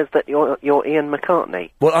jingle says that you're Ian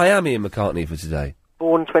McCartney. Well, I am Ian McCartney for today.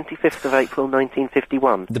 Born 25th of April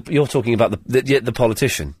 1951. You're talking about the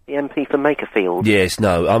politician? The MP for Makerfield. Yes,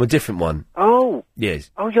 no, I'm a different one. Oh.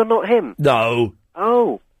 Yes. Oh, you're not him? No.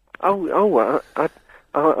 Oh. I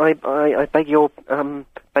beg your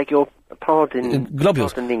pardon.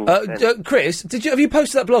 Globules. Chris, have you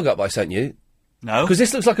posted that blog up I sent you? No. Because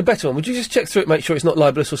this looks like a better one. Would you just check through it, make sure it's not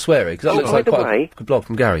libelous or sweary? Because that looks like quite a good blog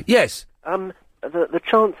from Gary. Yes. The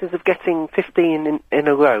chances of getting 15 in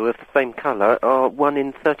a row of the same colour are 1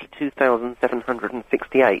 in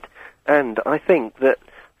 32,768. And I think that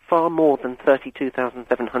far more than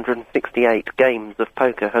 32,768 games of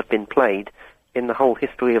poker have been played in the whole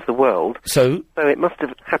history of the world. So it must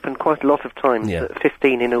have happened quite a lot of times that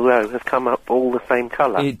 15 in a row have come up all the same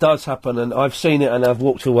colour. It does happen, and I've seen it, and I've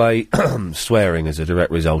walked away swearing as a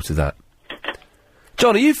direct result of that.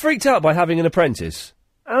 John, are you freaked out by having an apprentice?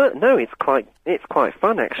 No, it's quite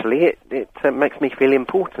fun, actually. It makes me feel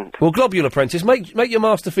important. Well, Globule Apprentice, make your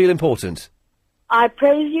master feel important. I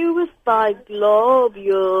praise you with thy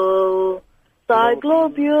globule. Thy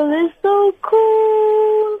globule is so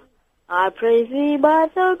cool. I praise thee by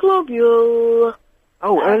the globule.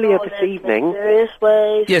 Oh, earlier this evening...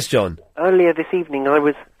 Yes, John? Earlier this evening I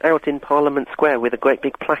was out in Parliament Square with a great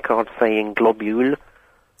big placard saying globule.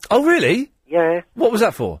 Oh, really? Yeah. What was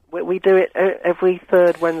that for? We do it every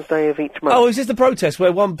third Wednesday of each month. Oh, is this the protest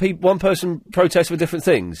where one person protests for different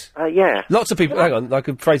things? Yeah. Lots of people... Hang on, I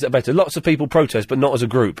could phrase that better. Lots of people protest, but not as a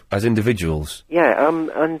group, as individuals. Yeah,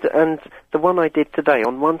 and the one I did today,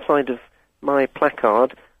 on one side of my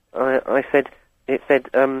placard... it said,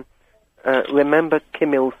 remember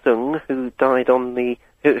Kim Il-sung, who died on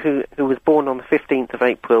who was born on the 15th of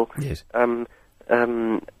April,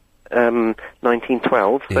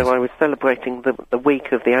 1912. Yes. So I was celebrating the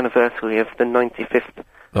week of the anniversary of the 95th,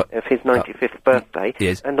 of his 95th birthday.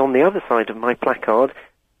 Yes. And on the other side of my placard,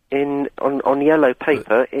 on yellow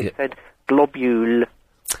paper, it said globule.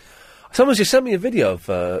 Someone's just sent me a video of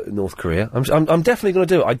North Korea. I'm definitely going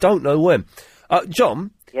to do it. I don't know when.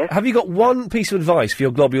 John, Yes? Have you got one piece of advice for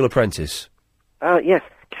your globule apprentice? Yes.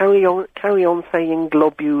 Carry on saying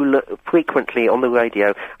globule frequently on the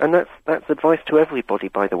radio, and that's advice to everybody,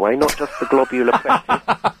 by the way, not just the globule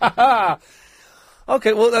apprentice.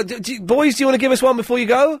 Okay, well, boys, do you want to give us one before you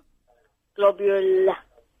go? Globule.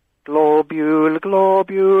 Globule,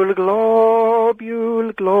 globule,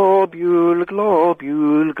 globule, globule,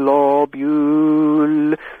 globule,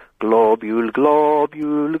 globule. Globule,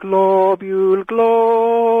 globule, globule,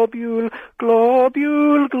 globule,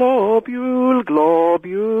 globule, globule, globule,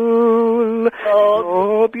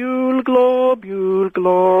 globule,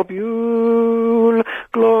 globule,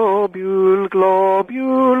 globule,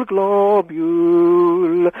 globule, globule,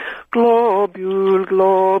 globule,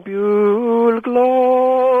 globule, globule,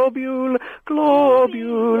 globule,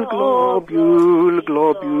 globule, globule,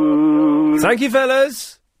 globule. Thank you,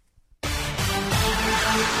 fellas.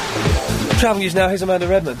 Travel news now, here's Amanda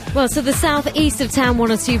Redmond. Well, so the south-east of town,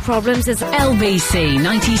 one or two problems. There's LBC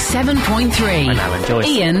 97.3. I'm Alan Joyce.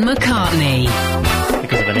 Ian McCartney.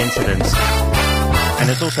 Because of an incident. And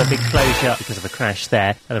there's also a big closure because of a crash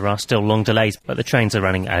there. There are still long delays, but the trains are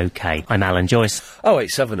running okay. I'm Alan Joyce.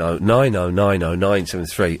 0870 90 90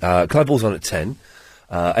 973. Clive Ball's on at 10.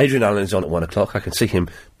 Adrian Allen's on at 1 o'clock. I can see him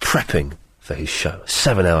prepping for his show.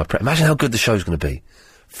 7-hour prep. Imagine how good the show's going to be.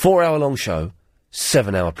 4-hour-long show,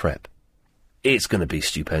 7-hour prep. It's going to be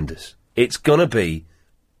stupendous. It's going to be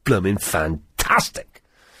blooming fantastic.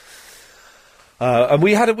 And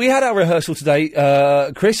we had our rehearsal today,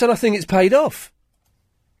 Chris, and I think it's paid off.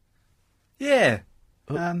 Yeah.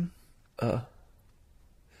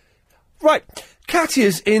 Right.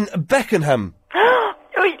 Katya's in Beckenham.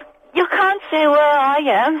 You can't say where I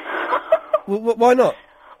am. Why not?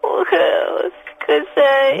 Because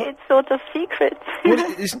it's sort of secret.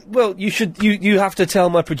 Well, you have to tell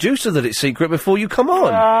my producer that it's secret before you come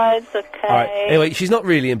on. Oh, it's okay. All right. Anyway, she's not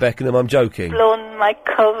really in Beckenham. I'm joking. Blown my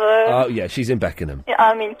cover. Oh yeah, she's in Beckenham.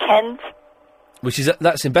 I'm in Kent.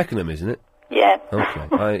 That's in Beckenham, isn't it? Yeah. Okay.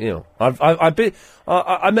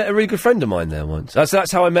 I met a really good friend of mine there once.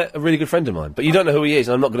 That's how I met a really good friend of mine. But you don't know who he is,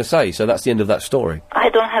 and I'm not going to say. So that's the end of that story. I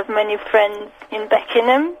don't have many friends in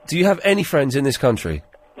Beckenham. Do you have any friends in this country?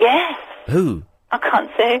 Yes. Who? I can't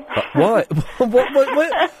say. Why?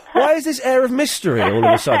 Why is this air of mystery all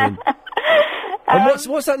of a sudden? And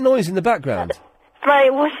what's that noise in the background? It's my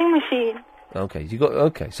washing machine.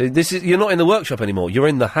 Okay, so you're not in the workshop anymore. You're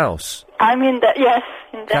in the house. I'm in the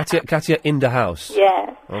Katya in the house.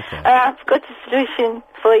 Yeah. Okay. I've got a solution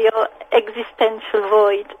for your existential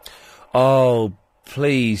void. Oh,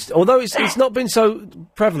 please. Although it's not been so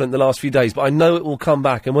prevalent the last few days, but I know it will come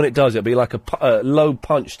back, and when it does, it'll be like a low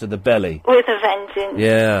punch to the belly. With a vengeance.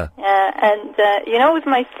 Yeah. And with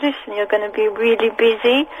my solution, you're going to be really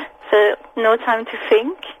busy, so no time to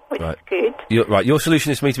think, which is good. Your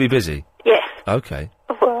solution is for me to be busy? Yes. Okay.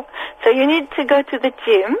 Well, so you need to go to the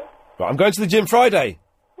gym. Right, I'm going to the gym Friday.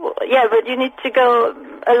 Well, yeah, but you need to go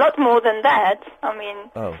a lot more than that. I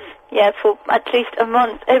mean, for at least a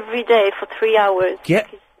month, every day for 3 hours.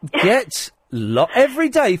 Every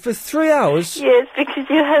day for 3 hours? Yes, because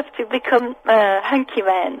you have to become a hanky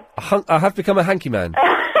man. I have become a hanky man.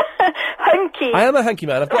 Hanky. I am a hanky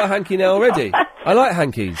man. I've got a hanky now already. I like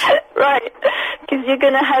hankies. Right, because you're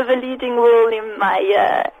going to have a leading role in my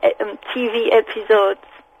TV episodes.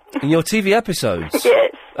 In your TV episodes?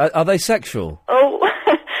 Yes. Are they sexual? Oh,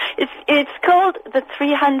 it's called The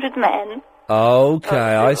 300 Men.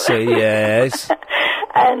 Okay, I see, yes.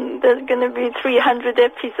 And there's going to be 300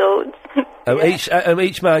 episodes.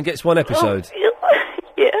 Each man gets one episode?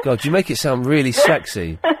 Yeah. God, you make it sound really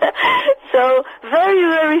sexy. So, very,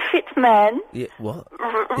 very fit man. Yeah, what?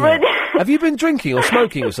 Have you been drinking or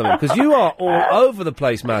smoking or something? Because you are all over the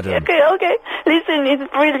place, madam. Okay. Listen, it's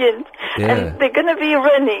brilliant. Yeah. And they're going to be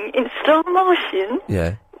running in slow motion.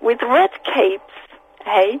 Yeah. With red capes,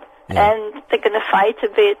 hey? Yeah. And they're going to fight a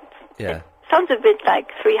bit. Yeah. Sounds a bit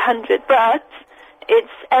like 300, but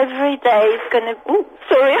it's every day. It's going to... Ooh,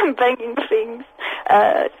 sorry, I'm banging things.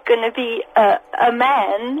 It's going to be a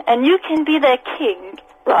man, and you can be their king,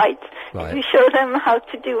 right? You show them how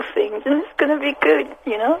to do things, and it's going to be good,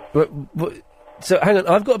 you know? So, hang on,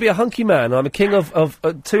 I've got to be a hunky man. I'm a king of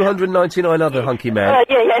 299 other hunky men.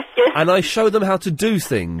 Yes. And I show them how to do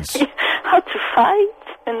things. How to fight,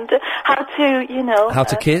 and how to, you know... How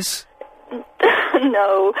to kiss?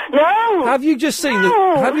 No. Have you just seen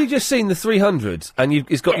the 300 and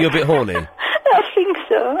it's got you a bit horny? I think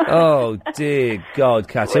so. Oh dear God,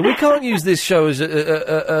 Katya, we can't use this show as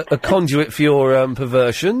a conduit for your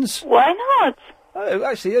perversions. Why not?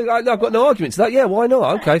 Actually, I've got no argument to that. Yeah, why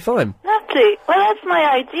not? Okay, fine. No, Absolutely. Well, that's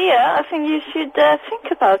my idea. I think you should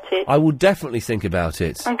think about it. I will definitely think about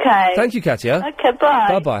it. Okay. Thank you, Katya. Okay,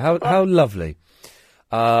 bye. Bye-bye. How lovely.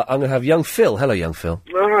 I'm going to have young Phil. Hello, young Phil.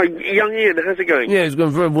 Oh, young Ian, how's it going? Yeah, it's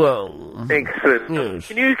going very well. Excellent. Yes.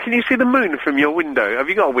 Can you see the moon from your window? Have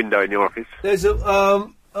you got a window in your office? There's a,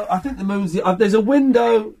 I think the moon's there's a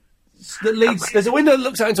window that leads, there's a window that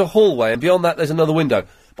looks out into a hallway, and beyond that there's another window.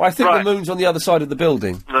 But I think the moon's on the other side of the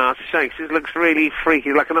building. No, it's a shame, 'cause it looks really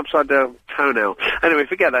freaky, like an upside-down toenail. Anyway,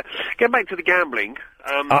 forget that. Get back to the gambling.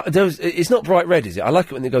 It's not bright red, is it? I like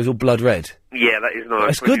it when it goes all blood red. Yeah, that is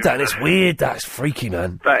nice. It's good, that, and it's weird, that's freaky,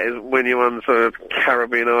 man. That is when you're on sort of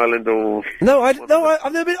Caribbean island or... No, I've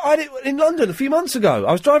never been, I did it in London a few months ago.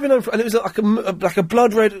 I was driving home, and it was like a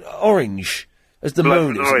blood red orange. As the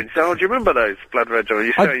moon is. Orange. Oh, do you remember those blood red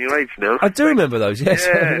orange? You're showing your age now. I do remember those, yes.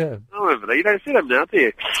 Yeah. I remember that. You don't see them now, do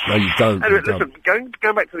you? No, you don't. Anyway, you listen,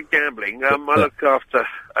 going back to the gambling, I look after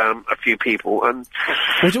a few people, and...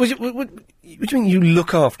 What do you mean you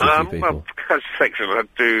look after a few people? Well, because section,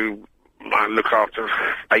 I look after,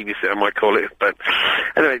 babysitter, I might call it, but...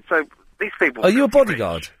 Anyway, so, these people... Are you a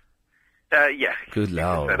bodyguard? Yeah. Good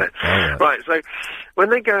lord. Right, so when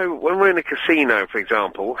we're in a casino, for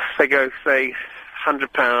example, they go, say,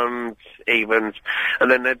 £100 evens, and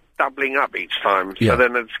then they're doubling up each time. Yeah. So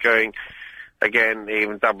then it's going, again,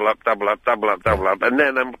 even double up, and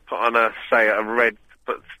then I'm put on a red,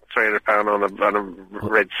 put £300 on a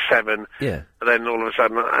red 7, yeah. And then all of a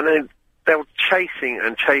sudden, and then they're chasing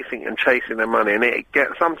their money, and it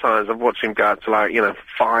gets, sometimes I've watched him go up to like,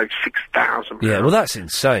 £5,000-6,000. Yeah, well, that's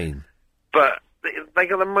insane. But they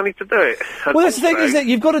got the money to do it. And well, that's the thing, isn't it?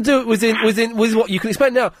 You've got to do it with what you can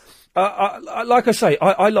expect. Now, like I say,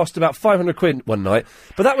 I lost about 500 quid one night,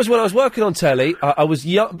 but that was when I was working on telly. I was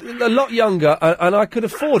a lot younger, and I could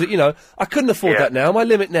afford it, I couldn't afford that now. My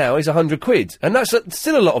limit now is 100 quid, and that's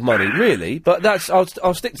still a lot of money, really, but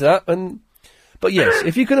I'll stick to that, but yes,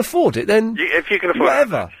 if you can afford it, then... If you can afford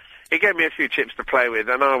whatever. He gave me a few chips to play with,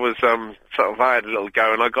 and I was, I had a little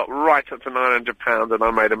go, and I got right up to £900, and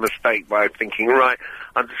I made a mistake by thinking, right,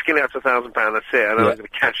 I'm just getting up to £1,000, that's it, and I was going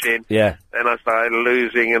to cash in. Yeah. Then I started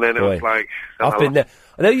losing, and then it was like... I've been there.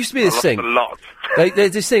 And there used to be this thing. a lot.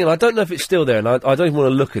 There's this thing, and I don't know if it's still there, and I don't even want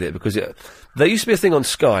to look at it, because there used to be a thing on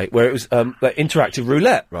Sky where it was, like interactive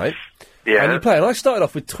roulette, right? Yeah. And you play, and I started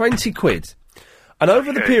off with 20 quid. And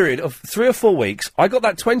over the period of 3 or 4 weeks, I got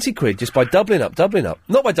that 20 quid just by doubling up.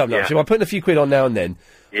 Not by doubling up, actually, by putting a few quid on now and then.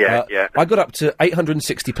 Yeah. I got up to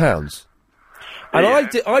 £860. And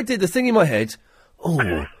I did the thing in my head,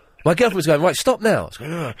 my girlfriend was going, right, stop now. I was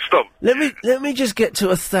going, stop. Let me just get to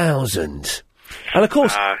 1,000. And of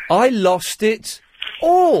course, I lost it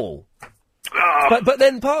all. But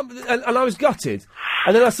then and I was gutted.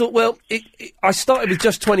 And then I thought, well, I started with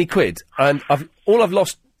just 20 quid, and all I've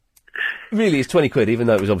lost really is 20 quid, even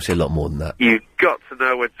though it was obviously a lot more than that. You've got to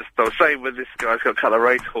know when to stop. Same with this guy's got a couple of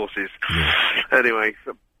race horses. Yeah. Anyway,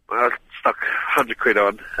 so I stuck 100 quid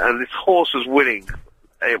on, and this horse was winning.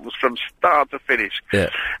 It was from start to finish. Yeah.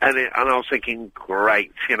 And I was thinking,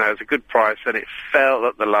 great, it's a good price, and it fell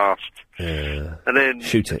at the last. Yeah. And then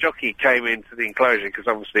the jockey came into the enclosure, because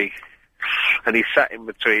obviously, and he sat in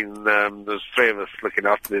between, there's 3 of us looking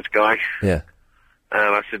after this guy. Yeah.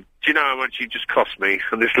 And I said, do you know how much you just cost me?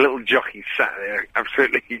 And this little jockey sat there,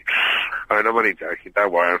 absolutely... I'm only joking,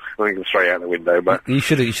 don't worry, I'm going to throw you out the window, but... You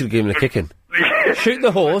should have given him a kicking. Shoot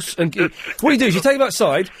the horse, and... what you do is you take him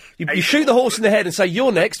outside, you shoot the horse in the head and say,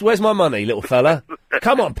 you're next, where's my money, little fella?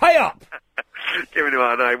 Come on, pay up! Giving him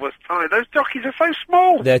our name, what's tiny? Those jockeys are so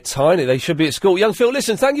small! They're tiny, they should be at school. Young Phil,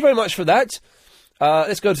 listen, thank you very much for that.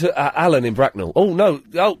 Let's go to Alan in Bracknell. Oh, no,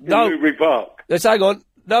 no. Newbury Park. Let's hang on.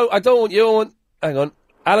 No, I don't want you. Hang on.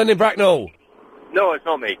 Alan in Bracknell. No, it's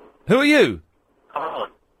not me. Who are you? Alan.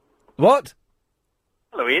 What?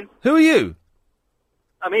 Hello, Ian. Who are you?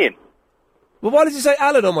 I'm Ian. Well, why did you say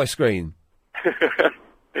Alan on my screen?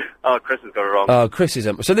 Oh, Chris has got it wrong. Oh, Chris is...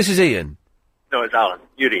 so this is Ian? No, it's Alan.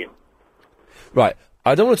 You're Ian. Right.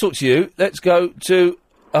 I don't want to talk to you. Let's go to...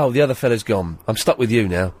 Oh, the other fella's gone. I'm stuck with you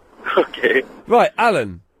now. Okay. Right,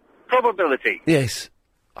 Alan. Probability. Yes.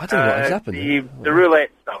 I don't know what has happened. The roulette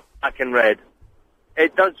stuff, black and red,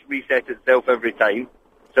 it does reset itself every time.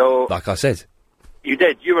 So... Like I said. You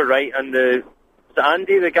did. You were right. And was it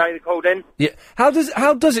Andy, the guy that called in? Yeah. How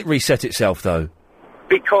does it reset itself, though?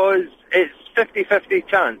 Because it's 50-50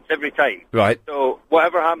 chance every time. Right. So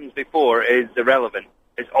whatever happens before is irrelevant.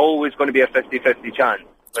 It's always going to be a 50-50 chance,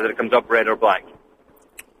 whether it comes up red or black.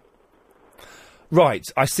 Right,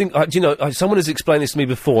 I think, someone has explained this to me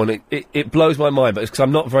before, and it blows my mind, but it's because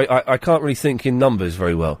I'm not I can't really think in numbers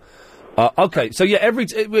very well. Okay, so yeah,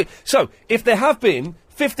 so if there have been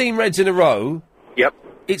 15 reds in a row... Yep.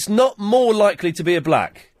 It's not more likely to be a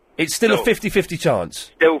black. It's still a 50-50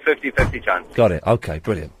 chance. Still 50-50 chance. Got it. Okay,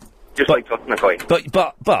 brilliant. Just like tossing a coin. But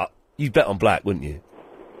you'd bet on black, wouldn't you?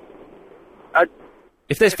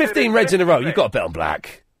 If there's 15 reds in a row, you've got to bet on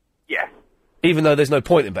black. Yeah. Even though there's no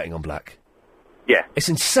point in betting on black. Yeah. It's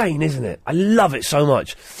insane, isn't it? I love it so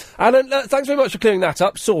much. Alan, thanks very much for clearing that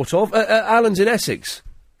up, sort of. Alan's in Essex.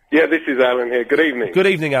 Yeah, this is Alan here. Good evening. Good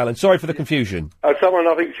evening, Alan. Sorry for the confusion. Someone,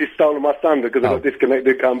 I think she's stolen my thunder because I got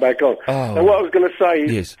disconnected, come back on. Oh. And what I was going to say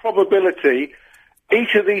is probability,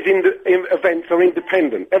 each of these events are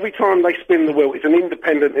independent. Every time they spin the wheel, it's an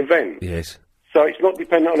independent event. Yes. So it's not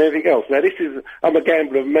dependent on anything else. Now, I'm a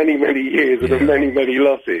gambler of many, many years and of many, many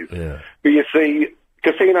losses. Yeah. But you see,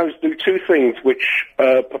 casinos do two things which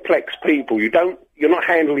perplex people. You're not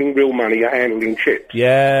handling real money, you're handling chips.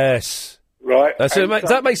 Yes. Right?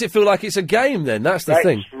 That makes it feel like it's a game, then. That's the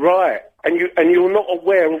thing. That's right. And you're not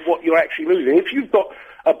aware of what you're actually losing. If you've got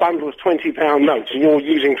a bundle of £20 notes and you're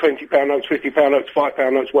using £20 notes, £50 notes,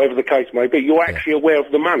 £5 notes, whatever the case may be, you're actually aware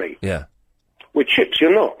of the money. Yeah. With chips,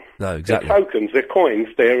 you're not. No, exactly. They're tokens, they're coins,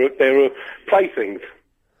 they're playthings.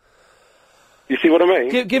 You see what I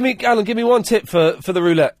mean? Give me, Alan, give me one tip for the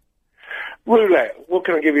roulette. Roulette. What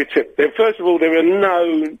can I give you a tip? First of all, there are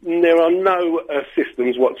no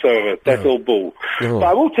systems whatsoever. That's all bull. Oh. But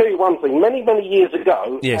I will tell you one thing. Many, many years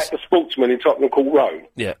ago, Yes. at the Sportsman in Tottenham Court Road,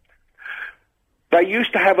 Yeah. they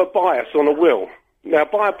used to have a bias on a wheel. Now,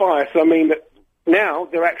 by a bias, I mean that now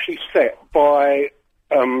they're actually set by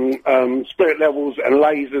spirit levels and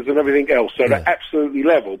lasers and everything else, so they're absolutely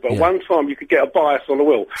level. But one time you could get a bias on a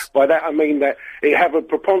wheel. By that I mean that it had a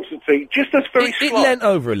propensity, just as very It slight. leant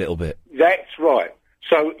over a little bit. That's right.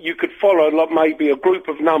 So you could follow maybe a group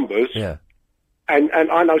of numbers, Yeah. and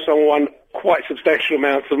I know someone won quite substantial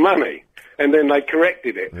amounts of money, and then they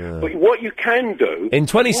corrected it. Yeah. But what you can do... In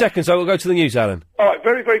 20 seconds, I will go to the news, Alan. All right,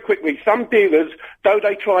 very, very quickly. Some dealers, though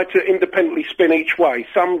they try to independently spin each way,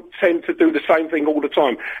 some tend to do the same thing all the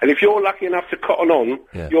time. And if you're lucky enough to cotton on,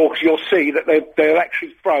 you'll see that they'll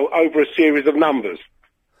actually throw over a series of numbers.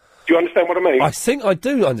 Do you understand what I mean? I think I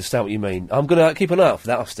do understand what you mean. I'm going to keep an eye out for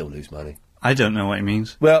that. I'll still lose money. I don't know what he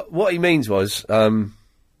means. Well, what he means was that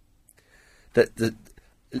the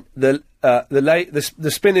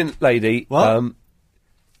spinning lady. What?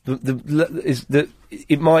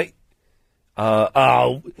 It might.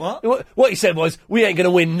 What he said was, we ain't going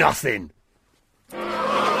to win nothing.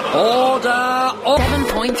 Order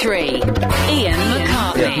 7.3. Ian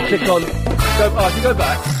McCartney. Yeah, if you click on. If you go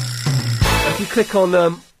back. If you click on.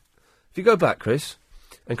 If you go back, Chris,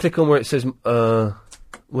 and click on where it says.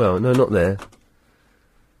 Well, no, not there.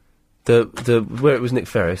 The where it was Nick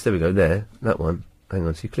Ferris. There we go. There, that one. Hang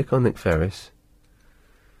on. So you click on Nick Ferris.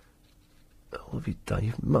 What have you done?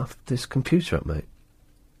 You've muffed this computer up, mate.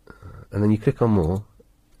 And then you click on more.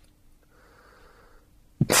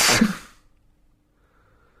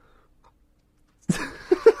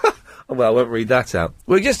 Well, I won't read that out.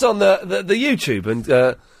 We're just on the YouTube,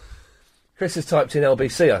 and Chris has typed in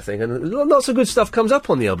LBC, I think, and lots of good stuff comes up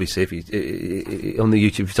on the LBC on the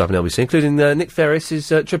YouTube if you type in LBC, including Nick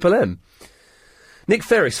Ferris's Triple M. Nick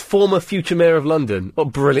Ferris, former future mayor of London.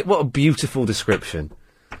 What brilliant! What a beautiful description.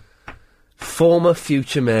 Former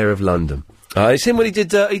future mayor of London. It's him when he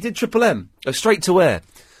did Triple M, a straight to air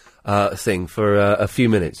thing for a few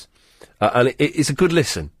minutes, and it's a good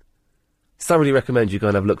listen. Thoroughly recommend you go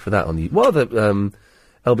and have a look for that on the. What other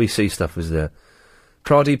LBC stuff was there?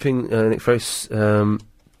 Pradeeping, Nick Ferris, the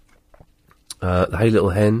Hey Little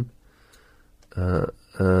Hen,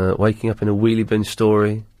 waking up in a wheelie bin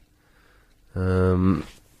story. No,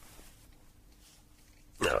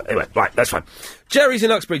 anyway, right, that's fine. Jerry's in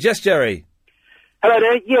Uxbridge. Yes, Jerry. Hello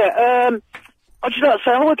there. Yeah, I'd just like to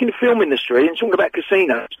say I work in the film industry and talking about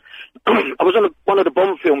casinos. I was on one of the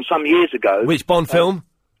Bond films some years ago. Which Bond film?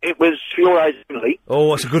 It was For Your Eyes Only. Oh,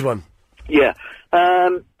 that's a good one. Yeah.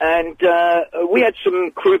 And we had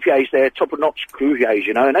some croupiers there, top-notch croupiers,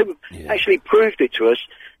 you know, and they actually proved it to us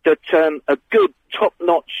that a good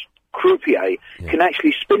top-notch croupier can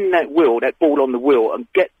actually spin that wheel, that ball on the wheel, and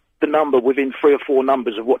get the number within 3 or 4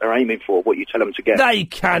 numbers of what they're aiming for, what you tell them to get. They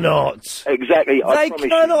cannot. Exactly. I They promise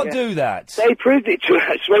cannot you, do that. They proved it to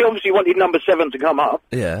us. They obviously wanted number 7 to come up.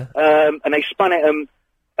 Yeah. And they spun it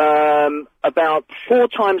about 4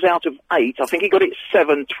 times out of 8. I think he got it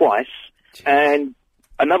 7 twice. Jeez. And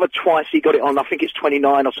another twice he got it on, I think it's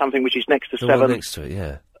 29 or something, which is next to 7. Next to it,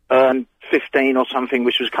 yeah. 15 or something,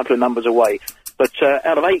 which was a couple of numbers away. But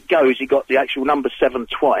out of 8 goes, he got the actual number 7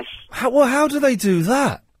 twice. How do they do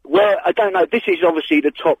that? Well, I don't know. This is obviously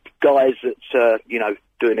the top guys that's,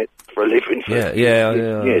 doing it for a living for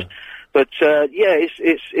years. But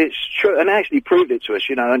it's true, and they actually proved it to us,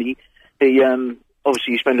 And he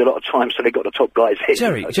obviously you spend a lot of time, so they got the top guys hit.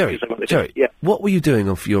 Jerry, yeah. What were you doing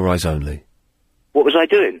on For Your Eyes Only? What was I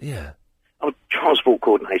doing? Yeah. I'm a transport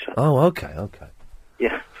coordinator. Oh, okay.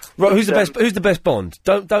 Yeah. Right, who's the best Bond?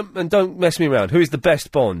 Don't mess me around. Who is the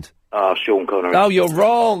best Bond? Sean Connery. Oh, you're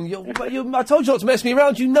wrong. I told you not to mess me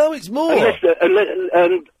around. You know it's more. And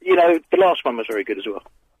the last one was very good as well.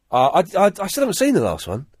 I still haven't seen the last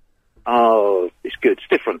one. Oh, it's good. It's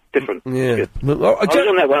different. Yeah. It's good. I was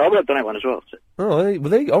on that one. I worked on that one as well. So. Oh, well,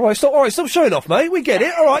 there you go. All right, stop showing off, mate. We get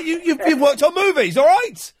it. All right, you've worked on movies. All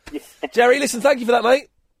right. Yeah. Jerry, listen, thank you for that, mate.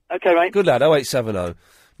 Okay, mate. Good lad. 0870.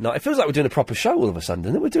 No, it feels like we're doing a proper show all of a sudden,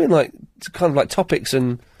 doesn't it? We're doing like kind of like topics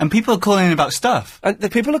and people are calling in about stuff. And the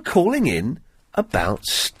people are calling in about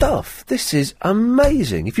stuff. This is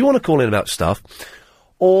amazing. If you want to call in about stuff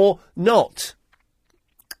or not.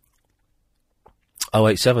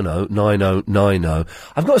 0870 9090.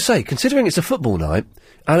 I've got to say, considering it's a football night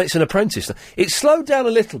and it's an apprentice, it's slowed down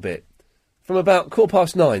a little bit from about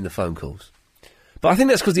 9:15, the phone calls. But I think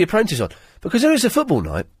that's because the apprentice on. Because there is a football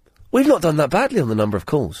night, we've not done that badly on the number of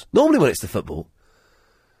calls. Normally when it's the football,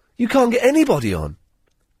 you can't get anybody on.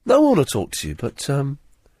 No one will talk to you, but,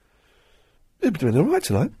 we've been doing all right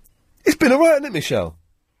tonight. It's been all right, hasn't it, Michelle?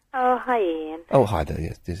 Oh, hi, Ian. Oh, hi there,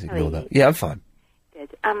 yes, just ignore that. Yeah, I'm fine.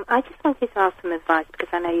 Good. I just wanted to ask some advice because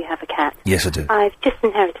I know you have a cat. Yes, I do. I've just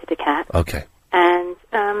inherited a cat. Okay. And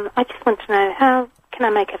I just want to know, how can I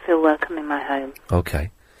make her feel welcome in my home?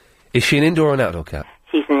 Okay. Is she an indoor or an outdoor cat?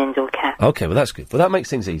 She's an indoor cat. Okay, well, that's good. Well, that makes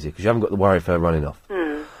things easier because you haven't got the worry of her running off.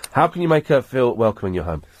 How can you make her feel welcome in your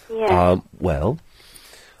home? Yeah.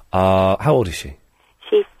 How old is she?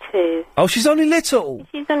 She's 2. Oh, she's only little.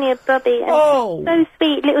 She's only a bubby. And she's so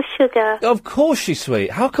sweet, little sugar. Of course she's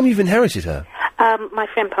sweet. How come you've inherited her? My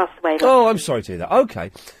friend passed away. Oh, I'm sorry to hear that.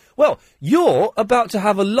 Okay. Well, you're about to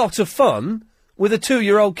have a lot of fun with a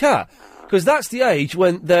 2-year-old cat. Because that's the age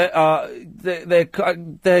when they're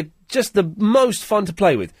just the most fun to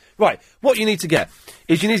play with. Right, what you need to get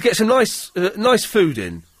is you need to get some nice food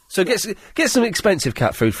in. So get some expensive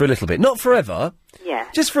cat food for a little bit. Not forever. Yeah.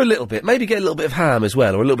 Just for a little bit. Maybe get a little bit of ham as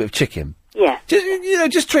well, or a little bit of chicken. Yeah.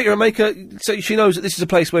 Just treat her and make her so she knows that this is a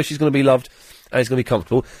place where she's going to be loved and it's going to be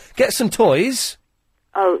comfortable. Get some toys.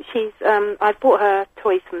 Oh, she's, I bought her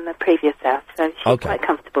toys from the previous house, so she's quite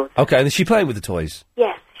comfortable. Okay, and is she playing with the toys?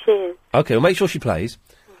 Yes, she is. Okay, well, make sure she plays.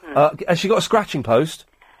 Has she got a scratching post?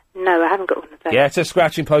 No, I haven't got one of those. Yeah, it's a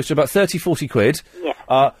scratching post. They're about 30, 40 quid.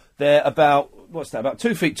 Yeah. They're about, what's that, about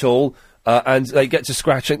 2 feet tall, and they get to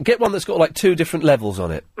scratch. And get one that's got, like, 2 different levels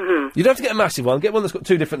on it. Mm-hmm. You don't have to get a massive one. Get one that's got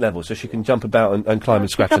 2 different levels so she can jump about and climb and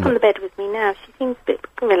scratch. She's up on the bed with me now. She seems a bit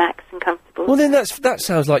relaxed and comfortable. Well, then that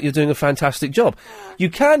sounds like you're doing a fantastic job. You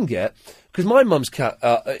can get, because my mum's cat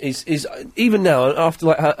is even now, after,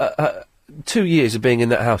 like, her 2 years of being in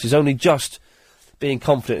that house, is only just being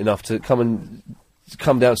confident enough to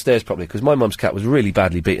come downstairs properly, because my mum's cat was really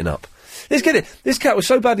badly beaten up. Let's get it. This cat was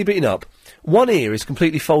so badly beaten up, one ear is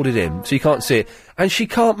completely folded in, so you can't see it, and she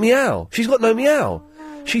can't meow. She's got no meow.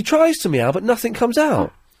 She tries to meow, but nothing comes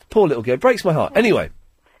out. Poor little girl. It breaks my heart. Anyway,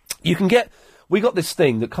 you can get... We got this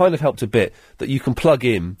thing that kind of helped a bit, that you can plug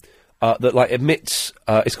in, that, like, emits...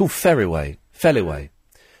 it's called Feliway.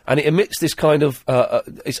 And it emits this kind of...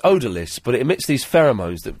 it's odourless, but it emits these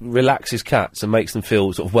pheromones that relaxes cats and makes them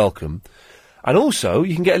feel sort of welcome. And also,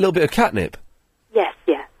 you can get a little bit of catnip. Yes,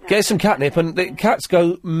 yeah. Get some catnip, and the cats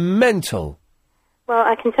go mental. Well,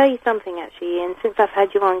 I can tell you something, actually, and since I've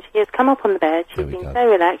had you on, she has come up on the bed, she's been so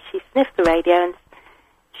relaxed, she sniffed the radio, and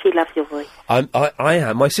she loves your voice. I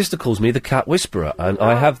am. My sister calls me the cat whisperer, and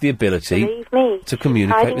I have the ability to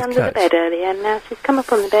communicate with cats. Hiding under the bed earlier, and now she's come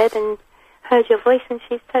up on the bed and heard your voice, and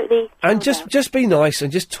she's totally... And just be nice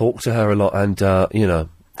and just talk to her a lot, and,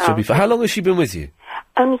 she'll be fine. How long has she been with you?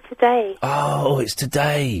 Only today. Oh, it's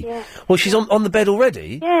today. Yeah. Well, she's on the bed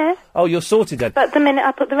already? Yeah. Oh, you're sorted then. But the minute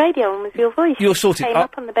I put the radio on with your voice, you're sorted. She came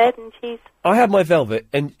up on the bed and she's... I had my Velvet,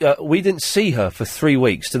 and we didn't see her for 3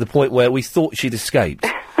 weeks, to the point where we thought she'd escaped.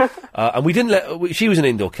 And we didn't she was an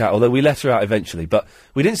indoor cat, although we let her out eventually, but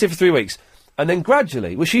we didn't see her for 3 weeks. And then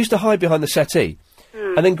gradually, she used to hide behind the settee,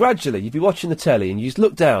 and then gradually you'd be watching the telly and you'd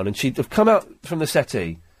look down and she'd have come out from the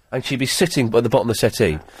settee and she'd be sitting at the bottom of the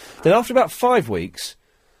settee. Then after about 5 weeks...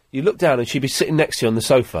 You look down and she'd be sitting next to you on the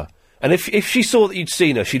sofa. And if she saw that you'd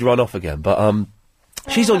seen her, she'd run off again. But,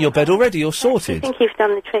 she's on your bed already, you're sorted. I think you've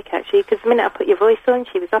done the trick, actually, because the minute I put your voice on,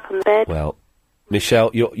 she was up on the bed. Well,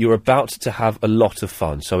 Michelle, you're about to have a lot of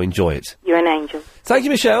fun, so enjoy it. You're an angel. Thank you,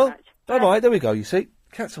 Michelle. Bye-bye. There we go, you see.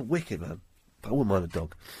 Cats are wicked, man. I wouldn't mind a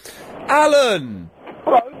dog. Alan!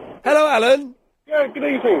 Hello. Hello, Alan. Yeah, good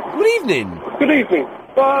evening. Good evening. Good evening.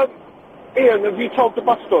 Ian, have you told the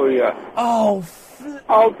bus story yet? Oh,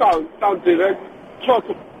 don't do that. Try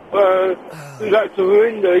to do that to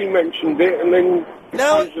Verinda. He mentioned it, and then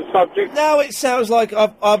change the subject. Now it sounds like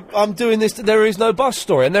I'm doing this. There is no bus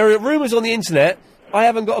story, and there are rumours on the internet. I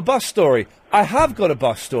haven't got a bus story. I have got a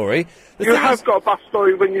bus story. You have got a bus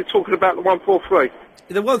story when you're talking about the 143.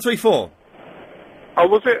 The 134. Oh,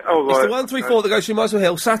 was it? Oh, It's right. the 134 that goes through Muswell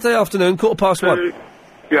Hill, Saturday afternoon, 1:15.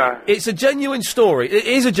 Yeah. It's a genuine story. It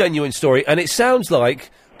is a genuine story, and it sounds like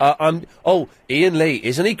Ian Lee,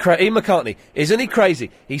 isn't he? Ian McCartney, isn't he crazy?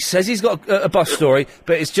 He says he's got a bus story,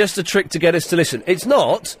 but it's just a trick to get us to listen. It's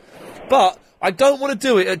not, but I don't want to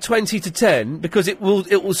do it at 20 to 10 because it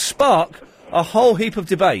will spark a whole heap of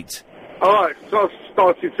debate. All right, so I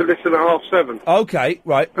started to listen at 7:30. Okay,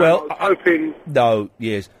 right. Well, I was hoping. No,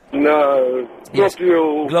 yes. No,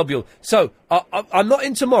 globule. Globule. So I'm not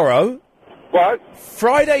in tomorrow. Right.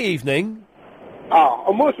 Friday evening.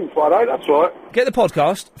 I'm working Friday. That's right. Get the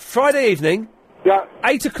podcast. Friday evening. Yeah.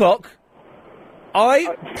 8 o'clock.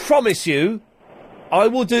 I promise you, I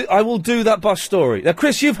will do that bus story. Now,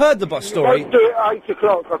 Chris, you've heard the bus story. Don't do it at 8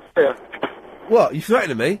 o'clock. I fear. What? You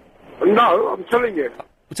threatening me? No, I'm telling you.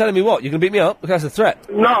 You're telling me what? You're going to beat me up? Because that's a threat.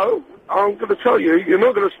 No, I'm going to tell you. You're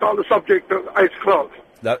not going to start the subject at 8 o'clock.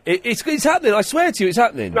 No, it's happening. I swear to you, it's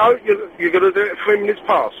happening. No, you're going to do it at 3 minutes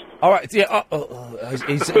past. All right. Yeah.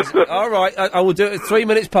 He's all right. I will do it at 3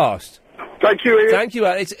 minutes past. Thank you, Ian. Thank you,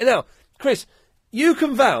 Alan. Now, Chris, you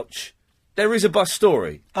can vouch. There is a bus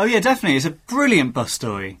story. Oh yeah, definitely. It's a brilliant bus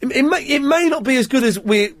story. It may not be as good as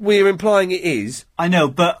we're implying it is. I know,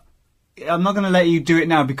 but I'm not going to let you do it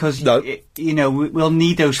now because we'll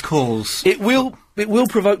need those calls. It will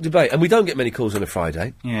provoke debate, and we don't get many calls on a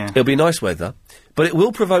Friday. Yeah. It'll be nice weather, but it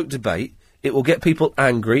will provoke debate. It will get people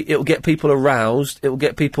angry. It will get people aroused. It will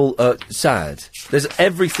get people sad. There's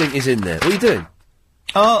everything is in there. What are you doing?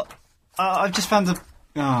 Oh, I've just found a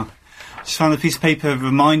piece of paper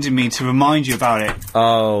reminding me to remind you about it.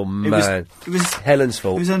 Oh man, it was Helen's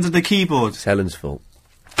fault. It was under the keyboard. It's Helen's fault.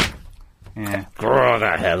 Yeah. Grrr,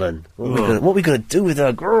 that Helen. What are we going to do with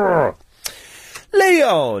her? Grrr.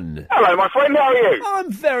 Leon! Hello, my friend, how are you? I'm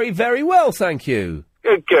very, very well, thank you.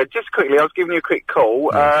 Good, good. Just quickly, I was giving you a quick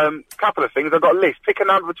call. Couple of things. I've got a list. Pick a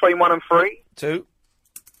number between 1 and 3. 2.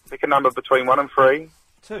 Pick a number between 1 and 3.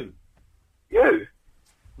 2. You.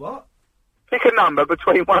 What? Pick a number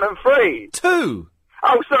between 1 and 3. 2.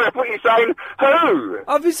 Oh, sorry, I thought you were saying who?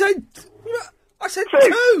 I've been saying... I said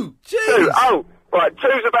 2. Jeez. 2. Oh, right,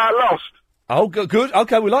 2's about Lost. Oh, good.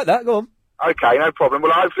 Okay, we like that. Go on. Okay, no problem.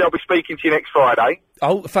 Well, hopefully I'll be speaking to you next Friday.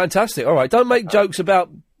 Oh, fantastic. All right. Don't make jokes about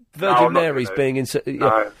Virgin I'm not Mary's gonna. being in...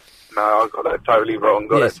 No, I got that totally wrong.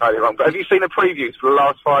 But have you seen the previews for the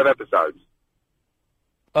last 5 episodes?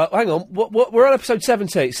 Hang on. What, we're on episode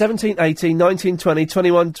 17. 17, 18, 19, 20,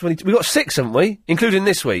 21, 22. We've got 6, haven't we? Including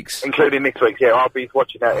this week's. Including this week's, yeah. I'll be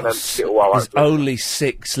watching that in a little while. There's only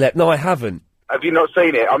 6 left. No, I haven't. Have you not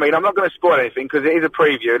seen it? I mean, I'm not going to spoil anything because it is a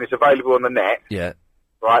preview and it's available on the net. Yeah.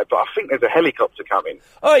 Right, but I think there's a helicopter coming.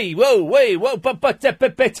 Oi, whoa, whoa, whoa.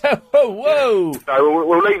 So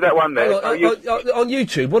we'll leave that one there. On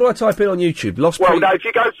YouTube, what do I type in on YouTube? No, if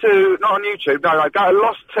you go to, not on YouTube, no, go to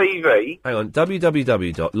Lost TV. Hang on,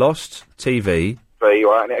 www.losttv.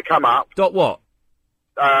 Right, and it'll come up. What?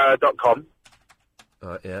 .com.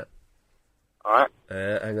 Right, yeah. Alright.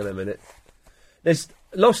 Hang on a minute. There's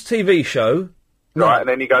Lost TV show. Right, and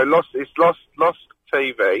then you go it's Lost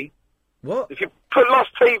TV. What? If you put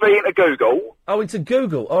Lost TV into Google... Oh, into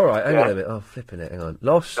Google. All right, hang on a minute. Oh, flipping it. Hang on.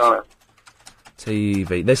 Lost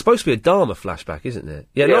TV. There's supposed to be a Dharma flashback, isn't there?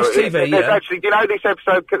 Yeah, Lost TV, yeah. Actually, do you know this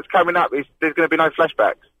episode that's coming up, there's going to be no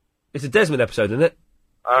flashbacks? It's a Desmond episode, isn't it?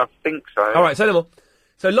 I think so. All right, say no more.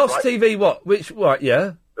 So Lost TV, what? Right,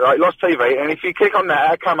 yeah. Right, Lost TV, and if you click on that,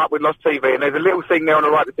 it'll come up with Lost TV, and there's a little thing there on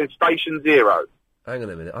the right that says Station Zero. Hang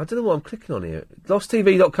on a minute. I don't know what I'm clicking on here.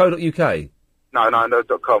 LostTV.co.uk? No,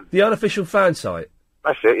 .com. The unofficial fan site?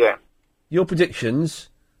 That's it, yeah. Your predictions?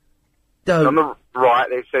 On the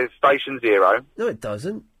right, it says Station Zero. No, it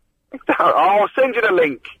doesn't. I'll send you the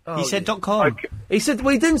link. Oh, he said .com. Okay. He said,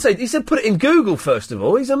 well, he didn't say, he said put it in Google first of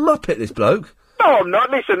all. He's a muppet, this bloke. No, I'm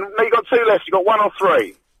not. Listen, you got 2 left. You got 1 or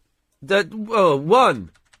 3.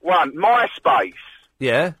 1. 1. MySpace.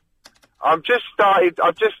 Yeah. I've just got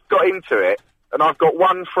into it, and I've got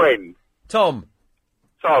 1 friend. Tom,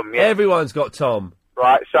 yeah. Everyone's got Tom.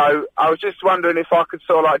 Right, so I was just wondering if I could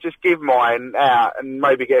sort of just give mine out and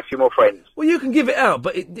maybe get a few more friends. Well, you can give it out,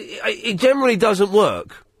 but it generally doesn't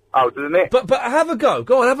work. Oh, doesn't it? But have a go.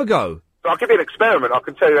 Go on, have a go. I'll give you an experiment. I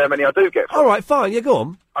can tell you how many I do get. All right, fine. Yeah, go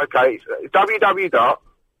on. Okay, it's www.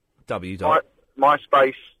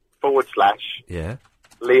 MySpace / Yeah.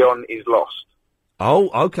 Leon is lost. Oh,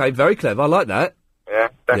 okay, very clever. I like that. Yeah,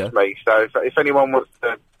 that's me. So if anyone wants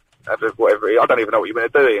to have whatever, I don't even know what you're going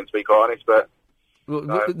to do, Ian, to be quite honest, but...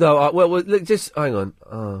 Well, look, just hang on.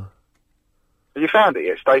 Oh. Have you found it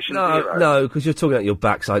yet? Station Zero? No, because you're talking out your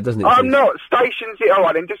backside, doesn't it? I'm not. Station Zero. All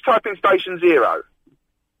right, then just type in Station Zero.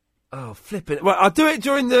 Oh, flipping it. Right, I'll do it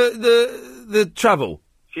during the travel.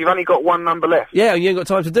 So you've only got one number left? Yeah, and you ain't got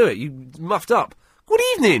time to do it. You muffed up. Good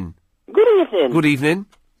evening. Good evening. Good evening.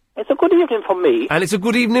 It's a good evening from me. And it's a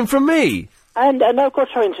good evening from me. And I've got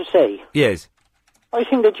something to say. Yes. I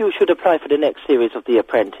think that you should apply for the next series of The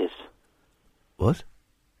Apprentice. What?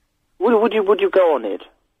 Would you go on it?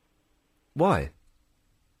 Why?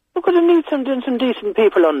 Because I need some decent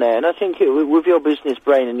people on there, and I think with your business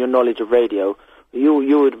brain and your knowledge of radio,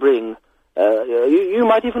 you would bring. You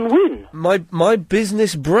might even win. My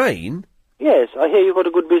business brain? Yes, I hear you've got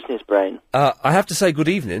a good business brain. I have to say good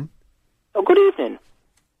evening. Oh, good evening.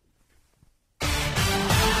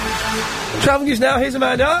 Travel news now. Here's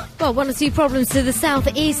Amanda. Well, 1 or 2 problems to the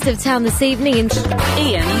south-east of town this evening in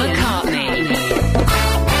Ian McCartney.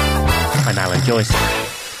 I'm Alan Joyce.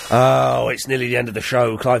 Oh, it's nearly the end of the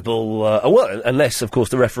show. Clive Ball, well, unless, of course,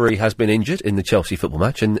 the referee has been injured in the Chelsea football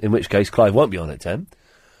match, in which case Clive won't be on at 10.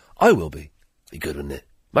 I will be. Be good, wouldn't it?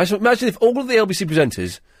 Imagine if all of the LBC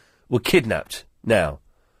presenters were kidnapped now,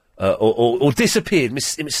 or disappeared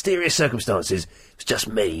in mysterious circumstances. It's just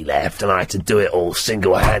me left, and I had to do it all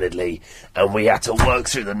single-handedly, and we had to work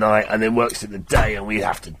through the night, and then work through the day, and we'd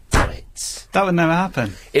have to do it. That would never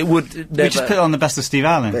happen. It would never. We just put it on the Best of Steve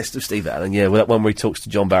Allen. Best of Steve Allen, yeah, with that one where he talks to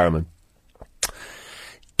John Barrowman.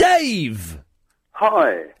 Dave!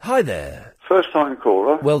 Hi. Hi there. First time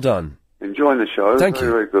caller. Well done. Enjoying the show. Thank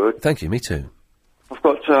you. Very good. Thank you, me too. I've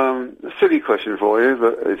got a silly question for you,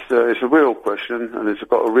 but it's a real question, and it's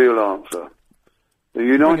got a real answer. The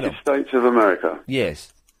United States of America.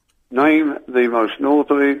 Yes. Name the most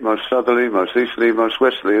northerly, most southerly, most easterly, most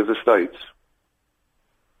westerly of the states.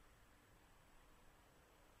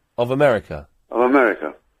 Of America? Of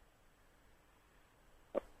America.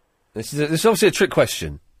 This is obviously a trick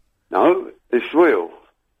question. No, it's real.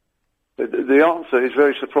 The answer is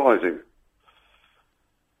very surprising.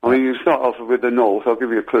 I mean, you start off with the north. I'll give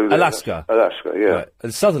you a clue. There. Alaska. Alaska, yeah. Right.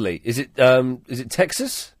 And southerly, is it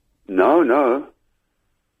Texas? No.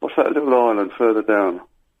 What's that little island further down?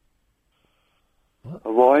 What?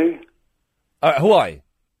 Hawaii? Hawaii.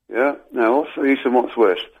 Yeah. Now, what's east and what's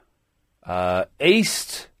west?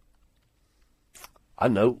 East. I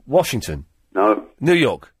don't know. Washington. No. New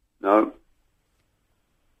York. No.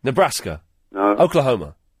 Nebraska. No.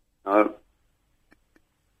 Oklahoma. No.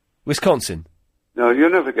 Wisconsin. No, you'll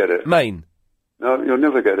never get it. Maine. No, you'll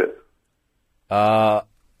never get it.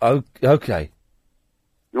 Okay.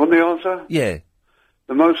 You want the answer? Yeah.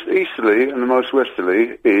 The most easterly and the most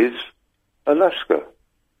westerly is Alaska.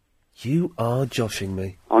 You are joshing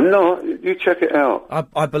me. I'm not. You check it out.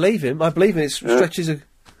 I believe him. It stretches a...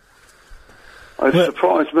 It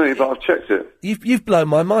surprised me, but I've checked it. You've blown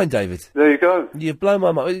my mind, David. There you go. You've blown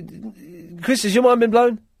my mind. Chris, has your mind been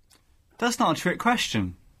blown? That's not a trick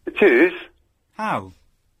question. It is. How?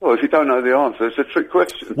 Well, if you don't know the answer, it's a trick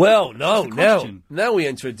question. Well, no, now we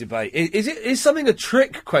enter a debate. Is something a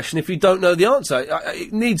trick question if you don't know the answer?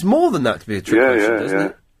 It needs more than that to be a trick question, doesn't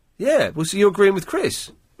it? Yeah, well, so you're agreeing with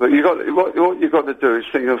Chris. But what you've got to do is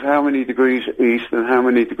think of how many degrees east and how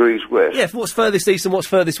many degrees west. Yeah, what's furthest east and what's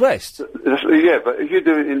furthest west? Yeah, but if you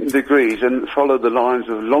do it in degrees and follow the lines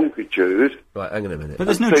of longitude... Right, hang on a minute. But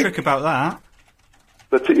there's no trick about that.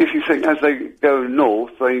 But if you think as they go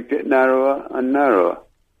north, they get narrower and narrower.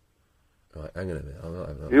 Right, hang on a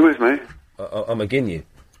minute. You with me? I'm again you.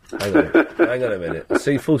 Hang on. Hang on a minute.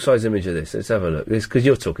 See full-size image of this. Let's have a look. This because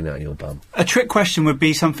you're talking out of your bum. A trick question would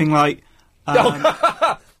be something like...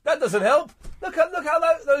 That doesn't help. Look how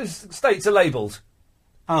those states are labelled.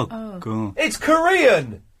 Oh, cool. It's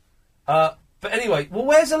Korean! But anyway, well,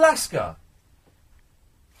 where's Alaska?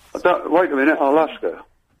 Wait a minute, Alaska.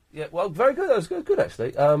 Yeah, well, very good. That was good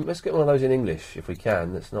actually. Let's get one of those in English, if we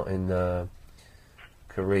can. That's not in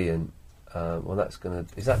Korean. Well, that's going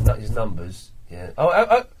to... Is that his numbers? Yeah.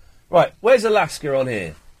 Oh, right. Where's Alaska on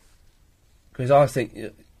here? Because I think...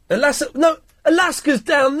 Alaska's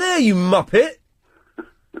down there, you muppet!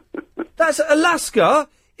 That's... Alaska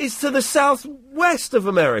is to the southwest of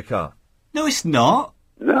America. No, it's not.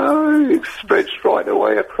 No, it spreads right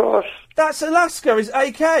away across. That's Alaska, is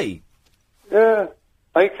AK. Yeah,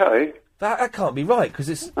 AK. That can't be right, because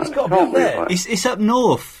it's got to be up there. Right. It's up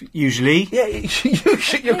north, usually. Yeah,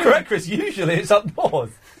 you're correct, Chris. Usually it's up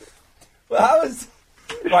north. Well, how is...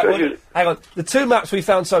 Right, well, hang on. The two maps we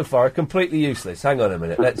found so far are completely useless. Hang on a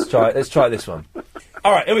minute. Let's try this one.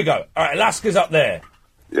 All right, here we go. All right, Alaska's up there.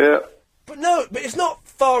 Yeah. But it's not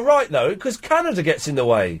far right, though, because Canada gets in the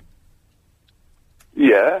way.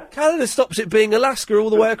 Yeah. Canada stops it being Alaska all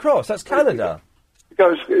the way across. That's Canada.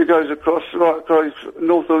 It goes across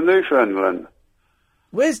north of Newfoundland.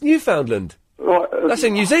 Where's Newfoundland? Right. That's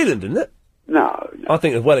in New Zealand, isn't it? No. I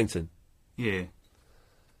think of Wellington. Yeah.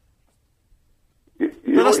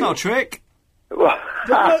 But that's not a trick. Well,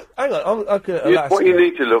 no, hang on. Alaska. What you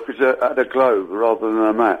need to look is at a globe rather than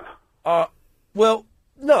a map. Well,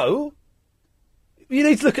 no. You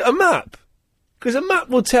need to look at a map. Because a map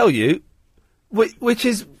will tell you which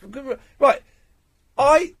is... Right.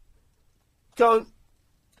 I don't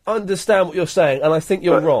understand what you're saying, and I think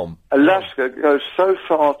you're wrong. Alaska goes so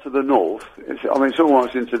far to the north. It's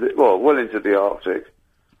almost into well into the Arctic.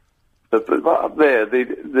 But up there,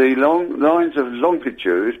 the long lines of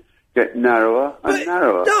longitude get narrower and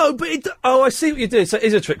narrower. No, but I see what you're doing. So it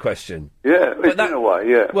is a trick question. Yeah, in a way,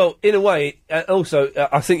 yeah. Well, in a way, also,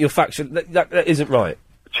 I think your faction that isn't right.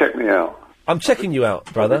 Check me out. I'm checking you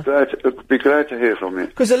out, brother. Be glad to hear from you.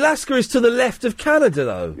 Because Alaska is to the left of Canada,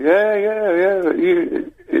 though. Yeah.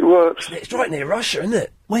 It works. It's right near Russia, isn't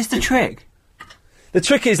it? Where's the trick? The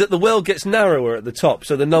trick is that the world gets narrower at the top,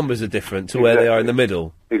 so the numbers are different to where they are in the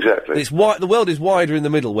middle. Exactly. It's the world is wider in the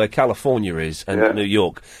middle, where California is and New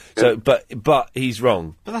York. So, but he's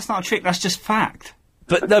wrong. But that's not a trick. That's just fact.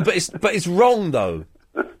 But it's wrong though,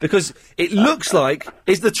 because it looks like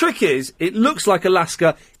the trick is it looks like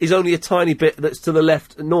Alaska is only a tiny bit that's to the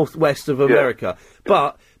left, northwest of America.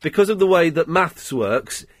 But because of the way that maths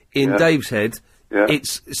works in Dave's head, it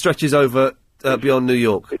stretches over. Beyond New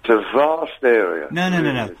York. It's a vast area.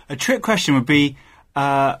 No. A trick question would be,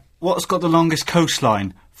 what's got the longest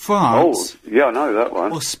coastline? France? Oh, yeah, I know that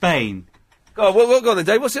one. Or Spain? Go on then,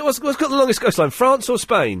 Dave. What's got the longest coastline? France or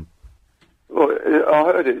Spain? Well, I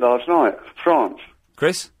heard it last night. France.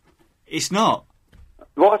 Chris? It's not.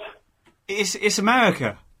 What? It's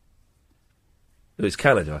America. It's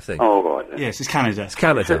Canada, I think. Oh, right. Then. Yes, it's Canada. It's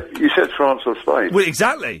Canada. You said France or Spain? Well,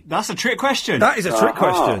 exactly. That's a trick question. That is a trick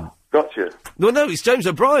question. Gotcha. No, it's James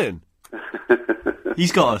O'Brien.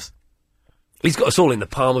 He's got us. He's got us all in the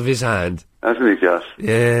palm of his hand. Hasn't he just?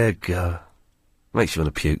 Yeah, go. Makes you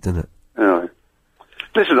want to puke, doesn't it? Anyway.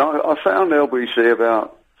 Listen, I found LBC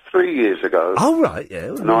about 3 years ago. Oh, right, yeah.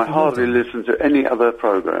 And I hardly listen to any other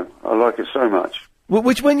programme. I like it so much. Well,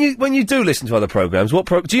 when you do listen to other programmes,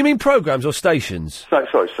 do you mean programmes or stations?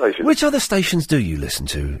 Sorry, stations. Which other stations do you listen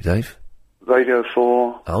to, Dave? Radio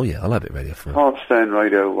 4. Oh, yeah, I love it, Radio 4. Can't stand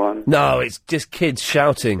Radio 1. No, it's just kids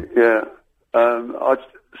shouting. Yeah. I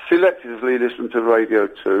selectively listen to Radio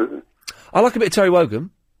 2. I like a bit of Terry Wogan.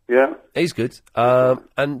 Yeah. He's good.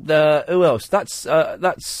 And who else? That's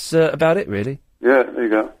about it, really. Yeah, there you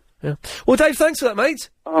go. Yeah. Well, Dave, thanks for that, mate.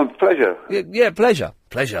 Oh, pleasure. Yeah, pleasure.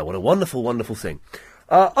 Pleasure. What a wonderful, wonderful thing.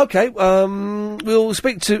 Okay, we'll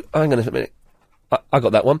speak to... hang on a minute. I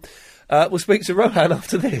got that one. We'll speak to Rohan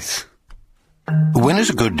after this. When is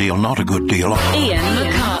a good deal not a good deal? Ian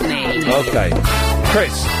McCartney. Okay.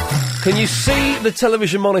 Chris, can you see the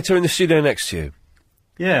television monitor in the studio next to you?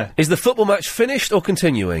 Yeah. Is the football match finished or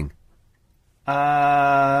continuing?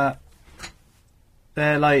 They're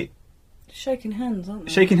like... Shaking hands, aren't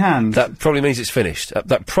they? Shaking hands. That probably means it's finished.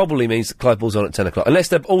 That probably means that Clive Ball's on at 10 o'clock. Unless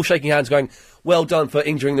they're all shaking hands going, well done for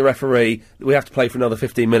injuring the referee, we have to play for another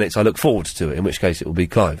 15 minutes, I look forward to it, in which case it will be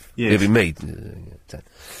Clive. Yes. It'll be me. 10.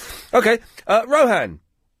 Okay, Rohan.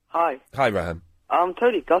 Hi. Hi, Rohan. I'm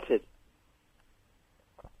totally gutted.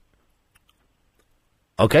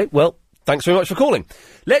 Okay, well, thanks very much for calling.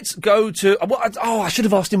 Let's go to... I should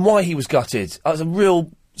have asked him why he was gutted. That was a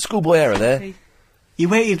real schoolboy error there. You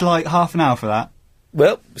waited like half an hour for that.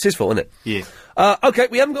 Well, it's his fault, isn't it? Yeah. Okay,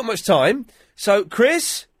 we haven't got much time. So,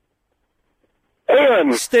 Chris?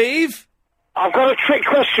 Ian? Steve? I've got a trick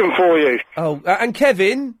question for you. Oh, and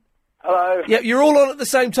Kevin? Hello. Yeah, you're all on at the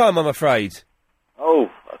same time, I'm afraid. Oh,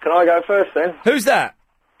 can I go first then? Who's that?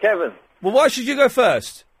 Kevin. Well, why should you go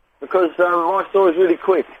first? Because my story's really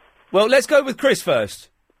quick. Well, let's go with Chris first.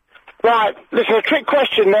 Right, listen, a trick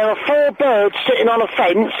question. There are 4 birds sitting on a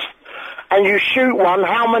fence, and you shoot one,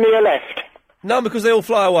 how many are left? None, because they all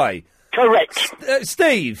fly away. Correct.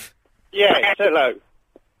 Steve? Yeah, hello.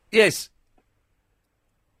 Yes.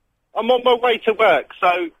 I'm on my way to work,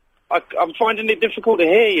 so I'm finding it difficult to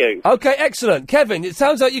hear you. Okay, excellent. Kevin, it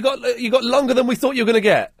sounds like you got longer than we thought you were going to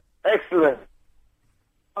get. Excellent.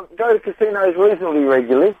 I go to casinos reasonably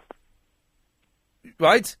regularly.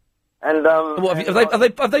 Right. And, what,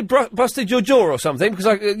 have they busted your jaw or something?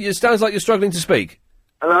 Because it sounds like you're struggling to speak.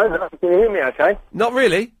 Hello, can you hear me okay? Not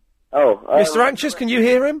really. Oh. Mr. Anxious, can you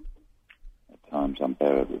hear him? At times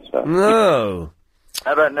unbearably so. No.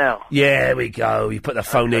 How about now? Yeah, there we go. You put the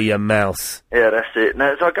phone near your mouth. Yeah, that's it.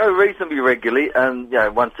 Now, so I go reasonably regularly, and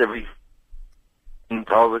once every. And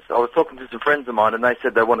I was talking to some friends of mine, and they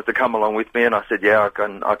said they wanted to come along with me, and I said, yeah, I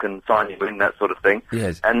can sign you in, that sort of thing.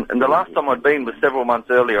 Yes. And the last time I'd been was several months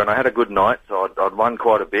earlier, and I had a good night, so I'd won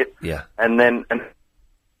quite a bit. Yeah. And then,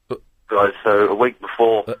 guys, so a week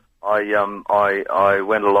before, I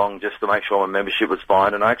went along just to make sure my membership was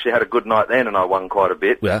fine, and I actually had a good night then, and I won quite a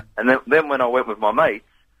bit. Yeah. And then when I went with my mates,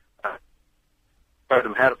 showed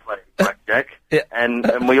them how to play blackjack,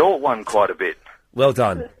 and we all won quite a bit. Well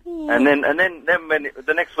done. And then when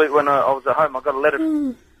the next week when I was at home, I got a letter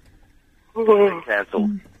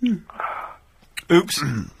cancelled. Oops.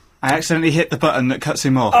 I accidentally hit the button that cuts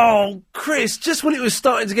him off. Oh, Chris, just when it was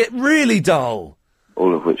starting to get really dull.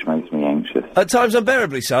 All of which makes me anxious. At times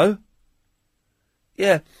unbearably so.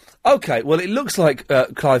 Yeah. OK, well, it looks like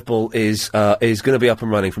Clive Ball is going to be up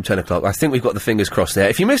and running from 10 o'clock. I think we've got the fingers crossed there.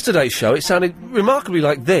 If you missed today's show, it sounded remarkably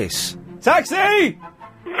like this. Taxi!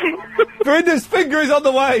 Verinda's finger is on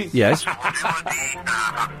the way! Yes.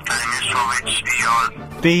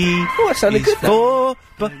 B. Oh, that sounded good, for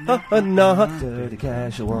but not dirty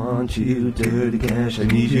cash, I want you, dirty cash, I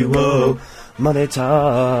need you, whoa. Money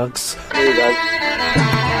talks. Here we go.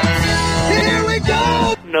 Here we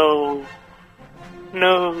go!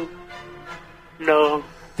 No.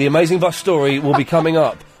 The Amazing Bus story will be coming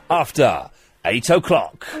up after 8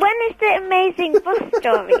 o'clock. When is the amazing bus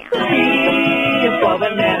story?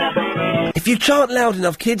 If you chant loud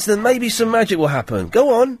enough, kids, then maybe some magic will happen.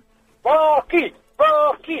 Go on. Rocky.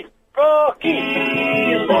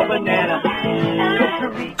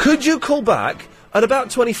 Could you call back at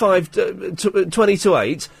about 20 to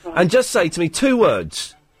 8 and just say to me 2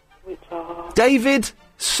 words? David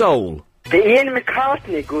Soul. The Ian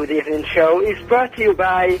McCartney Good Evening Show is brought to you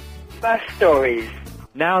by Bus Stories.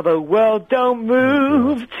 Now the world don't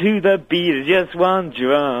move to the beat of just one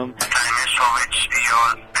drum.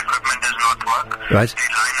 Right.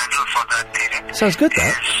 Sounds good,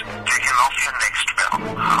 that.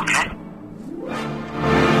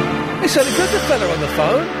 It sounded good, the fella on the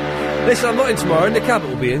phone. Listen, I'm not in tomorrow, Nick Abbott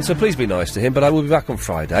will be in, so please be nice to him, but I will be back on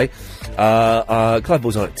Friday. Clive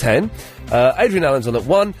Ball's on at 10. Adrian Allen's on at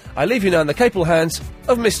 1. I leave you now in the capable hands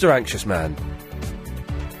of Mr. Anxious Man.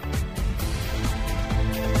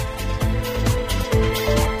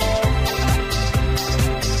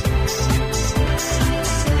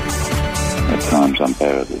 At times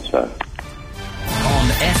unbearably so. On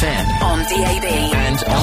FM, on DAB, and on